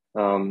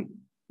 Um,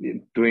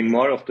 Doing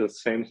more of the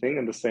same thing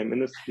in the same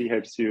industry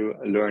helps you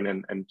learn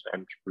and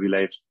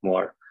relate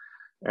more.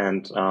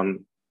 And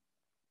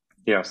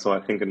yeah, so I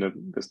think in a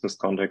business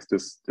context,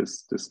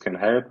 this can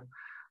help.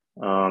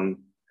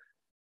 Um,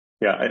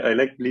 yeah, I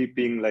like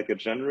being like a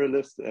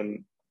generalist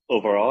and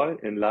overall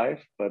in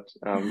life, but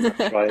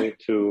try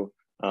to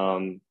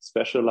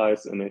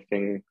specialize in a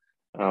thing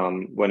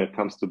when it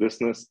comes to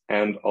business,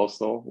 and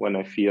also when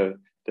I feel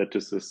that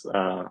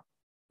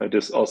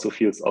this also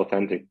feels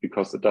authentic,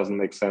 because it doesn't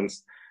make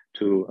sense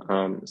to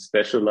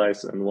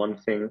specialize in one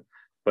thing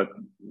but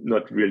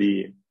not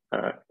really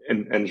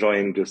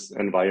enjoying this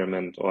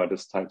environment or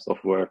this types of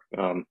work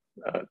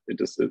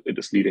it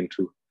is leading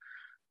to.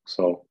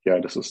 So yeah,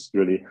 this is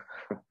really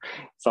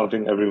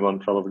something everyone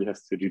probably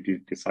has to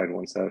decide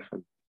oneself,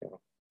 and you know,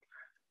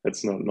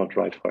 it's not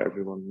right for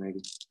everyone,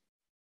 maybe.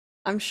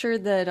 I'm sure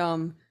that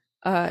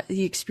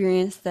the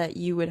experience that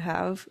you would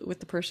have with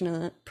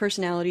the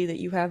personality that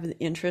you have, the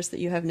interest that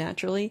you have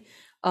naturally,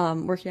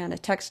 working on a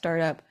tech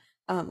startup,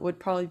 would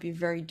probably be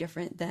very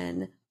different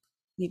than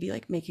maybe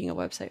like making a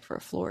website for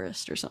a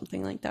florist or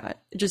something like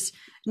that. Just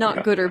not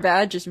Yeah, good or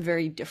bad, just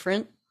very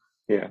different.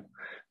 yeah,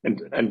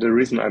 and the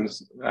reason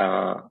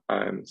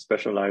I'm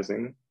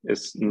specializing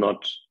is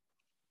not,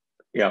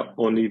 yeah,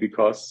 only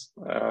because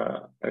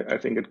I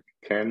think it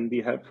can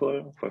be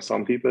helpful for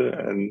some people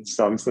and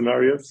some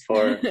scenarios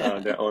for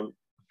their own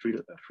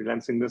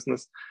freelancing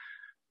business,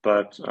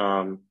 but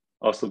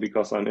also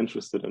because I'm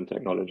interested in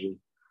technology,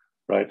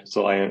 right?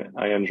 So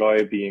I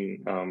enjoy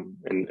being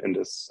in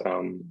this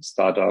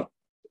startup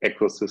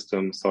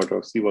ecosystem, sort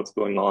of see what's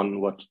going on,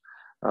 what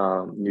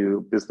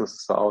new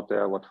businesses are out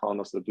there, what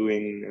founders are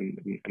doing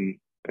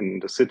in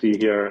the city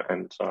here,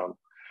 and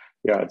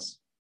yeah,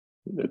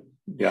 it,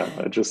 yeah,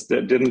 I just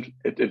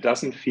it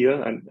doesn't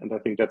feel, and I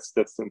think that's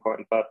the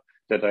important part,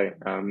 that I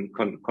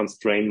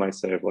constrain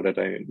myself, or that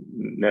I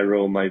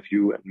narrow my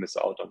view and miss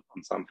out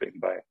on something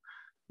by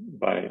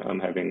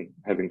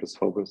having this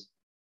focus.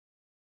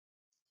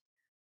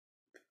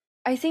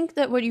 I think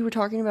that what you were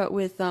talking about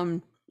with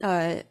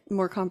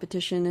more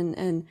competition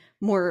and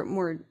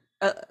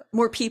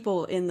more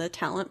people in the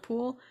talent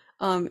pool,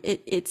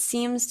 it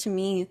seems to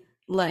me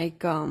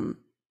like an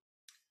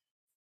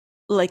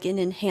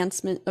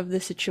enhancement of the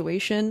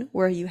situation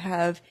where you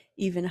have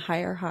even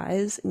higher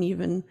highs and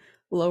even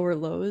lower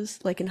lows.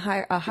 Like a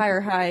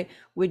higher high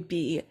would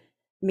be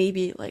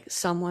maybe like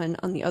someone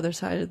on the other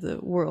side of the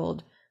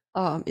world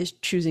is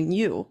choosing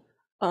you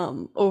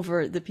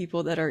over the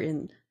people that are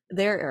in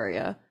their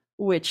area,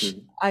 which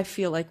Mm. I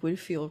feel like would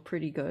feel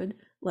pretty good.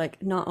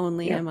 Like not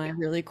only Yeah. am I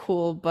really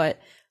cool, but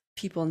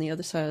people on the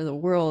other side of the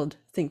world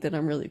think that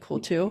I'm really cool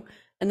too.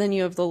 And then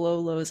you have the low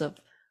lows of,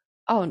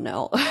 oh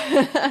no,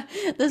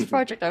 this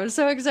project I was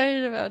so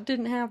excited about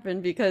didn't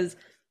happen because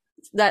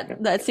Yeah.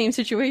 that same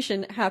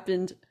situation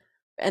happened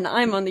and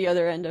I'm on the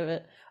other end of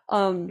it.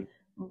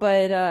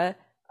 But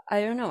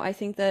I don't know. I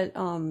think that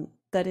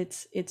that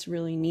it's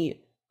really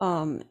neat.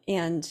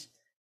 And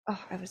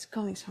oh, I was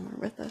going somewhere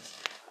with this.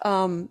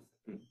 Um,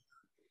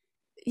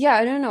 yeah,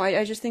 I don't know.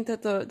 I just think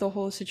that the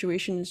whole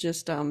situation is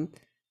just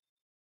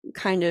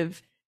kind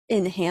of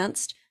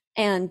enhanced,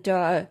 and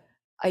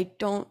I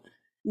don't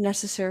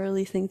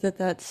necessarily think that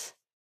that's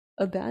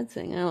a bad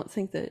thing. I don't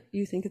think that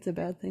you think it's a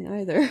bad thing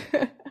either.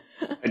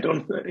 I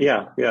don't.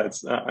 Yeah, yeah.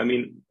 It's. I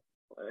mean,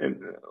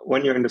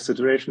 when you're in the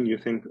situation, you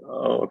think,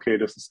 "Oh, okay,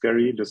 this is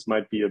scary. This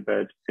might be a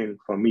bad thing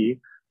for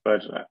me."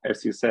 but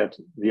as you said,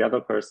 the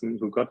other person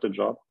who got the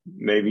job,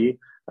 maybe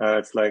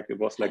it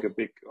was like a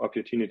big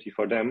opportunity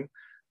for them,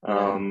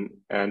 Yeah.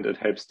 and it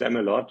helps them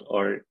a lot,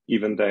 or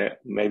even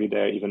maybe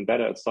they're even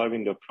better at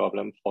solving the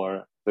problem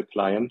for the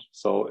client.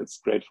 So it's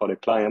great for the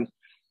client,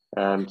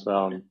 and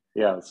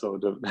yeah, so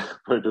the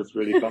world is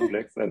really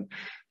complex,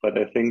 but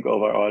I think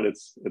overall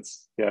it's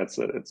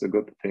a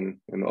good thing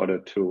in order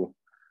to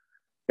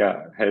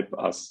help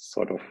us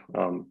sort of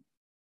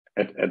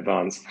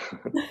advance.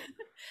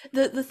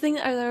 The thing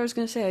that I was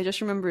gonna say, I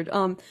just remembered.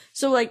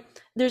 So like,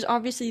 there's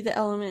obviously the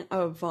element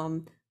of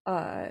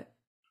uh,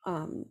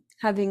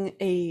 having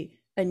a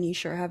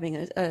niche or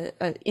having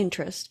a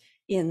interest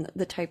in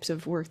the types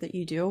of work that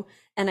you do,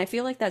 and I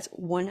feel like that's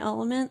one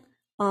element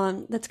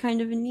that's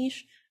kind of a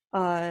niche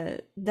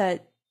that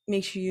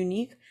makes you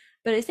unique.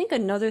 But I think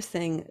another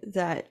thing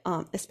that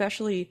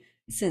especially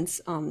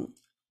since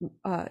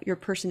your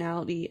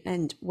personality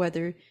and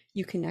whether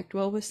you connect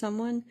well with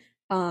someone,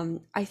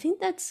 I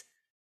think that's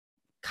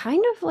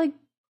kind of like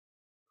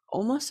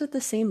almost at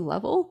the same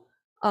level.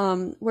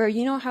 Where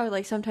you know how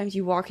like sometimes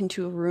you walk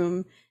into a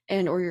room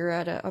and or you're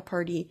at a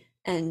party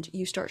and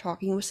you start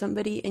talking with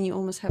somebody and you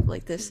almost have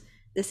like this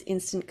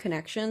instant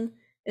connection.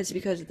 It's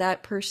because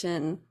that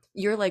person,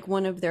 you're like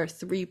one of their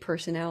three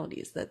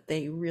personalities that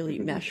they really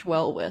mesh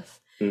well with.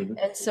 Mhm.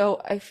 And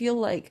so I feel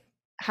like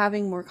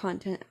having more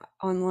content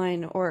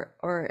online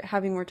or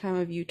having more time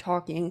of you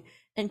talking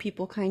and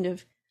people kind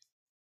of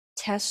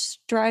test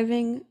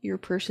driving your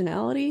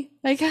personality,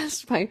 I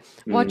guess, by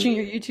watching Mhm.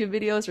 your YouTube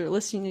videos or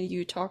listening to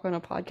you talk on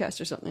a podcast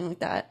or something like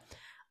that.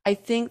 I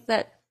think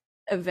that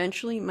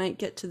eventually might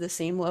get to the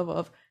same level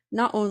of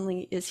not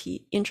only is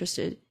he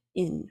interested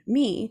in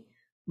me,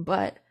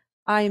 but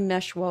I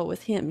mesh well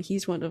with him.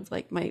 He's one of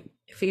like my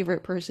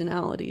favorite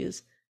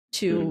personalities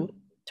to Mhm.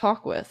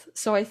 talk with.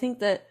 So I think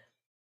that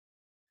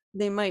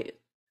they might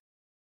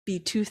be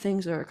two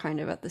things that are kind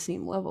of at the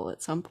same level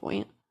at some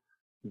point.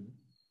 Mhm.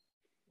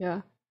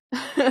 Yeah.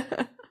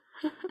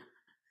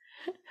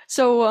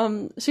 So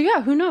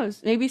yeah, who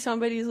knows? Maybe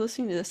somebody's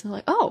listening to this and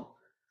like, oh,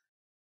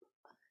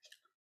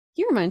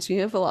 he reminds me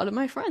of a lot of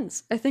my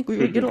friends. I think we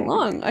would get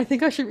along. I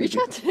think I should reach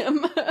out to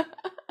him.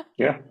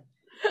 Yeah.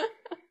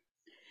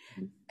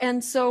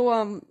 And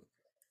so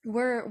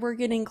we're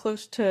getting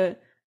close to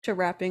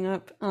wrapping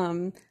up.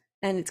 And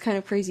it's kind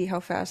of crazy how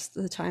fast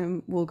the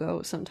time will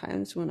go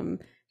sometimes when I'm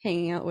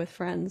hanging out with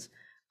friends.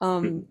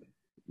 Um, Mhm.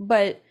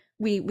 but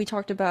we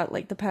talked about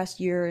like the past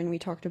year and we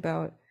talked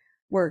about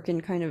work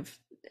and kind of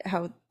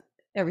how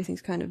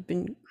everything's kind of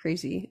been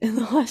crazy in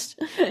the last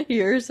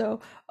year or so.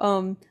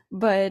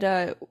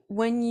 But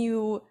when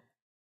you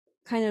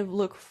kind of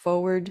look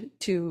forward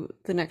to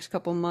the next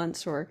couple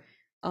months or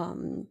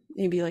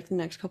maybe like the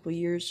next couple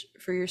years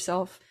for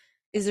yourself,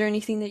 is there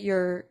anything that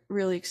you're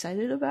really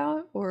excited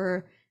about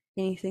or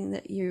anything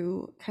that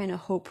you kind of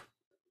hope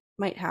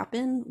might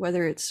happen,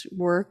 whether it's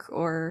work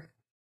or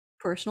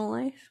personal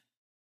life?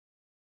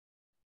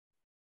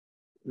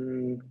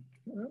 Mm,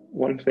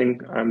 One thing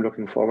I'm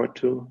looking forward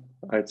to,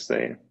 I'd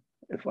say,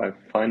 if I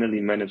finally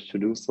manage to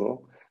do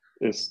so,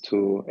 is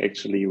to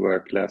actually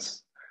work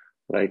less.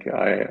 Like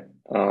I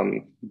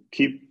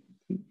keep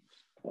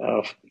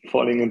uh,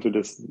 falling into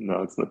this.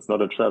 No, it's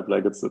not a trap.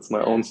 Like it's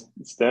my own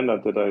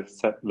standard that I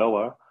set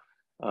lower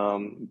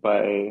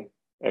by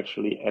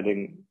actually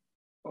adding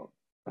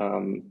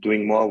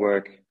doing more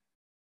work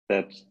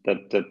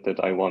that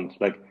I want.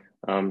 Like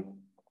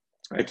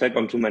I take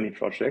on too many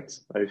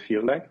projects, I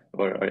feel like,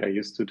 or I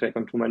used to take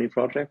on too many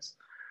projects,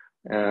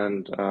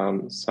 and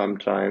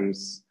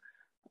sometimes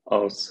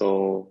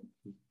also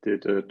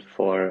did it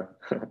for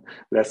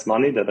less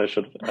money that I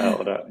should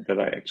or that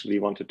I actually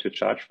wanted to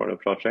charge for a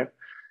project,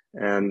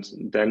 and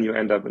then you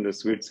end up in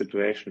this weird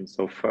situation.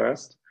 So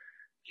first,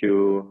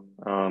 you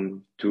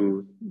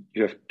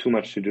you have too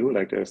much to do,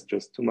 like there's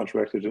just too much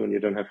work to do and you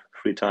don't have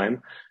free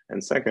time.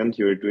 And second,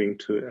 you're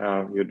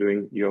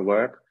doing your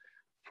work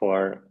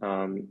for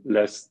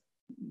less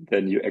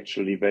than you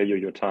actually value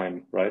your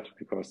time, right?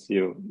 Because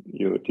you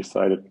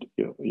decided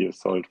you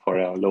sold for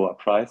a lower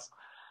price.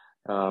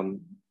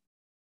 um,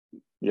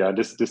 yeah,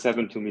 this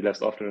happened to me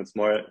less often. It's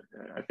more,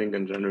 I think,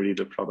 in generally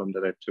the problem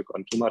that I took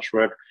on too much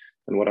work.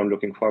 And what I'm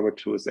looking forward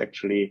to is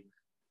actually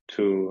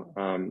to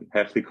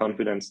have the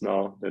confidence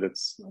now that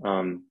it's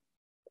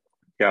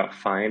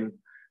fine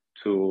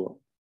to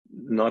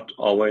not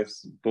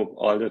always book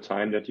all the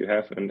time that you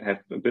have and have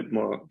a bit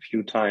more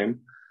few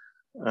time,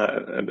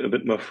 a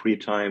bit more free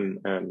time,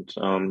 and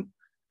um,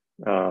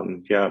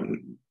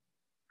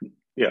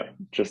 yeah,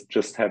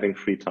 just having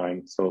free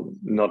time. So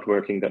not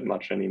working that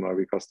much anymore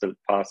because the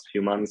past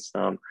few months,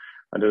 I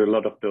did a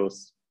lot of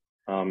those,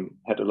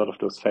 had a lot of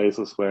those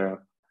phases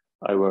where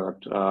I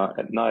worked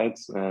at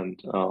nights and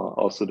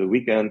also the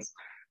weekends,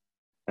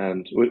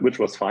 and which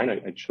was fine.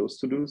 I chose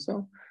to do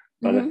so,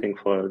 but I Mm-hmm. think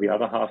for the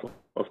other half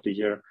of the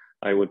year,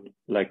 I would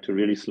like to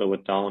really slow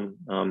it down.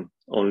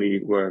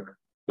 Only work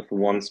with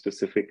one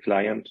specific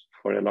client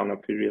for a longer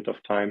period of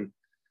time,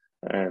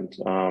 and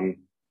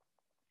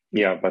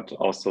but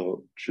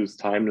also choose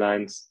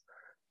timelines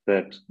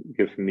that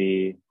give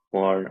me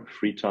more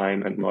free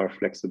time and more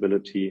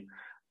flexibility,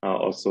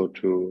 also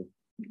to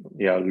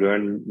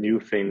learn new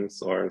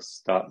things or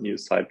start new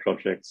side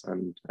projects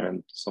and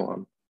so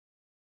on.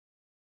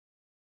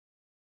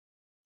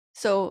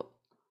 So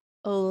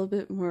a little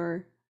bit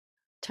more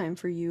time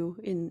for you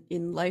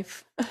in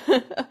life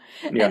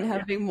Yeah. and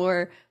having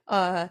more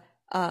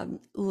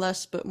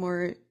less but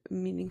more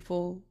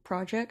meaningful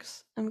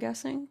projects, I'm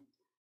guessing.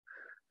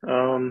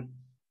 Um,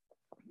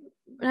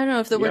 I don't know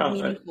if the word yeah.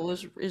 meaningful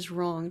is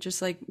wrong,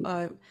 just like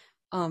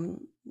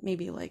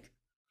maybe like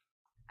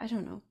I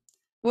don't know.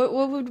 What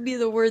would be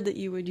the word that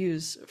you would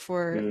use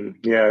for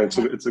Yeah,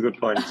 that? it's a good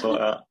point. So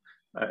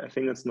I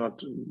think it's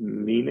not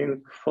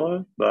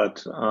meaningful,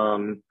 but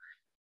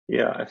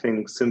yeah, I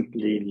think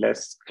simply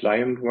less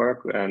client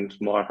work and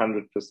more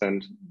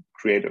 100%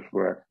 creative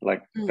work.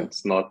 Like Mm,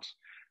 that's not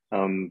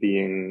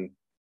being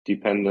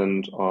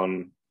dependent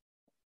on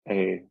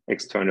a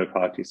external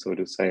party, so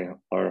to say,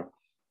 or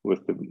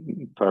with the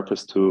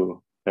purpose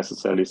to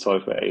necessarily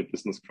solve a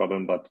business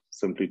problem, but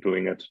simply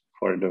doing it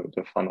for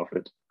the fun of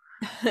it.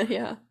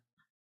 yeah.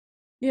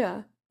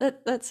 Yeah.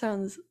 That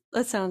sounds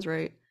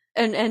right.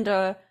 And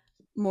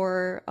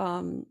more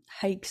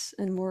hikes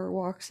and more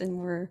walks and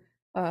more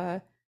uh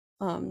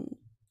um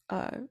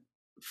uh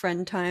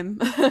friend time.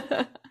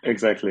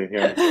 Exactly.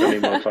 Yeah,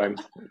 spending more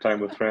time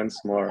with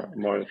friends,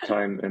 more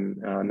time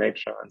in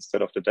nature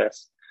instead of the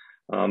desk.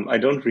 I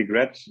don't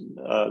regret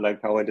like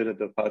how I did it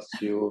the past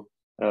few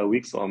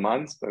weeks or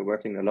months by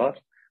working a lot,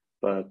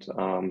 but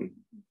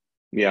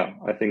yeah,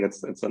 I think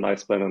it's a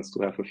nice balance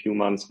to have a few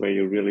months where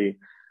you really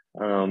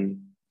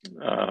um,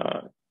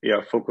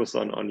 focus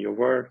on your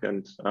work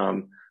and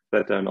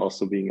but then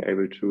also being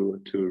able to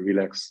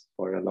relax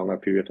for a longer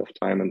period of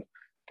time and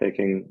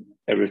taking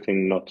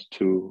everything not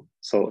too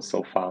so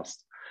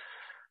fast.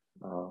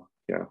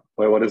 Yeah.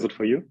 Well, what is it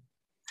for you?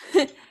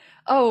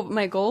 Oh,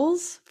 my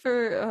goals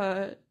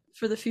for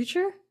the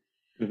future?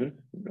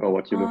 Or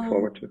what you look Um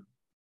forward to?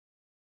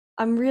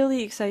 I'm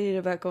really excited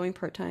about going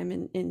part-time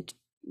in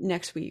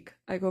next week.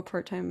 I go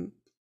part-time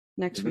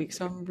next week,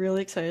 so I'm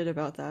really excited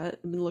about that.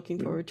 I've been looking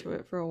Hmm. forward to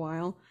it for a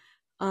while.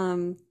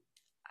 Um,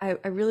 I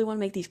really want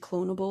to make these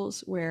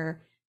clonables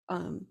where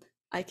um,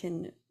 I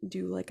can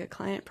do like a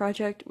client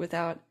project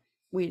without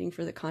waiting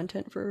for the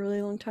content for a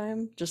really long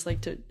time. Just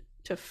like to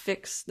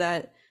fix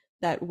that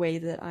way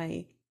that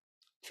I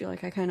feel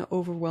like I kind of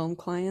overwhelm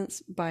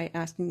clients by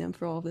asking them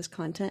for all of this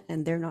content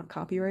and they're not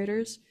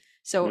copywriters.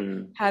 So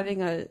Mm.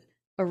 having a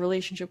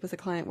relationship with a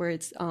client where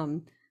it's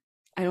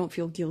I don't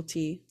feel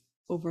guilty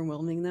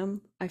overwhelming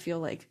them. I feel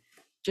like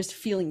just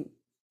feeling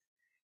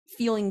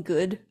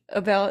good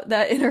about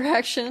that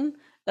interaction.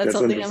 That's That's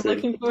something I'm interesting.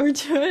 looking forward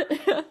to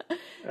it.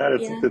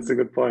 Yeah. That's a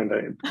good point.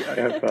 I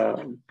have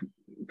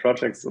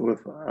projects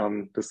with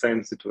the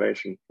same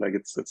situation. Like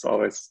it's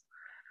always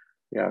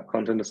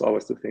content is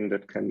always the thing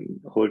that can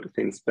hold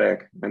things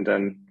back, and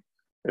then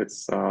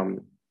it's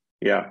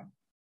yeah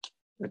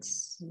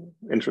it's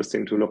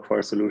interesting to look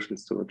for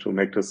solutions to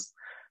make this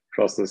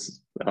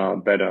process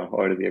better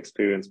or the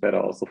experience better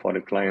also for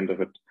the client if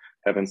it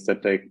happens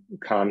that they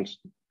can't,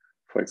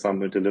 for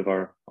example,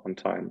 deliver on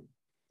time.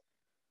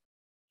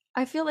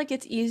 I feel like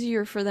it's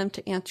easier for them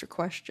to answer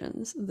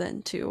questions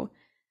than to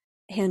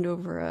hand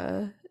over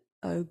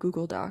a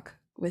Google Doc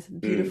with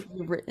Mm,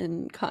 beautifully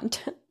written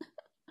content.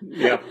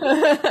 yeah,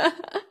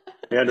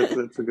 yeah,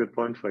 that's a good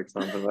point, for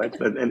example, right?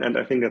 And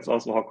I think that's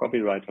also how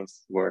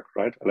copywriters work,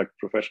 right? Like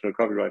professional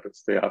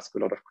copywriters, they ask a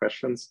lot of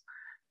questions,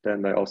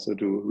 then they also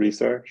do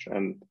research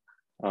and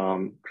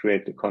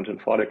create the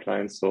content for the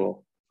client.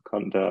 So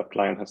the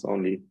client has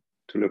only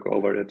to look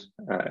over it,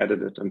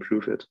 edit it,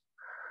 improve it.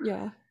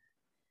 Yeah.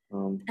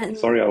 And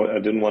Sorry, I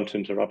didn't want to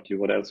interrupt you.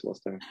 What else was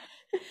there?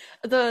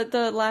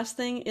 the last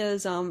thing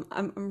is I'm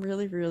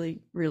really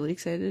really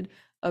excited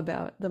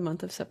about the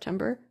month of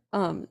September.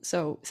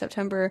 So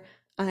September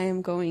I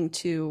am going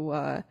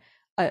to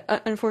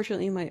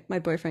unfortunately my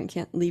boyfriend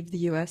can't leave the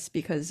US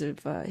because of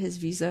his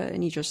visa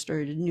and he just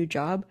started a new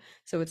job,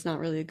 so it's not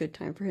really a good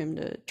time for him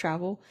to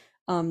travel.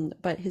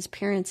 But his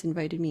parents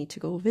invited me to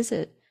go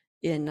visit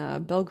in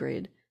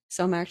Belgrade.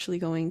 So I'm actually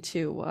going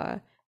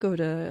to go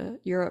to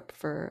Europe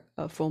for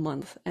a full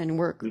month and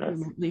work Nice.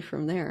 remotely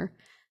from there.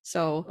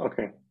 So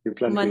Okay, you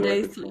plan to work Monday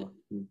it through, for.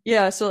 Mm.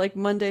 yeah, so like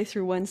Monday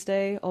through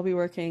Wednesday, I'll be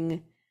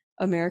working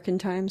American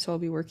time, so I'll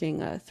be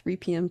working 3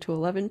 p.m. to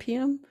 11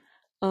 p.m.,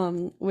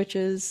 which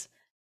is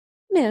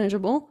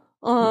manageable.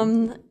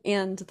 Mhm.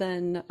 And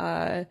then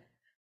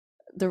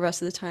the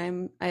rest of the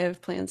time, I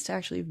have plans to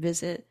actually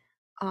visit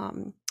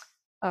um,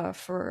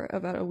 for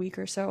about a week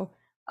or so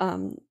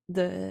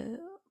the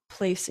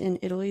place in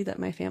Italy that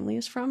my family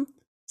is from.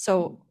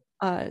 So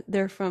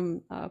they're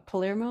from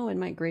Palermo, and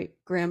my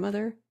great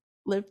grandmother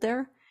lived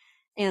there.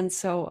 And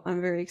so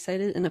I'm very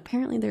excited. And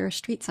apparently there are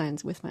street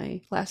signs with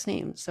my last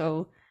name,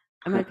 so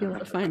I might be able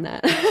to find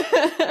that.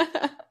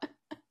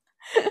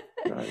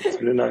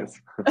 It's really nice.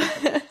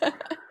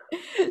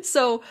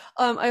 So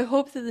I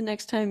hope that the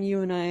next time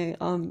you and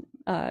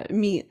I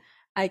meet,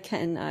 I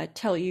can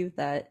tell you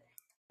that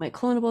my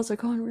clonables are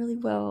going really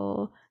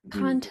well.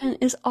 Content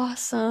is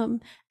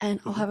awesome. And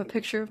I'll have a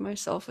picture of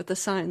myself with a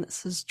sign that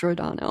says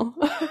Giordano.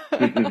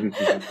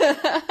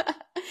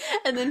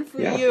 And then for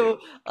Yeah. you,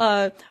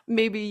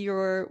 maybe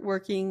you're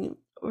working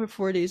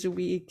 4 days a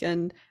week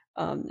and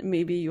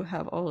maybe you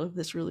have all of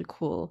this really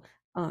cool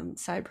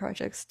side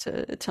projects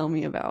to tell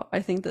me about.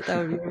 I think that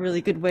would be a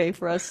really good way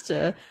for us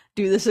to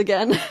do this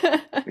again.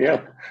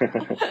 Yeah.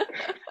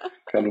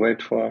 Can't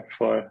wait for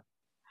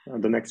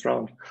the next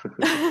round.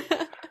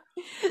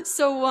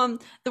 So,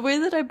 the way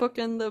that I book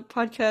in the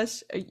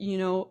podcast,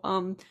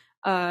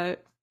 uh,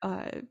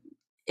 uh,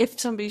 if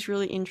somebody's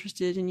really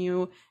interested in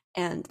you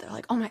and they're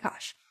like, oh my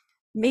gosh,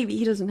 maybe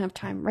he doesn't have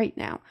time right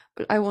now,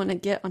 but I want to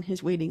get on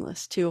his waiting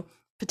list to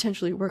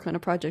potentially work on a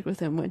project with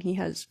him when he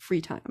has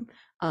free time.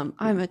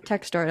 I'm a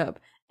tech startup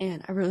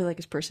and I really like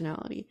his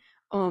personality.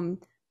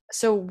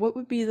 So what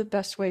would be the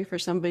best way for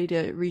somebody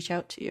to reach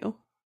out to you?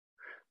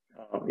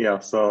 Yeah,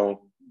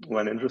 so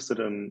when interested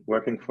in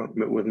working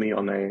with me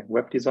on a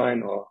web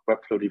design or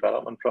webflow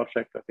development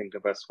project, I think the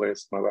best way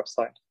is my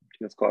website,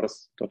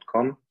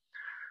 matthiascordes.com.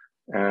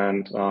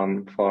 And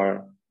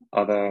for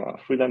other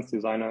freelance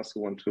designers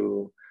who want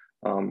to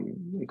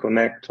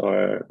connect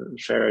or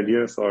share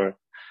ideas or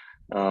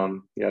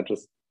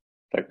just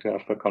like to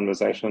have a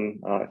conversation,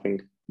 I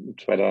think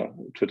Twitter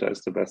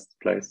is the best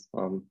place.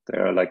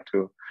 There I like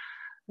to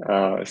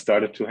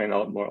started to hang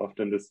out more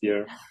often this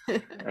year,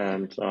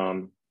 and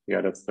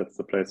that's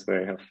the place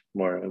where I have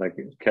more like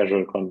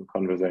casual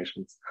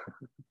conversations.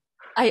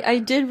 I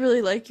did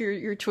really like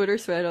your Twitter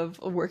thread of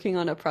working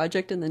on a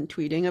project and then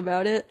tweeting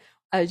about it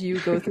as you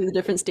go through the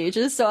different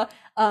stages. So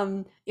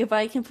if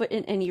I can put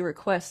in any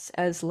requests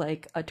as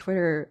like a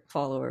Twitter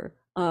follower,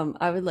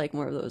 I would like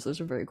more of those.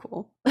 Those are very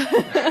cool.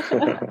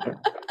 I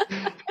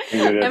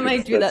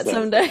might do that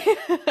someday.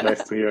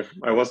 Nice to hear.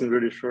 I wasn't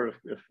really sure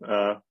if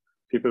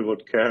people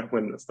would care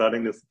when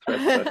starting this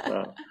thread,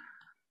 but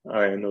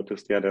I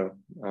noticed, the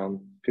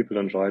people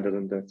enjoyed it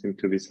and there seemed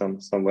to be some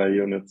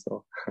value in it.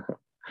 So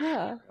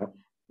Yeah.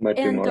 might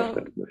be And more of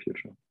that in the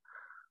future.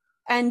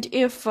 and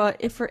if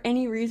for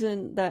any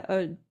reason that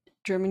a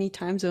Germany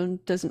time zone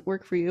doesn't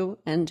work for you,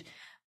 and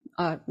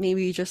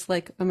maybe you just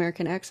like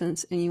American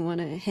accents and you want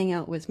to hang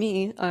out with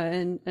me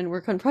and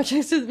work on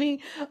projects with me,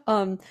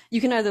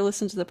 you can either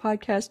listen to the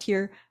podcast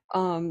here.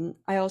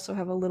 I also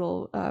have a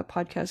little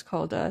podcast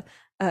called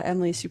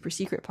Emily's Super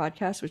Secret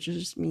Podcast, which is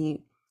just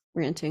me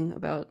ranting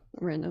about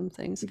random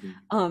things.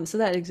 So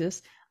that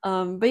exists.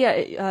 But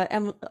yeah,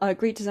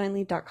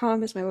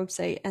 greatdesignlead.com is my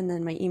website, and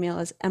then my email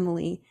is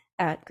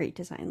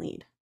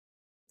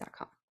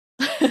emily@greatdesignlead.com.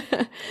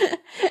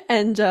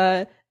 And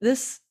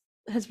this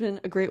has been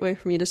a great way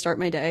for me to start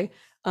my day.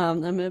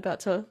 I'm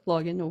about to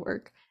log into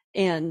work,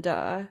 and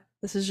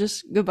this is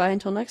just goodbye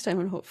until next time,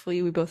 and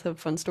hopefully we both have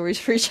fun stories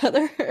for each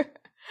other.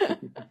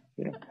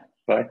 Yeah.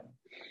 Bye.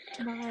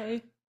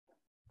 Bye.